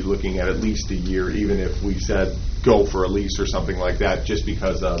 you would be looking at least a year, even if we said go for a lease or something like that, just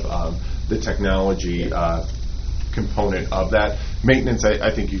because of the technology component of that. Maintenance,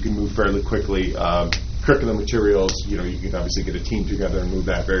 I think you can move fairly quickly. Curriculum materials, you can obviously get a team together and move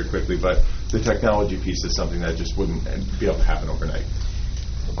that very quickly, but the technology piece is something that just wouldn't be able to happen overnight.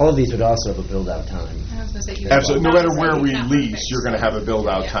 All of these would also have a build-out time. I was going to say, absolutely. No matter where we lease, you're going to have a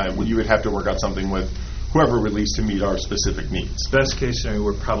build-out time. You would have to work out something with whoever we lease to meet our specific needs. Best case scenario,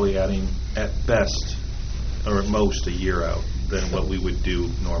 we're probably adding at best or at most a year out than what we would do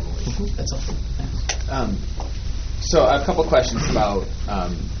normally. That's all. So I have a couple questions about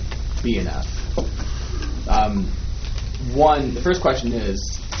B&F. One, the first question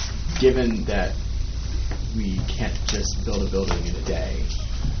is, given that we can't just build a building in a day,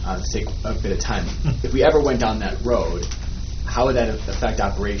 take a bit of time, if we ever went down that road, how would that affect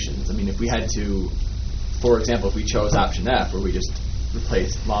operations? I mean, if we had to, for example, if we chose option F, where we just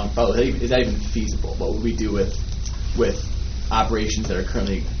replaced Longfellow, is that even feasible? What would we do with operations that are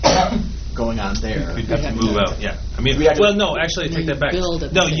currently going on there? We'd have to move out, yeah. I mean, no, actually, I take that back.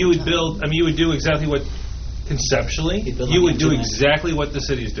 No, you would build, you would do exactly what, conceptually, you would do exactly what the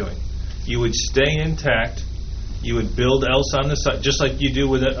city's doing. You would stay intact. You would build else on the site, just like you do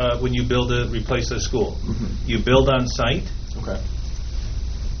with when you replace a school. Mm-hmm. You build on site,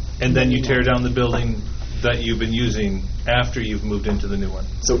 and then you tear down the building that you've been using after you've moved into the new one.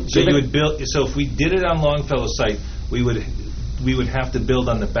 So you would build. So if we did it on Longfellow's site, we would have to build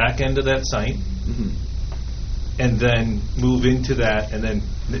on the back end of that site, and then move into that, and then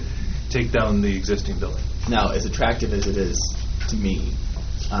take down the existing building. Now, as attractive as it is to me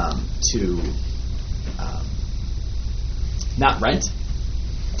to not rent,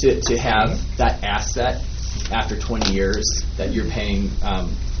 to have that asset after 20 years that you're paying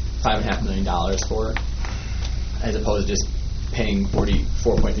 $5.5 million for, as opposed to just paying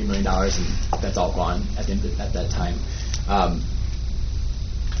 $44.3 million and that's all gone at that time. But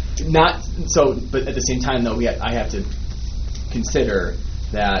at the same time, though, I have to consider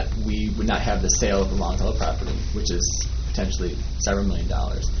that we would not have the sale of the Longfellow property, which is potentially several $7 million,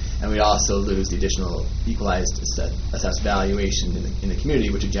 and we also lose the additional equalized assessed valuation in the community,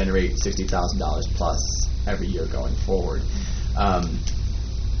 which would generate $60,000 plus every year going forward.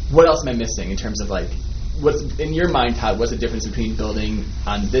 What else am I missing in terms of what's in your mind, Todd? What's the difference between building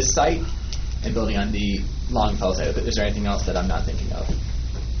on this site and building on the Longfellow side. Is there anything else that I'm not thinking of?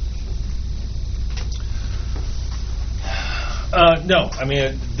 No,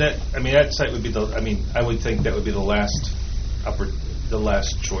 that site would be I would think that would be the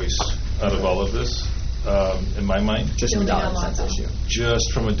last choice out of all of this, in my mind. Just from a dollar cents issue.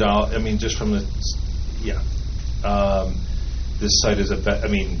 Just from a dollar, this site is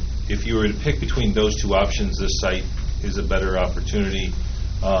if you were to pick between those two options, this site is a better opportunity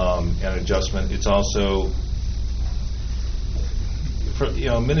and adjustment. It's also, for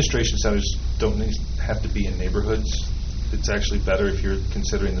administration centers don't have to be in neighborhoods. It's actually better if you're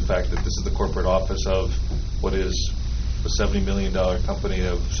considering the fact that this is the corporate office of what is a $70 million company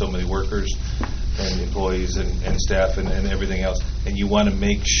of so many workers and employees and staff and everything else, and you want to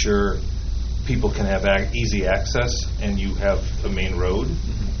make sure people can have easy access, and you have a main road,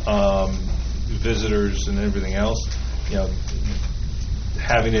 visitors and everything else.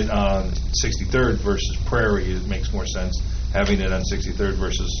 Having it on 63rd versus Prairie, it makes more sense. Having it on 63rd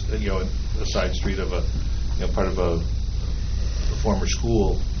versus a side street of a part of a former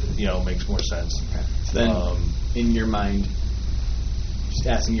school, makes more sense. Okay. So then, in your mind, just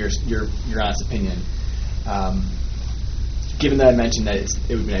asking your honest opinion, given that I mentioned that it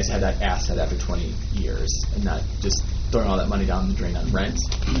would be nice to have that asset after 20 years and not just throwing all that money down the drain on rent,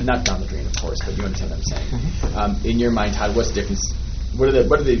 and not down the drain, of course, but you understand what I'm saying. In your mind, Todd, what's the difference? What are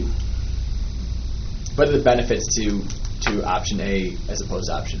the benefits to option A as opposed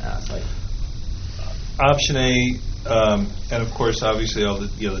to option F? Option A, and of course, obviously, all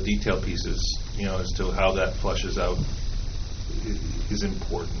the detail pieces, as to how that flushes out is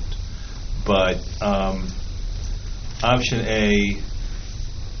important. But option A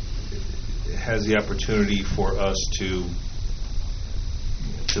has the opportunity for us to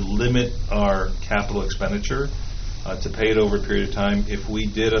limit our capital expenditure, to pay it over a period of time. If we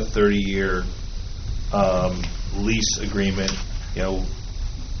did a 30-year lease agreement,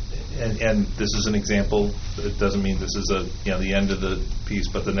 and this is an example. It doesn't mean this is the end of the piece,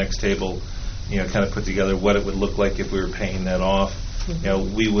 but the next table, kind of put together what it would look like if we were paying that off.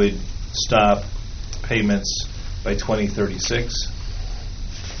 We would stop payments by 2036,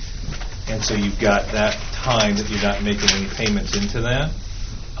 and so you've got that time that you're not making any payments into that.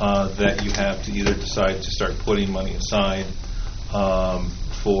 That you have to either decide to start putting money aside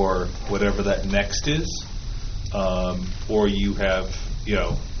for whatever that next is, or you have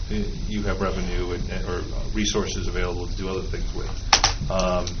revenue or resources available to do other things with.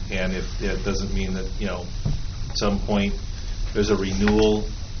 And if it doesn't mean that at some point there's a renewal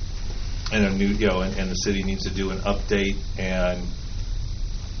and a new and the city needs to do an update, and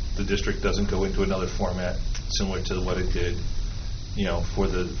the district doesn't go into another format similar to what it did. For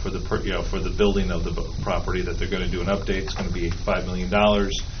the building of the property that they're going to do an update, it's going to be $5 million,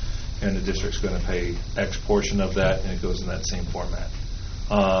 and the district's going to pay X portion of that, and it goes in that same format.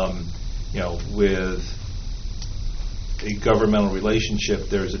 With a governmental relationship,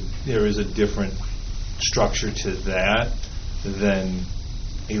 there is a different structure to that than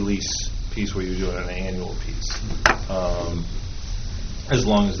a lease piece where you're doing an annual piece. As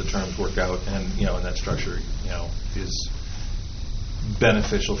long as the terms work out, and and that structure is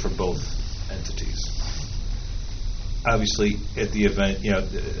beneficial for both entities. Obviously, at the event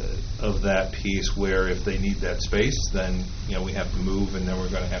of that piece where if they need that space, then we have to move, and then we're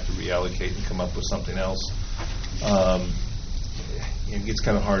going to have to reallocate and come up with something else. It's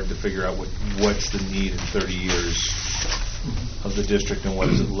kind of hard to figure out what's the need in 30 years of the district, and what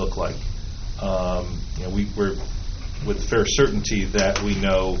does it look like. We're with fair certainty that we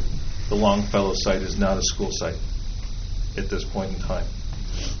know the Longfellow site is not a school site at this point in time.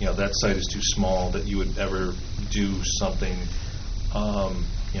 That site is too small that you would ever do something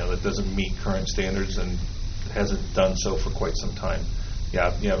that doesn't meet current standards and hasn't done so for quite some time.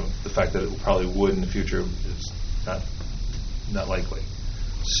 The fact that it probably would in the future is not likely.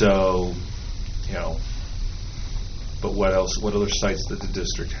 So, but what else? What other sites that the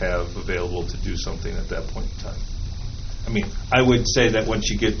district have available to do something at that point in time? I would say that once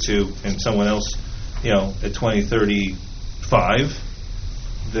you get to, and someone else, at 2035,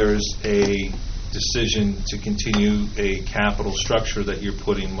 there's a decision to continue a capital structure that you're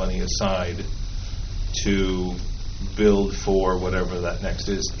putting money aside to build for whatever that next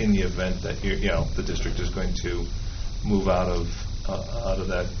is, in the event that the district is going to move out of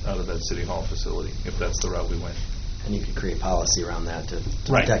that city hall facility, if that's the route we went. And you could create policy around that to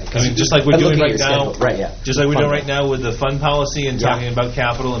right. protect. Just like we're doing right now. Right. Yeah. Just like we're doing right now with the fund policy and talking about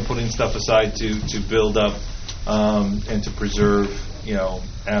capital and putting stuff aside to build up and to preserve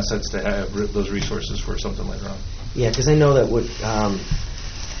assets to have those resources for something later on. Yeah, because I know that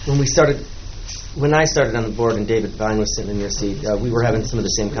when we started when I started on the board and David Vine was sitting in your seat, we were having some of the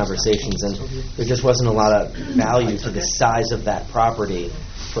same conversations, and there just wasn't a lot of value to the size of that property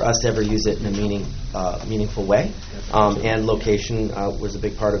for us to ever use it in a meaningful way. And location was a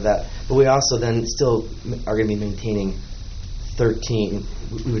big part of that. But we also then still are going to be maintaining 13.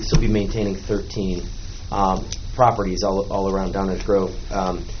 We would still be maintaining 13 properties all around Downers Grove.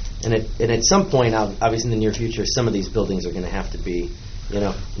 And at some point, obviously in the near future, some of these buildings are going to have to be,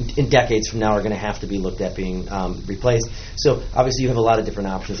 in decades from now, are going to have to be looked at being replaced. So obviously, you have a lot of different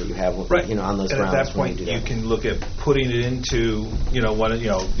options that you have, on those grounds. At that point, you can look at putting it into,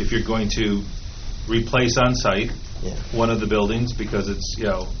 if you're going to replace on site one of the buildings, because it's,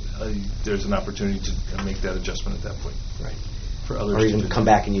 there's an opportunity to make that adjustment at that point. Right. For others, or even come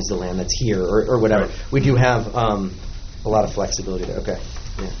back and use the land that's here, or whatever. Right. We do have a lot of flexibility there. Okay.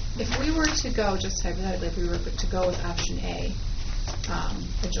 Yeah. If we were to go, just hypothetically, if we were to go with option A,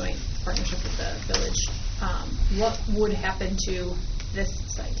 a joint partnership with the village, what would happen to this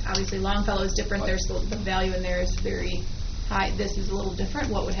site? Obviously, Longfellow is different. There's the value in there is very high. This is a little different.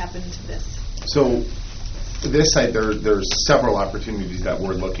 What would happen to this? So this site, there's several opportunities that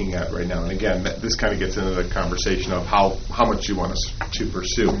we're looking at right now. And again, this kind of gets into the conversation of how much you want us to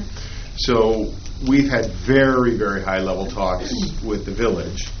pursue. Mm-hmm. So we've had very, very high-level talks with the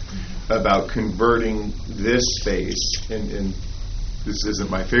village about converting this space, and this isn't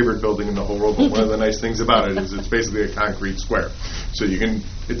my favorite building in the whole world, but one of the nice things about it is it's basically a concrete square. So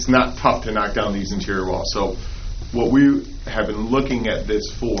it's not tough to knock down these interior walls. So what we have been looking at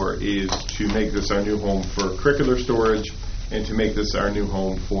this for is to make this our new home for curricular storage and to make this our new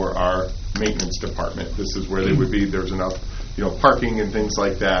home for our maintenance department. This is where they would be. There's enough parking and things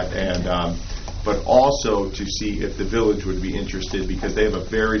like that, and but also to see if the village would be interested, because they have a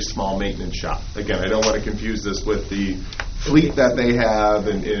very small maintenance shop. Again, I don't want to confuse this with the fleet that they have,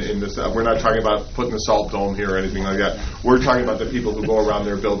 and in this, we're not talking about putting a salt dome here or anything like that. We're talking about the people who go around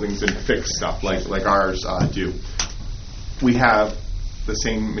their buildings and fix stuff like ours do. We have the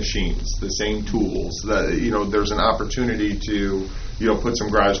same machines, the same tools. There's an opportunity to put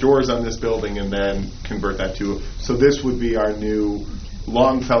some garage doors on this building and then convert that to. So this would be our new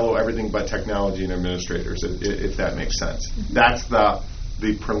Longfellow everything but technology and administrators, if that makes sense. Mm-hmm. That's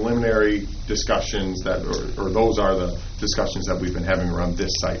the preliminary discussions or those are the discussions that we've been having around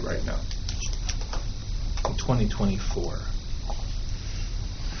this site right now. 2024.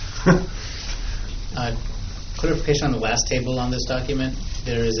 Clarification on the last table on this document.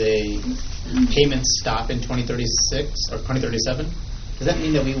 There is a payment stop in 2036 or 2037. Does that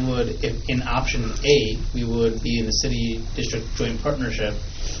mean that we would, if in option A, we would be in the city district joint partnership,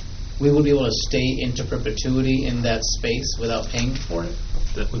 we would be able to stay into perpetuity in that space without paying for it?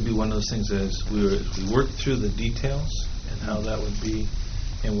 That would be one of those things as we worked through the details and how that would be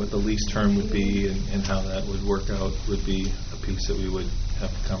and what the lease term would be and how that would work out would be a piece that we would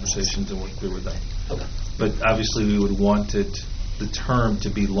have conversations and work through with them. Okay. But obviously we would want the term to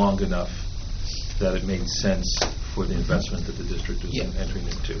be long enough that it made sense for the investment that the district was entering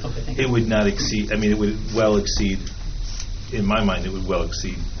into. Okay, it would not exceed, it would well exceed, in my mind, it would well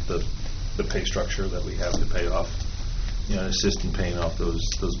exceed the pay structure that we have to pay off, assist in paying off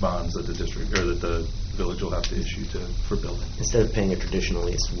those bonds that the district or that the village will have to issue for building. Instead of paying a traditional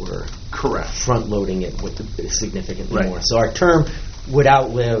lease, we're correct front-loading it with significantly more. So our term would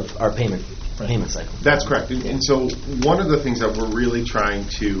outlive our payment cycle. That's correct. And so one of the things that we're really trying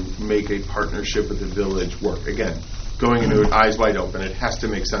to make a partnership with the village work, again, going into it eyes wide open, it has to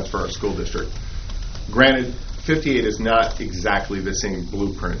make sense for our school district. Granted, 58 is not exactly the same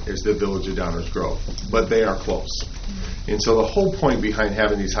blueprint as the village of Downers Grove, but they are close. And so the whole point behind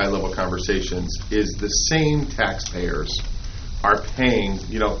having these high-level conversations is the same taxpayers are paying,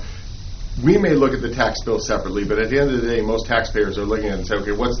 we may look at the tax bill separately, but at the end of the day, most taxpayers are looking at it and say,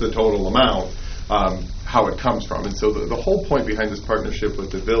 okay, what's the total amount, how it comes from. And so the whole point behind this partnership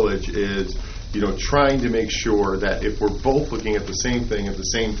with the village is, trying to make sure that if we're both looking at the same thing at the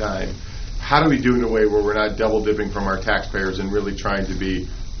same time, how do we do it in a way where we're not double dipping from our taxpayers and really trying to be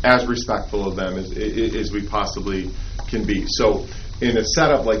as respectful of them as we possibly can be. So in a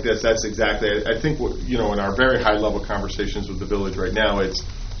setup like this, that's exactly, I think, in our very high level conversations with the village right now,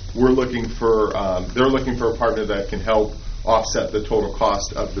 they're looking for a partner that can help offset the total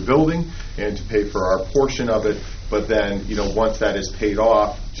cost of the building and to pay for our portion of it. But then, once that is paid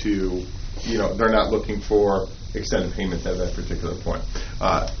off, they're not looking for extended payments at that particular point.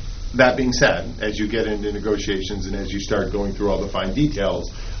 That being said, as you get into negotiations and as you start going through all the fine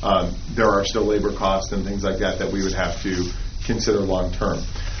details, there are still labor costs and things like that we would have to consider long term.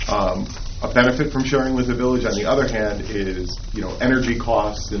 a benefit from sharing with the village. On the other hand, is energy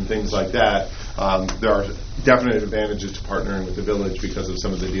costs and things like that. There are definite advantages to partnering with the village because of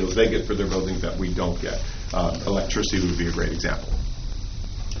some of the deals they get for their buildings that we don't get. Electricity would be a great example.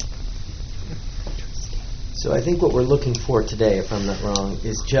 So I think what we're looking for today, if I'm not wrong,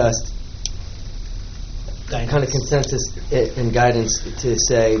 is just kind of consensus and guidance to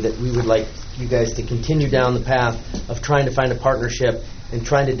say that we would like you guys to continue down the path of trying to find a partnership and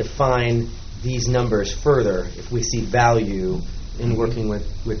trying to define these numbers further if we see value in working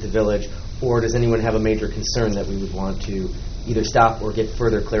with the village, or does anyone have a major concern that we would want to either stop or get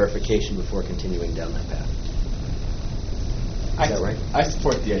further clarification before continuing down that path? Is that right? I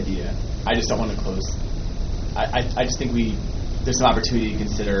support the idea. I just don't want to close. I just think there's some opportunity to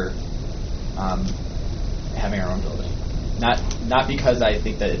consider having our own building. Not because I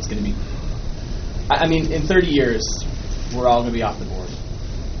think that it's going to be... I mean, in 30 years, we're all going to be off the board.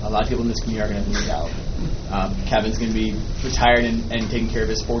 A lot of people in this community are going to have moved out. Kevin's going to be retired and taking care of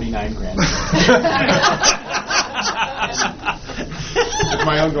his 49 grand. If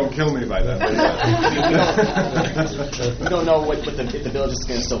my own don't kill me by then. We don't know if the village is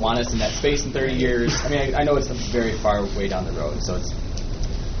going to still want us in that space in 30 years. I mean, I know it's very far way down the road, so it's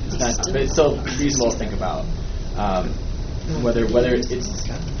not, but it's still reasonable to think about. Whether it's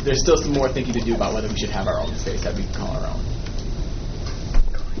there's still some more thinking to do about whether we should have our own space that we can call our own.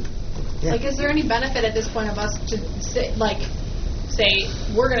 Yeah. Is there any benefit at this point of us to say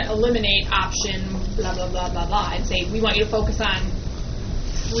we're going to eliminate option blah blah blah blah blah and say we want you to focus on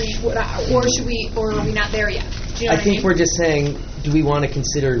or should we, or are we not there yet? Do you know I think we're just saying, do we want to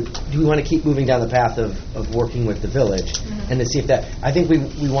keep moving down the path of working with the village, and to see if that, I think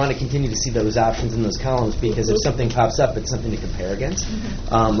we want to continue to see those options in those columns, because if something pops up, it's something to compare against.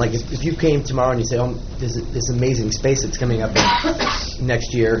 If you came tomorrow and you say, there's this amazing space that's coming up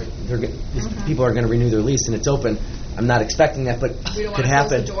next year, people are going to renew their lease and it's open, I'm not expecting that, but it could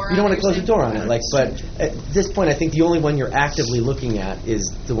happen. You don't want to close the door on it. But at this point, I think the only one you're actively looking at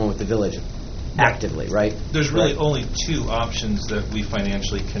is the one with the village. Actively, right? There's really only two options that we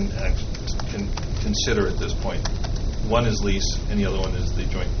financially can consider at this point. One is lease, and the other one is the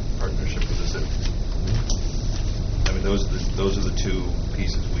joint partnership with the city. I mean, those are the two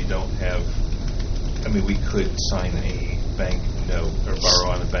pieces. We don't have. I mean, we could sign a bank note or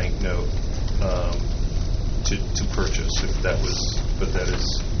borrow on a bank note to purchase if that was, but that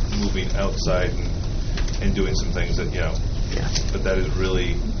is moving outside and doing some things that Yeah. But that is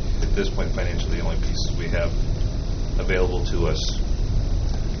really, at this point, financially the only pieces we have available to us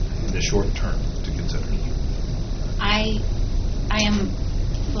in the short term to consider. I am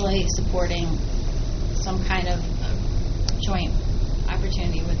fully supporting some kind of joint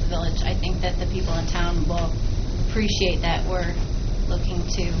opportunity with the village. I think that the people in town will appreciate that we're looking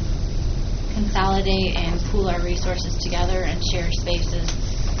to consolidate and pool our resources together and share spaces.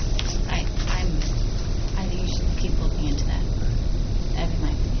 I think you should keep looking into that. That'd be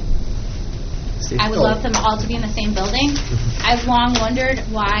my opinion. I would love them all to be in the same building. I've long wondered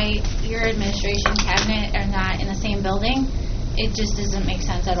why your administration cabinet are not in the same building. It just doesn't make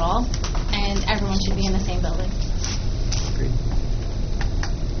sense at all, and everyone should be in the same building. Agreed.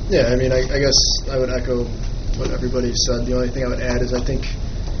 Yeah, I mean, I guess I would echo what everybody said. The only thing I would add is I think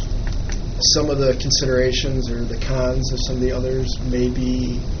some of the considerations or the cons of some of the others may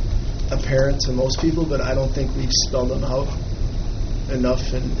be apparent to most people, but I don't think we've spelled them out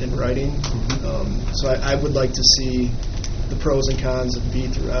enough in writing. So I would like to see the pros and cons of B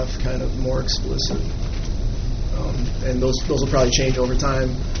through F kind of more explicit. And those will probably change over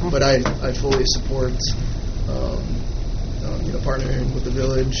time, but I fully support partnering with the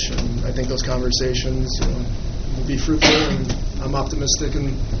village, and I think those conversations will be fruitful, and I'm optimistic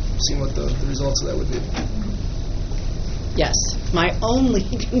in seeing what the results of that would be. Yes. My only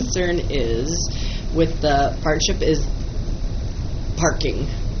concern is with the partnership is parking,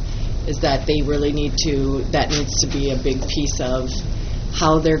 is that they really that needs to be a big piece of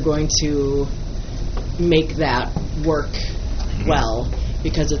how they're going to make that work well,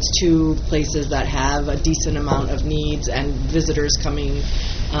 because it's two places that have a decent amount of needs and visitors coming,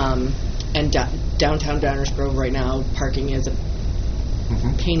 and downtown Downers Grove right now, parking is a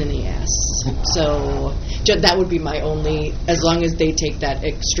pain in the ass. So that would be my only, as long as they take that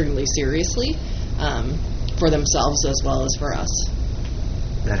extremely seriously, for themselves as well as for us.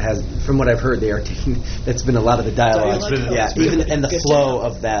 That has, from what I've heard, they are taking. That's been a lot of the dialogue. And the flow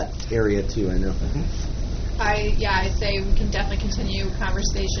of that area too. I know. I'd say we can definitely continue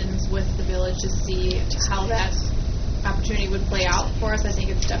conversations with the village to see how that opportunity would play out for us. I think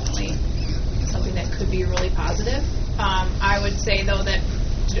it's definitely something that could be really positive. I would say, though, that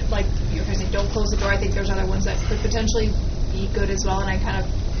like you're saying, don't close the door. I think there's other ones that could potentially be good as well. And I kind of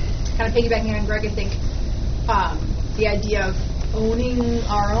piggybacking on Greg, I think the idea of owning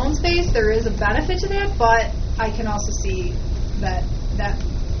our own space, there is a benefit to that, but I can also see that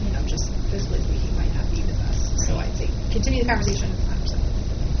just physically speaking might not be the best. So I'd say continue the conversation 100%.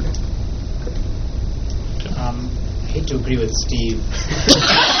 I hate to agree with Steve.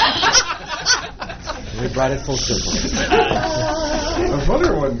 We brought it full circle. I was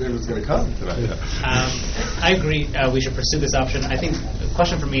wondering when it was going to come tonight. I agree we should pursue this option. I think the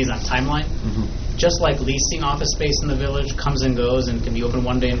question for me is on timeline. Mm-hmm. Just like leasing office space in the village comes and goes and can be open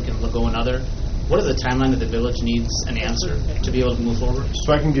one day and can go another, what is the timeline that the village needs an answer to be able to move forward?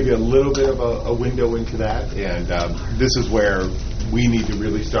 So I can give you a little bit of a window into that, and this is where we need to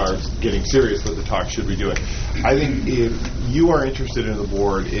really start getting serious with the talk, should we do it. I think if you are interested in the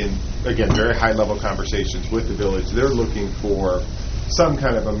board in, again, very high-level conversations with the village, they're looking for some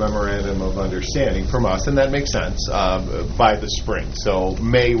kind of a memorandum of understanding from us, and that makes sense, by the spring. So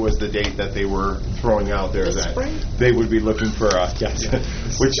May was the date that they were throwing out there that spring? They would be looking for yes,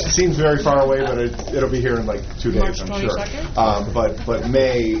 which seems very far away, but it'll be here in like 2 days, March I'm 22nd? sure. But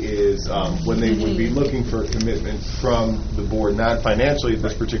May is when they would be looking for a commitment from the board, not financially at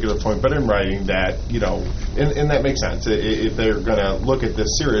this particular point, but in writing that, and that makes sense. If they're going to look at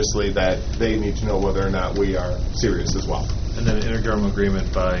this seriously, that they need to know whether or not we are serious as well. And then an intergovernmental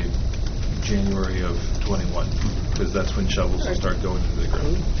agreement by January of 21, because that's when shovels will start going into the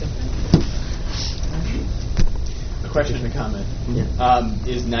ground. A question and a comment. Yeah.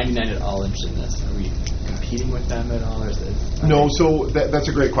 Is 99 at all interested in this? Are we competing with them at all? Or is it, no, so that's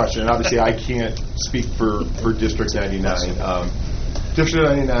a great question. And obviously, I can't speak for District 99. District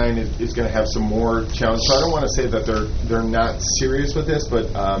 99 is going to have some more challenges. So I don't want to say that they're not serious with this, but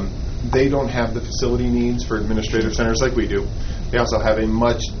they don't have the facility needs for administrative centers like we do. They also have a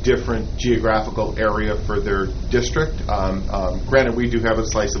much different geographical area for their district. Granted, we do have a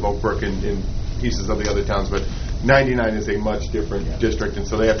slice of Oak Brook in pieces of the other towns, but 99 is a much different district, and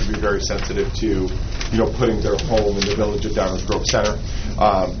so they have to be very sensitive to, putting their home in the village of Downers Grove Center.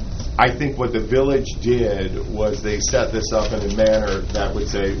 I think what the village did was they set this up in a manner that would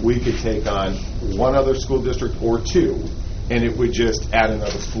say we could take on one other school district or two, and it would just add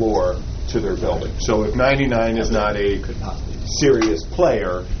another floor to their building. So if 99 is not a serious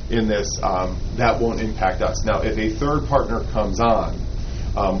player in this, that won't impact us. Now, if a third partner comes on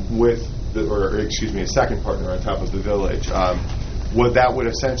a second partner on top of the village, what that would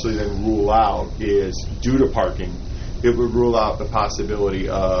essentially then rule out is, due to parking, it would rule out the possibility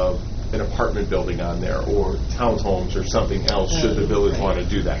of an apartment building on there or townhomes or something else should the village want to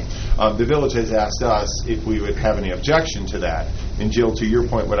do that. The village has asked us if we would have any objection to that. And Jill, to your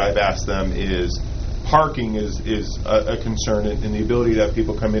point, what I've asked them is parking is a concern in the ability to have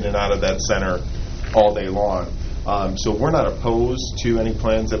people come in and out of that center all day long. So we're not opposed to any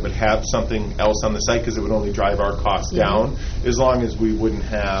plans that would have something else on the site because it would only drive our costs down as long as we wouldn't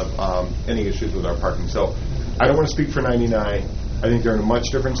have any issues with our parking. So I don't want to speak for 99. I think they're in a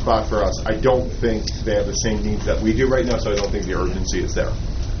much different spot for us. I don't think they have the same needs that we do right now, so I don't think the urgency is there.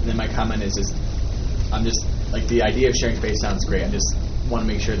 And then my comment is I'm just, like, the idea of sharing space sounds great. I just want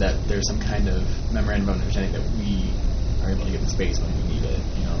to make sure that there's some kind of memorandum of understanding that we are able to get the space when we need it,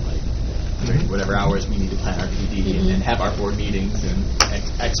 during whatever hours we need to plan our PD and have our board meetings and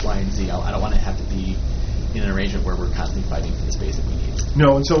X, Y, and Z. I don't want to have to be in an arrangement where we're constantly fighting for the space that we need.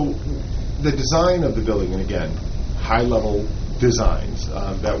 No, and so the design of the building, and again, high-level designs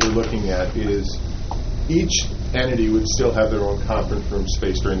that we're looking at is each entity would still have their own conference room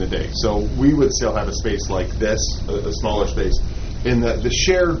space during the day. So we would still have a space like this, a smaller space. In the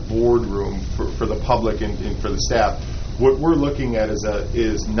shared boardroom for the public and for the staff, what we're looking at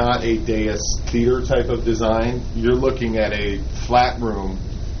is not a dais theater type of design. You're looking at a flat room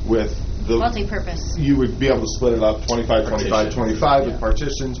with the multi-purpose. You would be able to split it up 25, 25, 25 with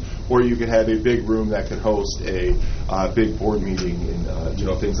partitions, or you could have a big room that could host a big board meeting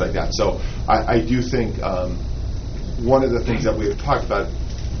and things like that. So I do think one of the things that we have talked about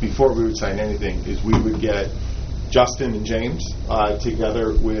before we would sign anything is we would get Justin and James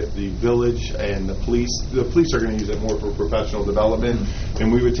together with the village and the police. The police are going to use it more for professional development,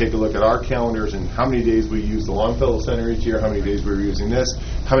 and we would take a look at our calendars and how many days we use the Longfellow Center each year, how many days we were using this,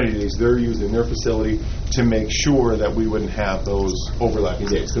 how many days they're using their facility, to make sure that we wouldn't have those overlapping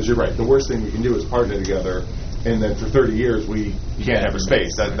days. Because you're right, the worst thing we can do is partner together, and then for 30 years we can't have a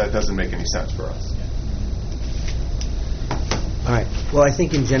space. That doesn't make any sense for us. All right. Well, I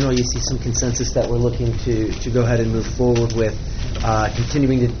think in general you see some consensus that we're looking to go ahead and move forward with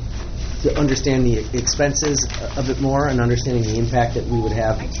continuing to to understand the expenses a bit more and understanding the impact that we would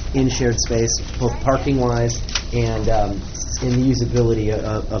have in shared space, both parking-wise and in the usability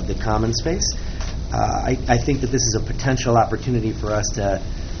of the common space. I think that this is a potential opportunity for us to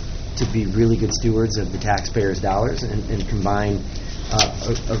be really good stewards of the taxpayers' dollars and combine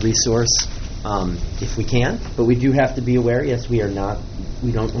a resource if we can. But we do have to be aware, yes, we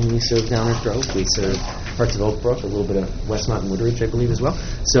don't only serve Downers Grove, we serve parts of Oak Brook, a little bit of Westmont and Woodridge, I believe, as well.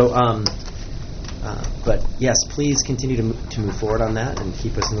 So, but yes, please continue to move forward on that and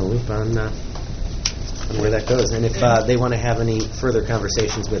keep us in the loop on where that goes. And if they want to have any further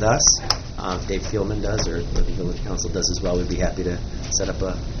conversations with us, Dave Fielman does, or the Village Council does as well, we'd be happy to set up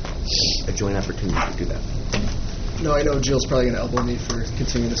a joint opportunity to do that. No, I know Jill's probably going to elbow me for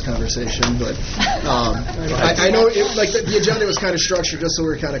continuing this conversation, but I know the agenda was kind of structured just so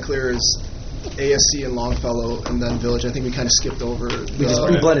we're kind of clear as ASC and Longfellow and then Village. I think we kind of skipped over.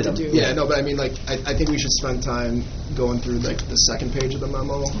 We blended them. Yeah, no, but I mean, I think we should spend time going through the second page of the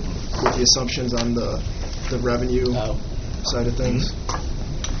memo with the assumptions on the revenue side of things.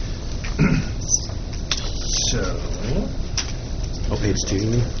 So, page 2, you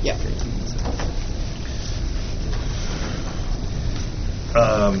mean? Yeah.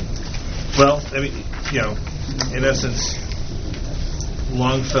 Well, I mean, in essence,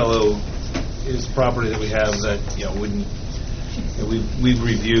 Longfellow is property that we have that we've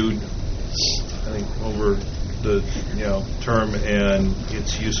reviewed, I think, over the term, and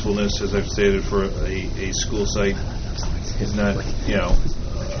its usefulness, as I've stated, for a school site is not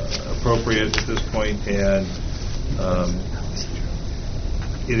appropriate at this point, and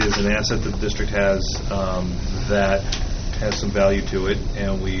it is an asset that the district has that has some value to it,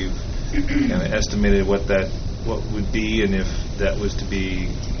 and we've kind of estimated what would be, and if that was to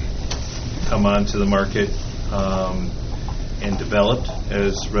come onto the market and developed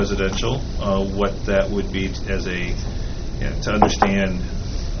as residential, what that would be as to understand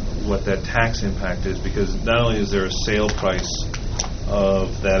what that tax impact is, because not only is there a sale price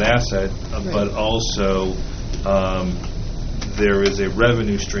of that asset, but also there is a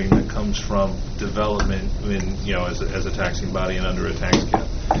revenue stream that comes from development as a taxing body and under a tax cap.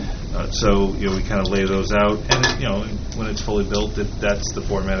 So we kind of lay those out, and when it's fully built, that's the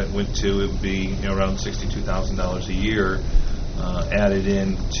format it went to. It would be around $62,000 a year added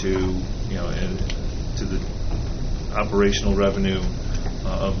into to the operational revenue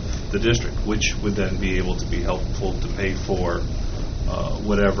of the district, which would then be able to be helpful to pay for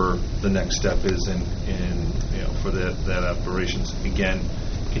whatever the next step is in for that operations. Again,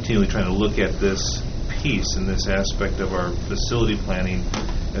 continually trying to look at this piece and this aspect of our facility planning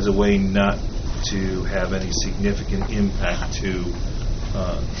as a way not to have any significant impact to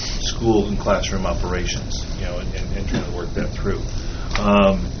school and classroom operations, and trying to work that through.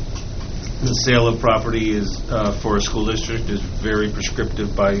 The sale of property is for a school district is very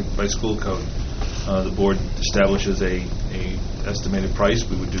prescriptive by school code. The board establishes a estimated price.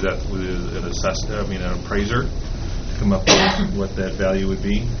 We would do that with an appraiser to come up with what that value would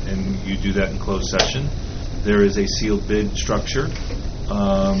be, and you do that in closed session. There is a sealed bid structure,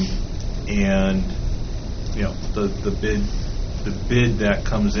 and the bid that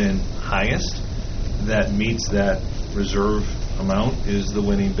comes in highest, that meets that reserve amount, is the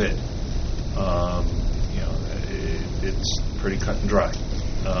winning bid. It's pretty cut and dry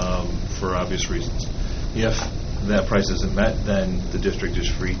for obvious reasons. If that price isn't met, then the district is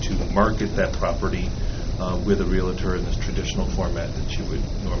free to market that property with a realtor in this traditional format that you would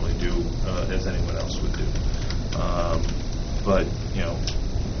normally do, as anyone else would do. But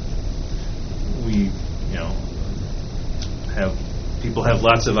we people have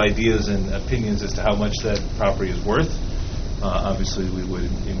lots of ideas and opinions as to how much that property is worth. Obviously, we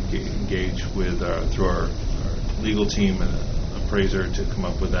would engage with through our legal team and an appraiser to come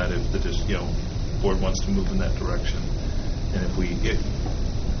up with that if the board wants to move in that direction. And if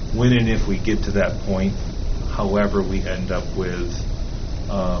we get to that point, however we end up with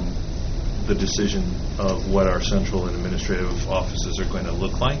the decision of what our central and administrative offices are going to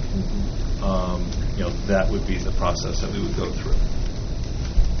look like, that would be the process that we would go through.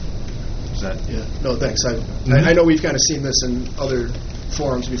 Is that? Yeah. No, thanks. I know we've kind of seen this in other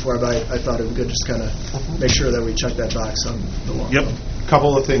forums before, but I thought it would be good just kind of make sure that we check that box on the law. Yep. A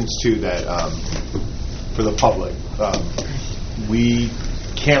couple of things too that for the public, we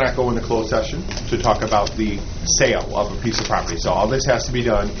cannot go into closed session to talk about the sale of a piece of property. So all this has to be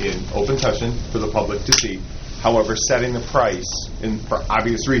done in open session for the public to see. However, setting the price, for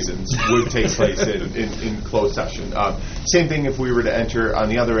obvious reasons, would take place in closed session. Same thing if we were to enter on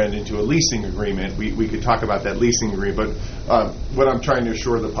the other end into a leasing agreement. We could talk about that leasing agreement, but what I'm trying to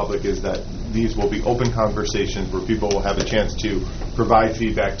assure the public is that these will be open conversations where people will have a chance to provide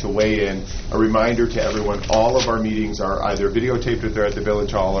feedback, to weigh in. A reminder to everyone, all of our meetings are either videotaped if they're at the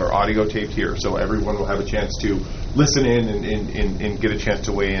Village Hall or audio taped here, so everyone will have a chance to listen in and get a chance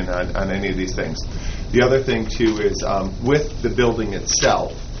to weigh in on any of these things. The other thing, too, is with the building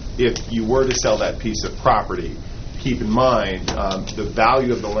itself, if you were to sell that piece of property, keep in mind the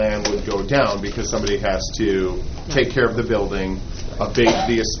value of the land would go down because somebody has to take care of the building, abate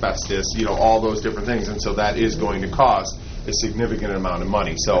the asbestos, all those different things, and so that is going to cost a significant amount of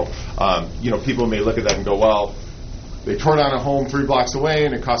money. So, people may look at that and go, well, they tore down a home 3 blocks away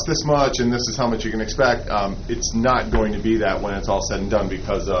and it cost this much and this is how much you can expect. It's not going to be that when it's all said and done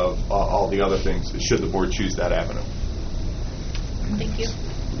because of all the other things, should the board choose that avenue. Thank you.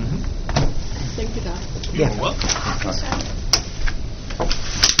 Thank you, Doc. Yeah. welcome.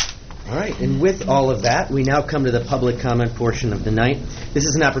 All right, and with all of that, we now come to the public comment portion of the night. This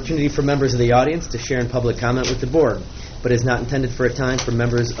is an opportunity for members of the audience to share in public comment with the board, but is not intended for a time for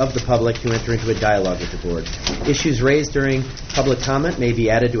members of the public to enter into a dialogue with the board. Issues raised during public comment may be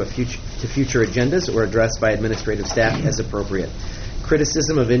added to future agendas or addressed by administrative staff as appropriate.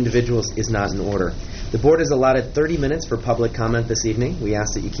 Criticism of individuals is not in order. The board has allotted 30 minutes for public comment this evening. We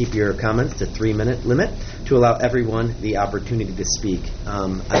ask that you keep your comments to 3-minute limit to allow everyone the opportunity to speak.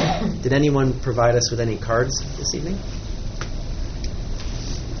 Did anyone provide us with any cards this evening?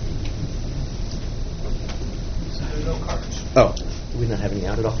 No cards. Oh, do we not have any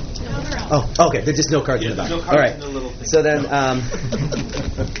out at all? No. Oh, okay. There's just no cards in the back. No cards all right. in the little thing.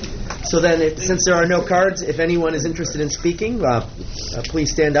 So then, since there are no cards, if anyone is interested in speaking,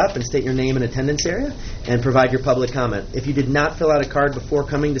 please stand up and state your name and attendance area and provide your public comment. If you did not fill out a card before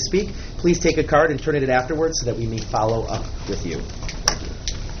coming to speak, please take a card and turn it in afterwards so that we may follow up with you.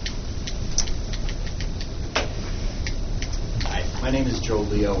 Hi, my name is Joe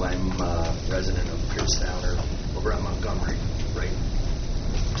Leo. I'm a resident of Pierce Downer over on Montgomery, right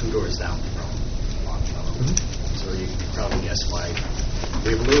 2 doors down from Longfellow. Mm-hmm. So you can probably guess why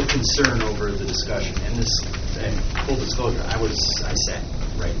we have a little concern over the discussion. And full disclosure, I sat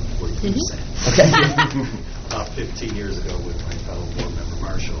right where you sat. Okay. About 15 years ago with my fellow board member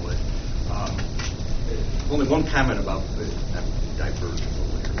Marshall. Only one comment about divergent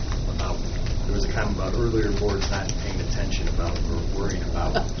earlier. There was a comment about earlier boards not paying attention about or worrying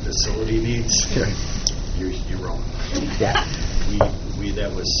about facility needs. Sure. You're wrong. Yeah. We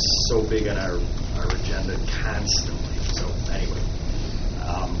that was so big on our agenda constantly. So anyway,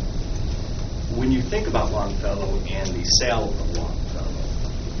 when you think about Longfellow and the sale of Longfellow,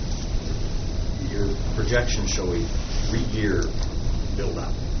 your projections show a 3-year build-up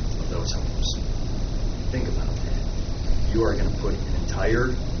of those homes. Think about that. You are going to put an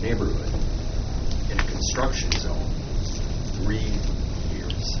entire neighborhood in a construction zone 3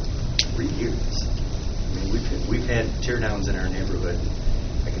 years. 3 years. I mean, we've had teardowns in our neighborhood.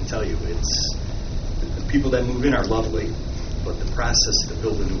 I can tell you, the people that move in are lovely, but the process to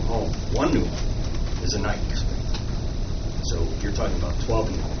build a new home, one new home, is a nightmare. So you're talking about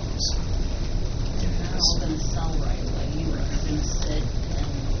 12 new homes. They're not all going to sell right away. You are going to sit and...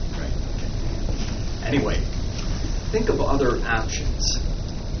 Right. Anyway, think of other options.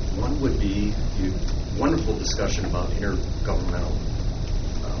 One would be wonderful discussion about intergovernmental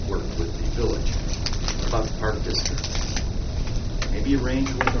work with the village, about the park district. Maybe arrange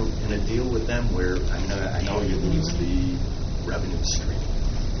in a deal with them where I know you lose the revenue stream,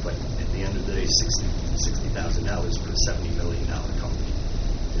 but at the end of the day, $60,000 for a $70 million company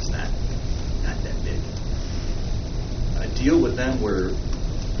is not that big. A deal with them where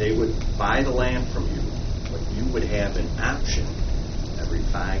they would buy the land from you, but you would have an option every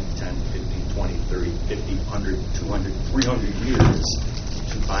 5, 10, 15, 20, 30, 50, 100, 200, 300 years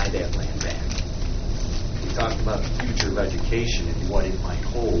to buy that land back. We talked about the future of education and what it might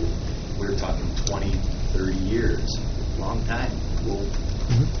hold. We're talking 20, 30 years. Long time. Well,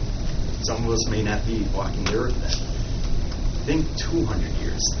 some of us may not be walking the earth then. Think 200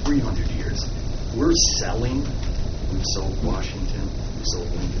 years, 300 years. We're selling. We've sold Washington. We sold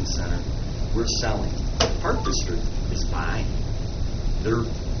Lincoln Center. We're selling. The Park District is buying. They're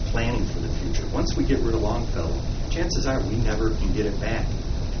planning for the future. Once we get rid of Longfellow, chances are we never can get it back.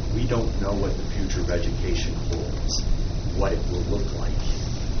 We don't know what the future of education holds, what it will look like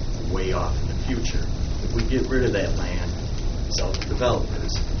way off in the future. If we get rid of that land, sell to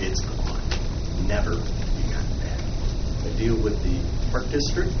developers, it's gone. Never be gotten back. A deal with the Park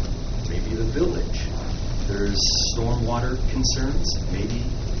District, maybe the village. There's stormwater concerns. Maybe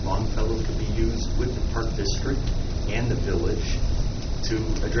Longfellow could be used with the Park District and the village to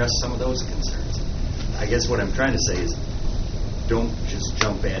address some of those concerns. I guess what I'm trying to say is don't just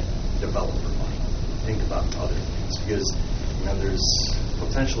jump at developer money. Think about other things, because there's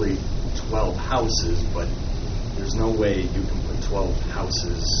potentially 12 houses, but there's no way you can put 12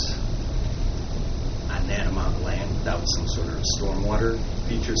 houses on that amount of land without some sort of stormwater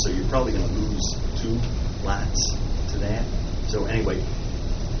feature, so you're probably going to lose 2 lots to that. So anyway,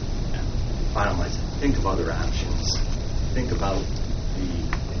 bottom line, think of other options. Think about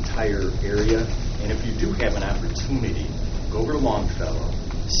the entire area, and if you do have an opportunity, go over to Longfellow,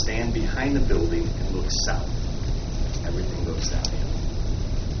 stand behind the building, and look south. Everything goes downhill.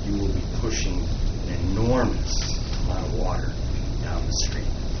 You will be pushing an enormous amount of water down the street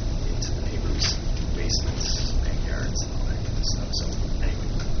into the neighbors' basements, backyards, and all that kind of stuff. So anyway,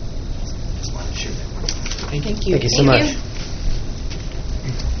 just wanted to share that. Thank you. Thank you so much.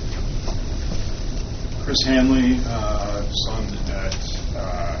 Chris Hanley, son at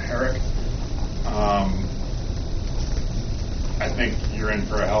Herrick. I think you're in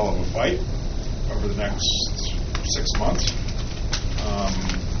for a hell of a fight over the next 6 months.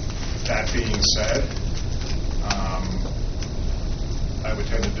 That being said, I would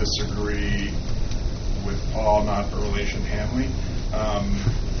tend to disagree with Paul, not the relation Hanley,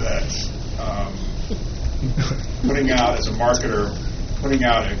 that putting out as a marketer, putting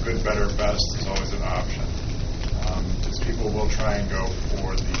out a good, better, best is always an option. Because people will try and go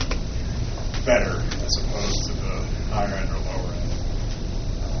for the better as opposed to the higher end or lower end.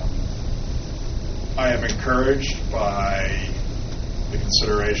 I am encouraged by the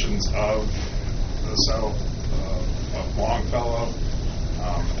considerations of the sale of Longfellow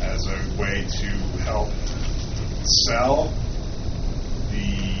as a way to help sell the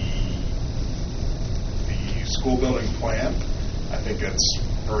school building plan. I think it's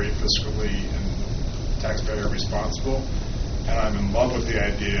very fiscally and taxpayer responsible, and I'm in love with the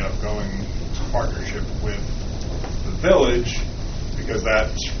idea of going to partnership with the village because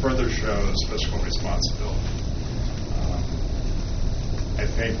that further shows fiscal responsibility. I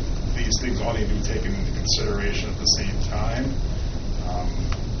think these things all need to be taken into consideration at the same time.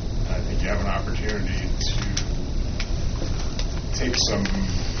 I think you have an opportunity to take some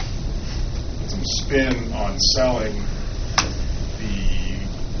spin on selling the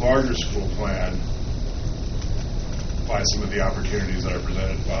larger school plan by some of the opportunities that are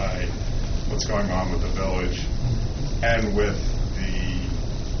presented by what's going on with the village and with the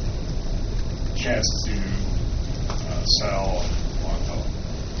chance to sell Longfellow.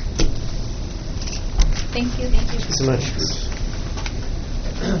 Thank you. Thank you. Thank you so much.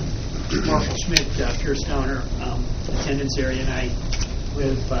 Marshall Schmidt, Pierce Towner, attendance area, and I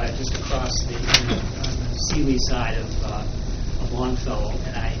live just across on the Sealy side of Longfellow,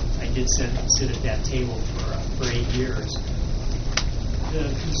 and I did sit at that table for 8 years. The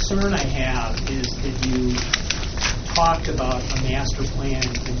concern I have is that you talked about a master plan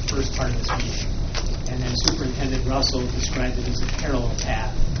in the first part of this meeting, and then Superintendent Russell described it as a parallel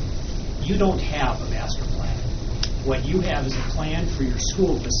path. You don't have a master plan. What you have is a plan for your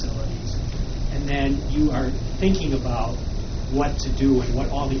school facilities, and then you are thinking about what to do and what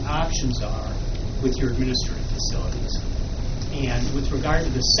all the options are with your administrative facilities. And with regard to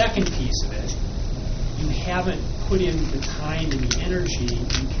the second piece of it, you haven't put in the time and the energy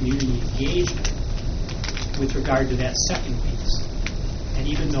and community engagement with regard to that second piece. And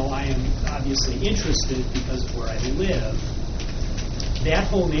even though I am obviously interested because of where I live, that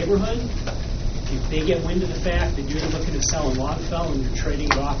whole neighborhood, if they get wind of the fact that you're looking at selling Longfellow and you're trading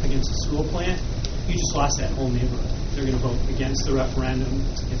it off against a school plant, you just lost that whole neighborhood. They're going to vote against the referendum.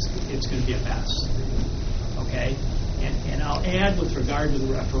 It's going to be a mess. Okay? And I'll add with regard to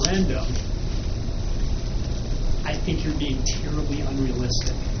the referendum, I think you're being terribly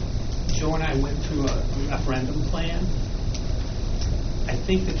unrealistic. Joe and I went through a referendum plan. I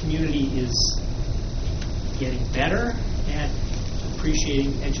think the community is getting better at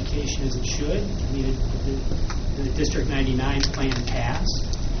appreciating education as it should. I mean, the District 99 plan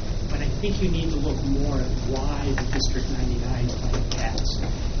passed, but I think you need to look more at why the District 99 plan passed.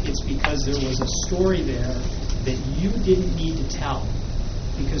 It's because there was a story there that you didn't need to tell,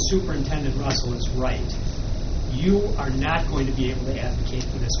 because Superintendent Russell is right. You are not going to be able to advocate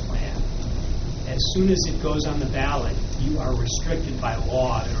for this plan. As soon as it goes on the ballot, you are restricted by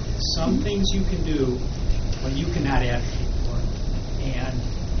law. There are some things you can do, but you cannot advocate for it. And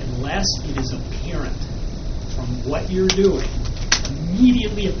unless it is apparent from what you're doing,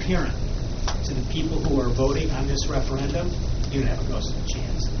 immediately apparent to the people who are voting on this referendum, you don't have a ghost of a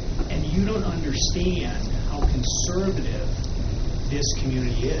chance. And you don't understand how conservative this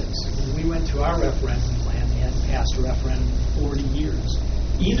community is. When we went through our referendum plan, they hadn't passed a referendum in 40 years.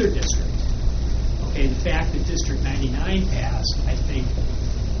 Either district. Okay, the fact that District 99 passed, I think,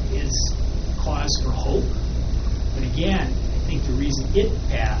 is cause for hope. But again, I think the reason it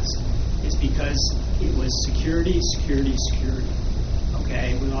passed is because it was security, security, security.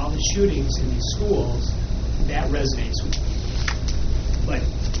 Okay, with all the shootings in these schools, that resonates with me. But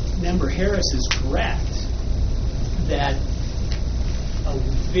Member Harris is correct that a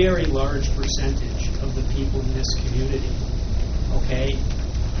very large percentage of the people in this community, okay,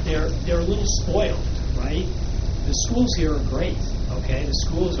 they're a little spoiled, right? The schools here are great, okay? The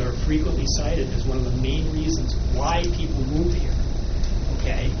schools are frequently cited as one of the main reasons why people move here,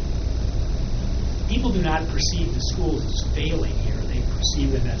 okay? People do not perceive the schools as failing here. They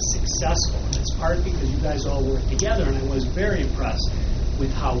perceive them as successful. And it's part because you guys all work together, and I was very impressed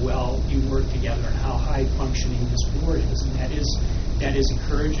with how well you work together and how high functioning this board is, and that is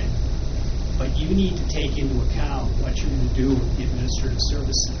encouraging. But you need to take into account what you're going to do with the Administrative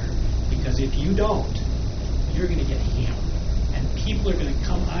Service Center, because if you don't, you're going to get hammered, and people are going to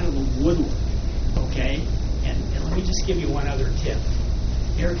come out of the woodwork, okay? And let me just give you one other tip.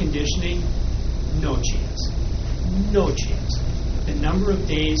 Air conditioning, no chance. No chance. The number of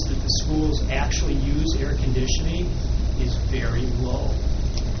days that the schools actually use air conditioning is very low,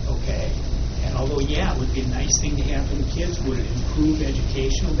 okay? And although, yeah, it would be a nice thing to have for the kids, would it improve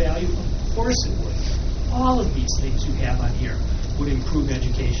educational value? Of course it would. All of these things you have on here would improve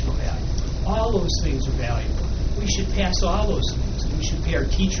educational value. All those things are valuable. We should pass all those things, and we should pay our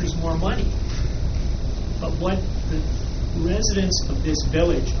teachers more money. But what the residents of this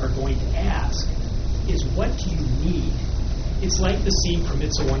village are going to ask is, what do you need? It's like the scene from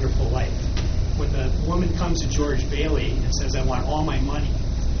It's a Wonderful Life, when the woman comes to George Bailey and says, I want all my money.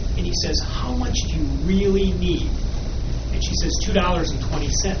 And he says, how much do you really need? And she says,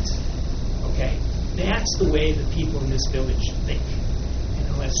 $2.20. Okay? That's the way the people in this village think. And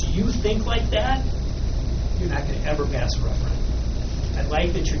unless you think like that, you're not going to ever pass a referendum. I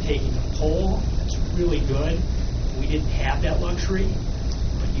like that you're taking a poll. That's really good. We didn't have that luxury.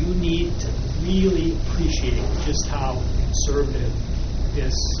 But you need to really appreciate just how conservative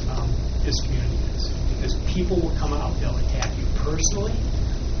this community is. Because people will come out, they'll attack you personally.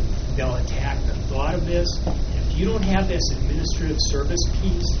 They'll attack the thought of this. And if you don't have this administrative service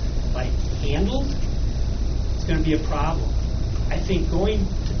piece handled, it's going to be a problem. I think going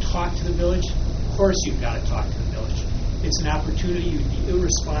to talk to the village, of course you've got to talk to the village. It's an opportunity. You'd be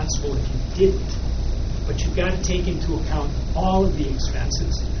irresponsible if you didn't. But you've got to take into account all of the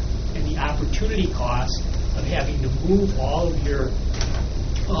expenses and the opportunity cost of having to move all of your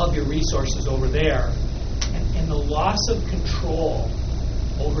resources over there. And the loss of control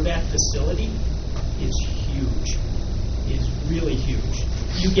over that facility is huge, is really huge.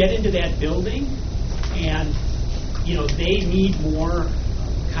 You get into that building and, they need more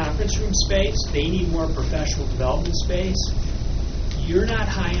conference room space, they need more professional development space. You're not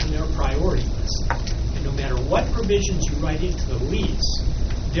high on their priority list. And no matter what provisions you write into the lease,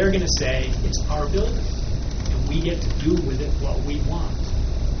 they're going to say, it's our building, and we get to do with it what we want.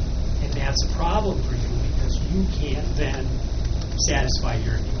 And that's a problem for you, because you can't then satisfy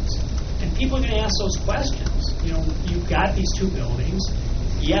your needs. And people are going to ask those questions. You've got these two buildings.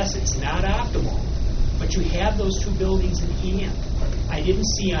 Yes, it's not optimal, but you have those two buildings in hand. I didn't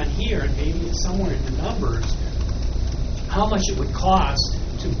see on here, and maybe it's somewhere in the numbers, how much it would cost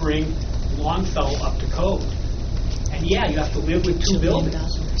to bring Longfellow up to code. And yeah, you have to live with two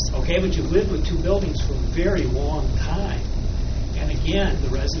buildings. Okay, but you've lived with two buildings for a very long time. And again, the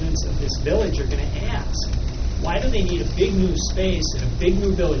residents of this village are going to ask, why do they need a big new space and a big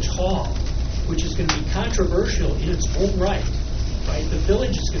new village hall, which is going to be controversial in its own right? The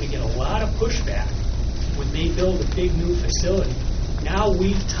village is going to get a lot of pushback when they build a big new facility. Now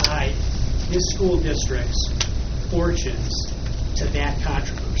we've tied this school district's fortunes to that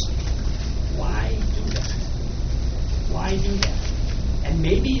controversy. Why do that? Why do that? And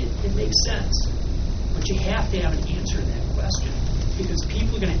maybe it makes sense, but you have to have an answer to that question, because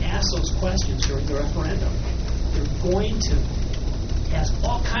people are going to ask those questions during the referendum. They're going to ask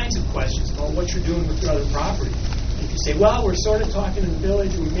all kinds of questions about what you're doing with your other property. If you say, well, we're sort of talking in the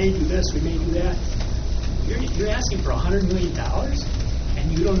village, we may do this, we may do that, you're asking for $100 million,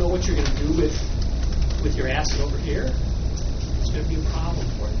 and you don't know what you're going to do with your asset over here, it's going to be a problem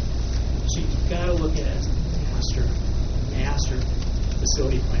for you. So you've got to look at it as a master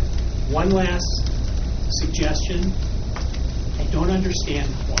facility plan. One last suggestion. I don't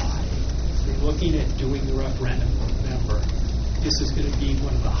understand why, if you're looking at doing the referendum, remember, this is going to be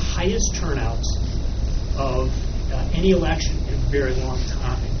one of the highest turnouts of any election in a very long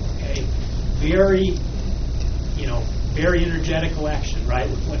time. Okay, very energetic election, right?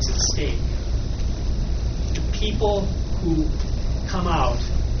 With what's at stake. The people who come out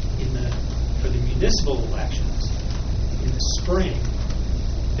for the municipal elections in the spring,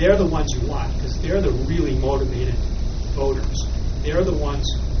 they're the ones you want because they're the really motivated voters. They're the ones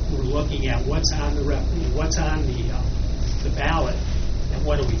who are looking at what's on the ballot and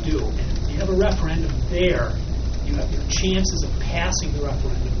what do we do. And if you have a referendum there, your chances of passing the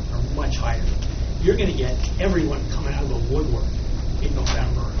referendum are much higher. You're going to get everyone coming out of the woodwork in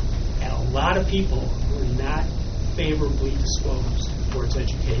November, and a lot of people who are not favorably disposed towards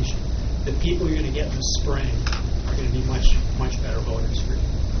education. The people you're going to get in the spring are going to be much, much better voters for you.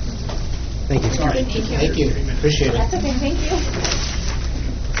 Thank you. Sorry. Thank you. Appreciate it. That's okay, thank you.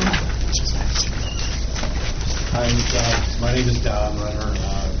 My name is Don Renner,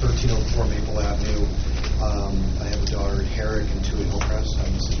 1304 Maple Avenue. I have a daughter at Herrick and two at Hillcrest.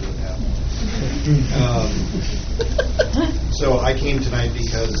 I'm the city of So I came tonight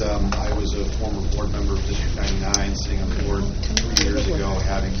because I was a former board member of District 99, sitting on the board 3 years ago,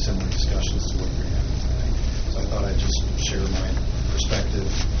 having similar discussions to what you're having tonight. So I thought I'd just share my perspective.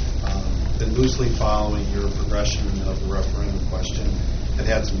 Been loosely following your progression of the referendum question. I've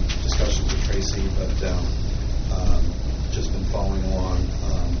had some discussions with Tracy, but just been following along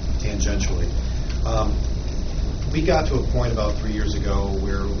tangentially. We got to a point about 3 years ago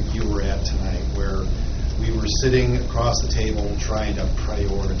where you were at tonight, where we were sitting across the table trying to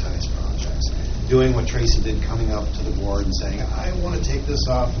prioritize projects, doing what Tracy did, coming up to the board and saying, I want to take this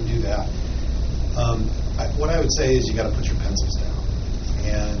off and do that. What I would say is you got to put your pencils down,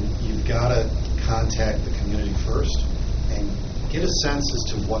 and you've got to contact the community first and get a sense as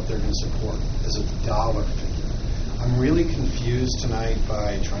to what they're going to support as a dollar figure. I'm really confused tonight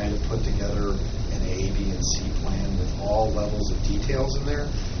by trying to put together an A, B, and C plan with all levels of details in there.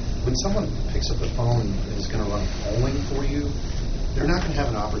 When someone picks up the phone and is going to run polling for you, they're not going to have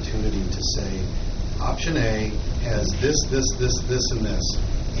an opportunity to say, option A has this, and this.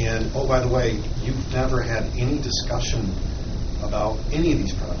 And, oh, by the way, you've never had any discussion about any of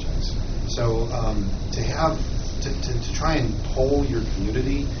these projects. So to try and poll your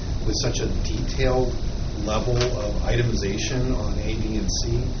community with such a detailed level of itemization on A, B, and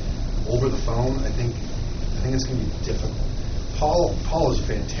C over the phone, I think it's going to be difficult. Paul is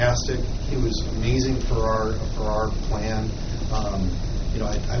fantastic. He was amazing for our plan.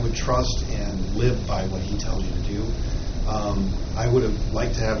 I would trust and live by what he tells you to do. I would have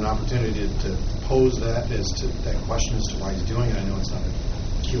liked to have an opportunity to pose that question as to why he's doing it. I know it's not a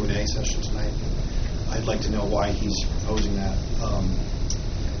Q&A session tonight, but I'd like to know why he's proposing that.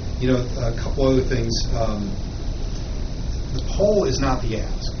 A couple other things. The poll is not the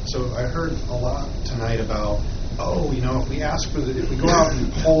ask. So I heard a lot tonight about, if we go out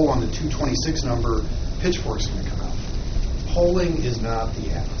and poll on the 226 number, Pitchfork's going to come out. Polling is not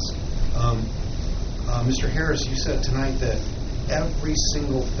the ask. Mr. Harris, you said tonight that every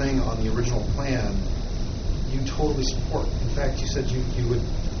single thing on the original plan you totally support. In fact, you said you would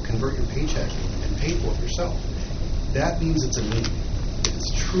convert your paycheck and pay for it yourself. That means it's a need. If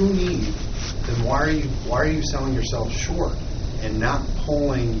it's true need, then why are you selling yourself short and not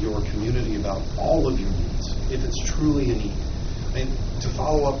polling your community about all of your needs if it's truly a need? And to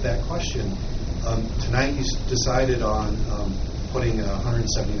follow up that question, tonight you decided on putting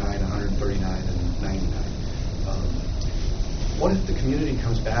 179, 139, and 99. What if the community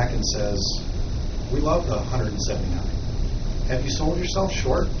comes back and says, we love the 179. Have you sold yourself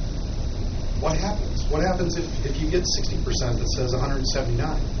short? What happens? What happens if you get 60% that says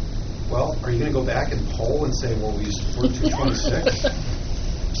 179? Well, are you going to go back and poll and say, well, we support 226?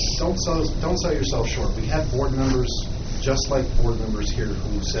 Don't sell yourself short. We had board members, just like board members here,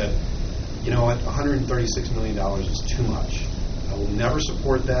 who said, you know what, $136 million is too much. I will never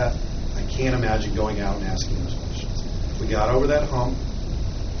support that. I can't imagine going out and asking those questions. We got over that hump,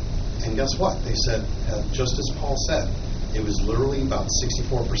 and guess what? They said, just as Paul said, it was literally about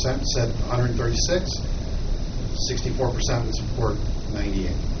 64% said 136, 64% would support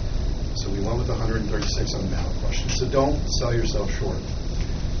 98. So we went with 136 on the ballot question. So don't sell yourself short.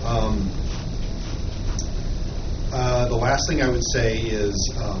 The last thing I would say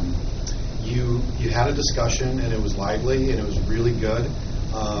is you had a discussion, and it was lively, and it was really good.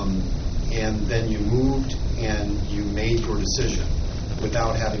 And then you moved and you made your decision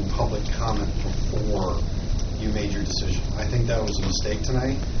without having public comment before you made your decision. I think that was a mistake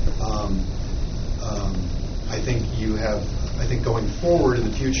tonight. I think going forward in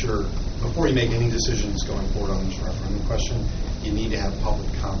the future, before you make any decisions going forward on this referendum question, you need to have public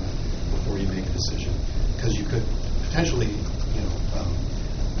comment. before you make a decision, because you could potentially,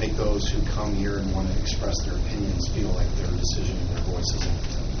 make those who come here and want to express their opinions feel like their decision and their voice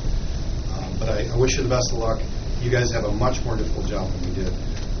isn't. But I wish you the best of luck. You guys have a much more difficult job than we did.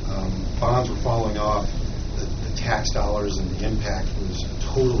 Bonds were falling off. The tax dollars and the impact was a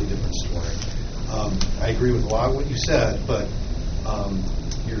totally different story. I agree with a lot of what you said, but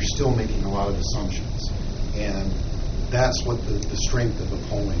you're still making a lot of assumptions. And that's what the strength of the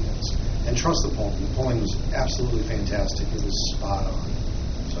polling is. And trust the polling. The polling was absolutely fantastic. It was spot on.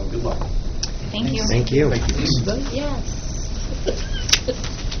 So good luck. Thank you. Thank you. Vote yes.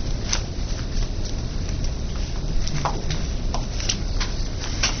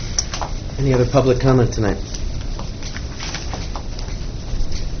 Any other public comment tonight?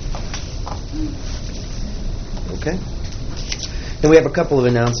 Okay. Then we have a couple of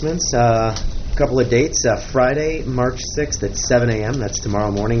announcements, a couple of dates. Friday, March 6th at 7 a.m., that's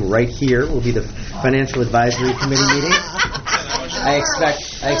tomorrow morning, right here will be the Financial Advisory Committee meeting. I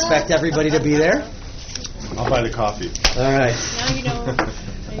expect everybody to be there. I'll buy the coffee. All right. Now you know.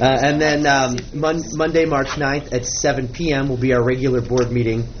 And then Monday, March 9th at 7 p.m. will be our regular board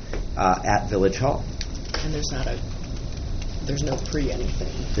meeting at Village Hall. And there's no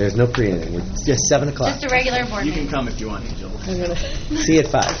pre-anything. There's no pre-anything. It's just 7 o'clock. Just a regular board You meeting. can come if you want to, Jill. I'm going to See you at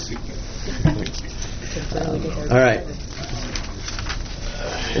 5. All right.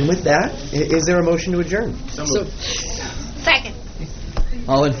 And with that, is there a motion to adjourn? So, Second.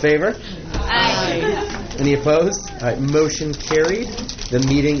 All in favor? Aye. Any opposed? All right, motion carried. The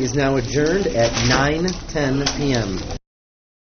meeting is now adjourned at 9:10 p.m.